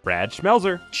 Logan Dirt. Brad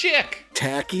Schmelzer. Chick.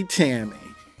 Tacky Tammy.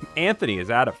 Anthony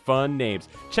is out of fun names.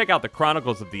 Check out the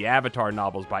Chronicles of the Avatar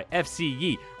novels by F.C.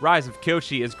 Yee. Rise of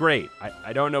Kyoshi is great.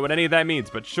 I don't know what any of that means,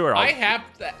 but sure. I have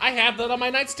that on my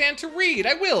nightstand to read.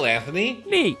 I will, Anthony.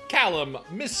 Neat. Callum,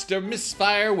 Mr.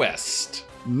 Misfire West.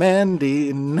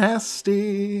 Mandy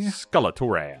Nasty.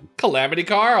 Skullaturan. Calamity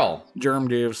Carl. Germ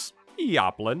Juice.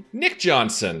 Yoplin. Nick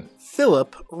Johnson.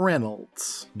 Philip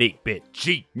Reynolds. Nate Bit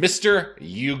G. Mr.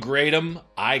 You Grate 'em,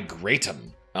 I Grate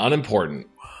 'em. Unimportant.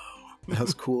 That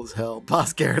was cool as hell.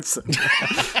 Boss Garrettson.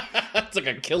 That's like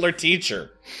a killer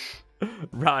teacher.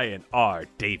 Ryan R.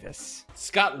 Davis.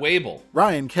 Scott Wable.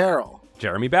 Ryan Carroll.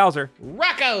 Jeremy Bowser.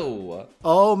 Rocco.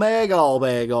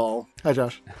 Bagel. Hi,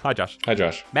 Josh. Hi, Josh. Hi,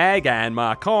 Josh. Megan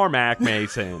McCormack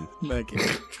Mason. Thank you.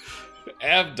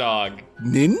 F-Dog.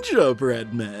 Ninja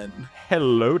Breadman.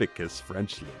 Helodicus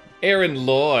Frenchling. Aaron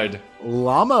Lord.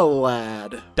 Llama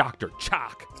Lad. Dr.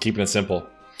 Chalk. Keeping it simple.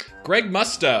 Greg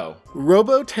Musto.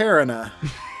 Roboterrana.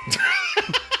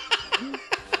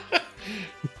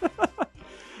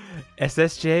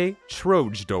 SSJ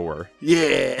Trojdor.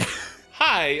 Yeah.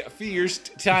 Hi,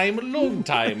 first time, long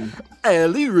time.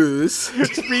 Ellie Roos.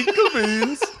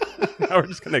 Sprinklemoons. Now we're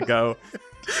just gonna go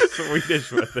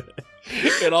Swedish with it.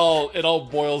 It all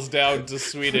boils down to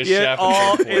Swedish Yeah,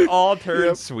 chef. it all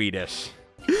turns Swedish.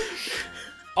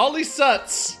 Ollie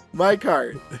Sutz. Mike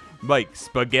Hart. Mike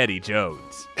Spaghetti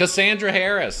Jones. Cassandra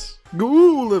Harris.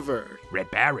 Gulliver. Red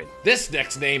Baron. This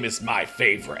next name is my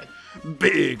favorite.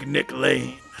 Big Nick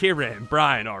Lane. Kira and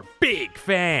Brian are big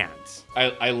fans.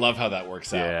 I love how that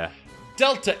works out. Yeah.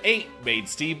 Delta 8 made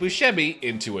Steve Buscemi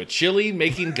into a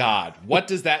chili-making god. What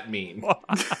does that mean?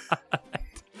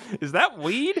 Is that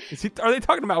weed? Are they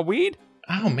talking about weed?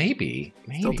 Oh, maybe.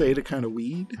 Delta 8 a kind of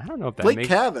weed. I don't know if that Blake makes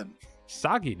Cavan.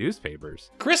 soggy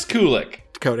newspapers. Chris Kulik.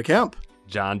 Dakota Kemp.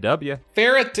 John W.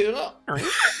 Ferretu.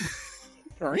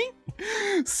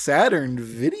 Saturn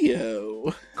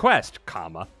Video. Quest,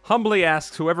 comma, humbly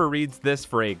asks whoever reads this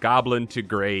for a goblin to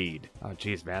grade. Oh,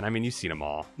 jeez, man. I mean, you've seen them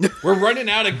all. We're running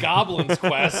out of goblins,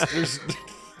 Quest.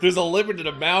 There's a limited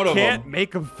amount of Can't them.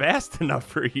 make them fast enough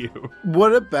for you.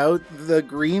 What about the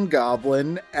Green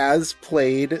Goblin as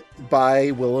played by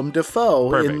Willem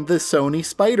Dafoe in Perfect. the Sony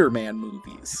Spider-Man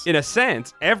movies? In a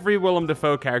sense, every Willem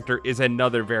Dafoe character is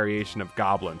another variation of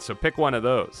goblin, so pick one of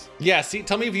those. Yeah, see,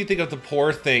 tell me if you think of the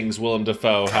Poor Things Willem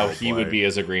Dafoe, how he boy. would be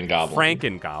as a Green Goblin.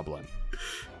 Franken-goblin.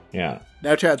 Yeah.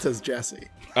 Now Chad says Jesse.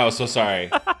 Oh, so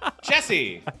sorry.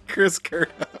 Jesse. Chris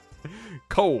Curto.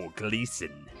 Cole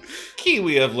Gleason.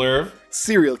 Kiwi of Lerv.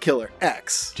 Serial Killer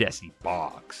X. Jesse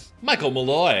Boggs. Michael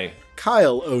Malloy.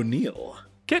 Kyle O'Neill.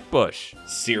 Kit Bush.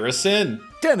 Sierra Sin.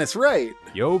 Dennis Wright.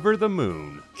 Yover the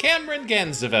Moon. Cameron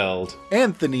Genseveld.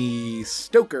 Anthony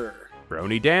Stoker.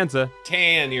 Brony Danza.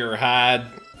 Tan Your Hide.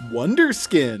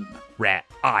 Wonderskin. Rat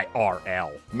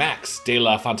IRL. Max de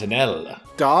la Fontanelle.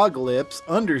 Doglips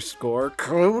 _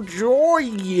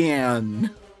 Kojoyan.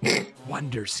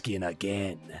 Wonderskin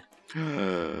again.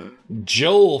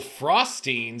 Joel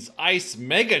Frostein's Ice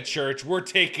Mega Church. We're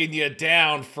taking you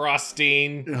down,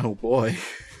 Frostine. Oh boy.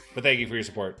 But thank you for your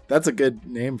support. That's a good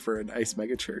name for an Ice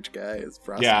Mega Church guy. Is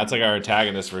Frosty. Yeah, it's like our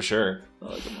antagonist for sure. I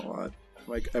like him a lot.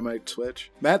 I might switch.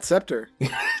 Matt Scepter.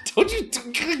 Don't you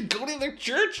go to their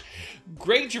church?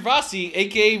 Greg Gervasi,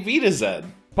 aka Vita Zed.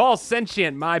 Paul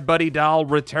Sentient, my buddy doll,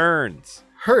 returns.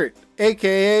 Hurt,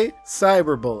 aka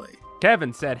Cyberbully.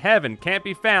 Kevin said heaven can't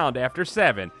be found after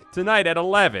 7. Tonight at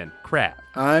 11. Crap.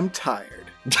 I'm tired.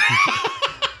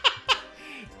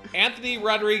 Anthony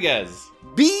Rodriguez.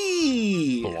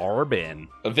 B. Blorbin.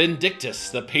 Vindictus,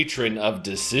 the patron of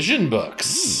decision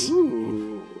books.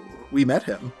 Ooh. We met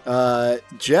him.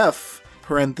 Jeff,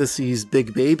 parentheses,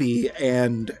 big baby,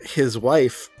 and his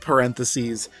wife,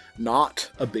 parentheses, not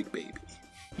a big baby.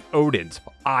 Odin's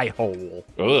eye hole.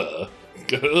 Ugh.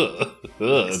 Ugh.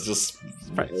 It's just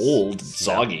old,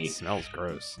 soggy. Smells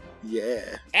gross.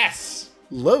 Yeah. S.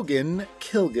 Logan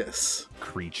Kilgus.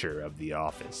 Creature of the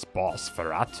office. Boss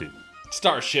Feratu.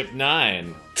 Starship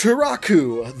 9.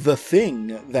 Turaku, the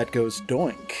thing that goes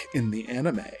doink in the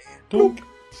anime. Boop.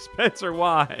 Spencer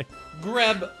Y.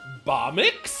 Greb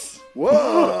Bomix.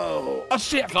 Whoa! Oh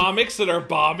shit! Comics that are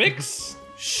bomics?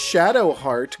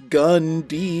 Shadowheart Gun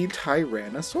D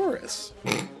Tyrannosaurus.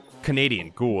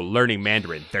 Canadian ghoul learning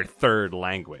Mandarin, their third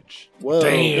language. Whoa!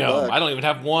 Damn, I don't even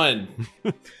have one.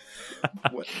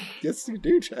 What? Yes, you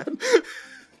do, Chad.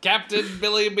 Captain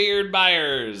Billy Beard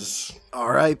Byers.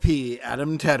 R.I.P.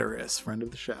 Adam Teteris, friend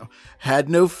of the show, had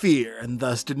no fear and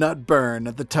thus did not burn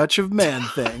at the touch of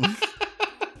Man-Thing,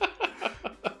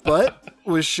 but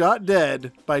was shot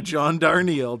dead by John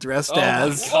Darnielle dressed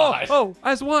as... God. Oh,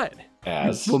 as what?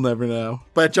 As? We'll never know.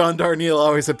 But John Darnielle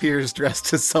always appears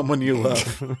dressed as someone you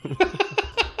love.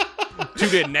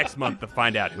 Tune in next month to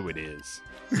find out who it is.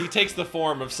 He takes the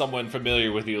form of someone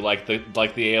familiar with you, like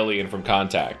the alien from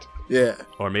Contact. Yeah.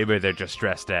 Or maybe they're just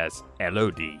dressed as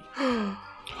LOD.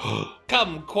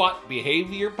 Come Quat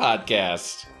Behavior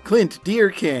Podcast. Clint Deer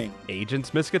King.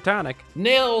 Agents Miskatonic.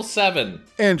 Nail 7.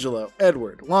 Angelo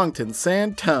Edward Longton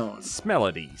Santone.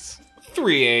 Smelodies.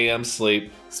 3 a.m.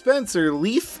 sleep. Spencer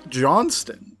Leaf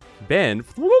Johnston. Ben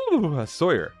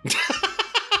Sawyer.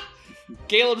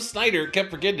 Caleb Snyder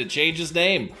kept forgetting to change his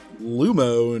name.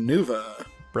 Lumo Nuva.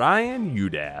 Brian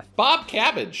Udath. Bob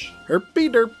Cabbage. Herpy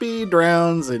Derpy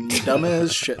drowns in dumb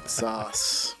as shit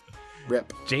sauce.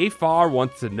 Rip. J. Farr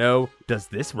wants to know, does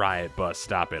this riot bus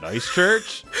stop at Ice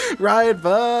Church? Riot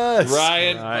bus.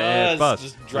 Riot bus.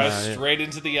 Just drive straight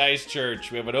into the Ice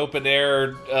Church. We have an open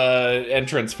air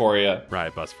entrance for you.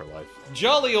 Riot bus for life.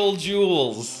 Jolly old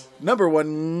Jules. Number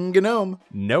 1 Gnome.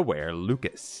 Nowhere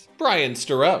Lucas. Brian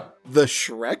Sturrow. The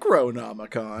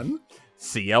Shrekronomicon.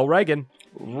 C.L. Reagan.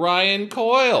 Ryan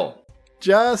Coyle.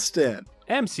 Justin.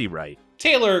 MC Wright.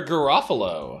 Taylor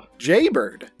Garofalo.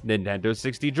 Jaybird. Nintendo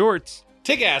 60 Jorts.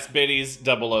 Tick-Ass Biddies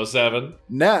 007.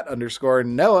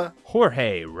 Nat_Noah.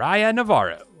 Jorge Raya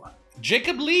Navarro.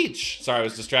 Jacob Leach. Sorry, I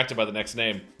was distracted by the next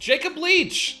name. Jacob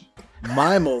Leach.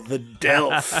 Mimel the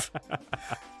Delph.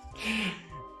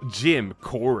 Jim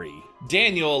Corey.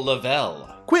 Daniel Lavelle.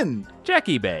 Quinn.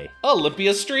 Jackie Bay.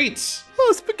 Olympia Streets.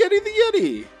 Oh, Spaghetti the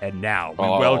Yeti. And now we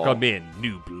welcome in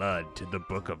new blood to the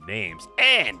Book of Names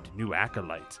and new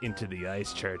acolytes into the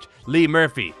Ice Church. Lee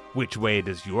Murphy, which way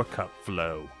does your cup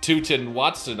flow? Tootin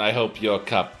Watson, I hope your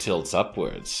cup tilts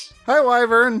upwards. Hi,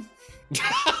 Wyvern.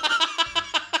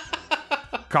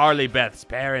 Carly Beth's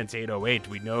parents, 808.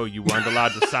 We know you weren't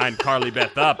allowed to sign Carly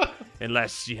Beth up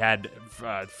unless she had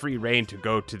free reign to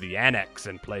go to the annex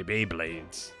and play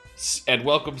Beyblades. And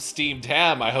welcome Steamed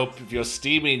Ham. I hope if you're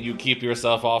steaming, you keep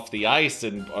yourself off the ice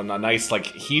and on a nice,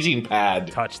 heating pad.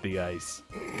 Touch the ice.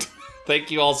 Thank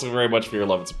you all so very much for your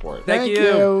love and support. Thank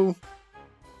you.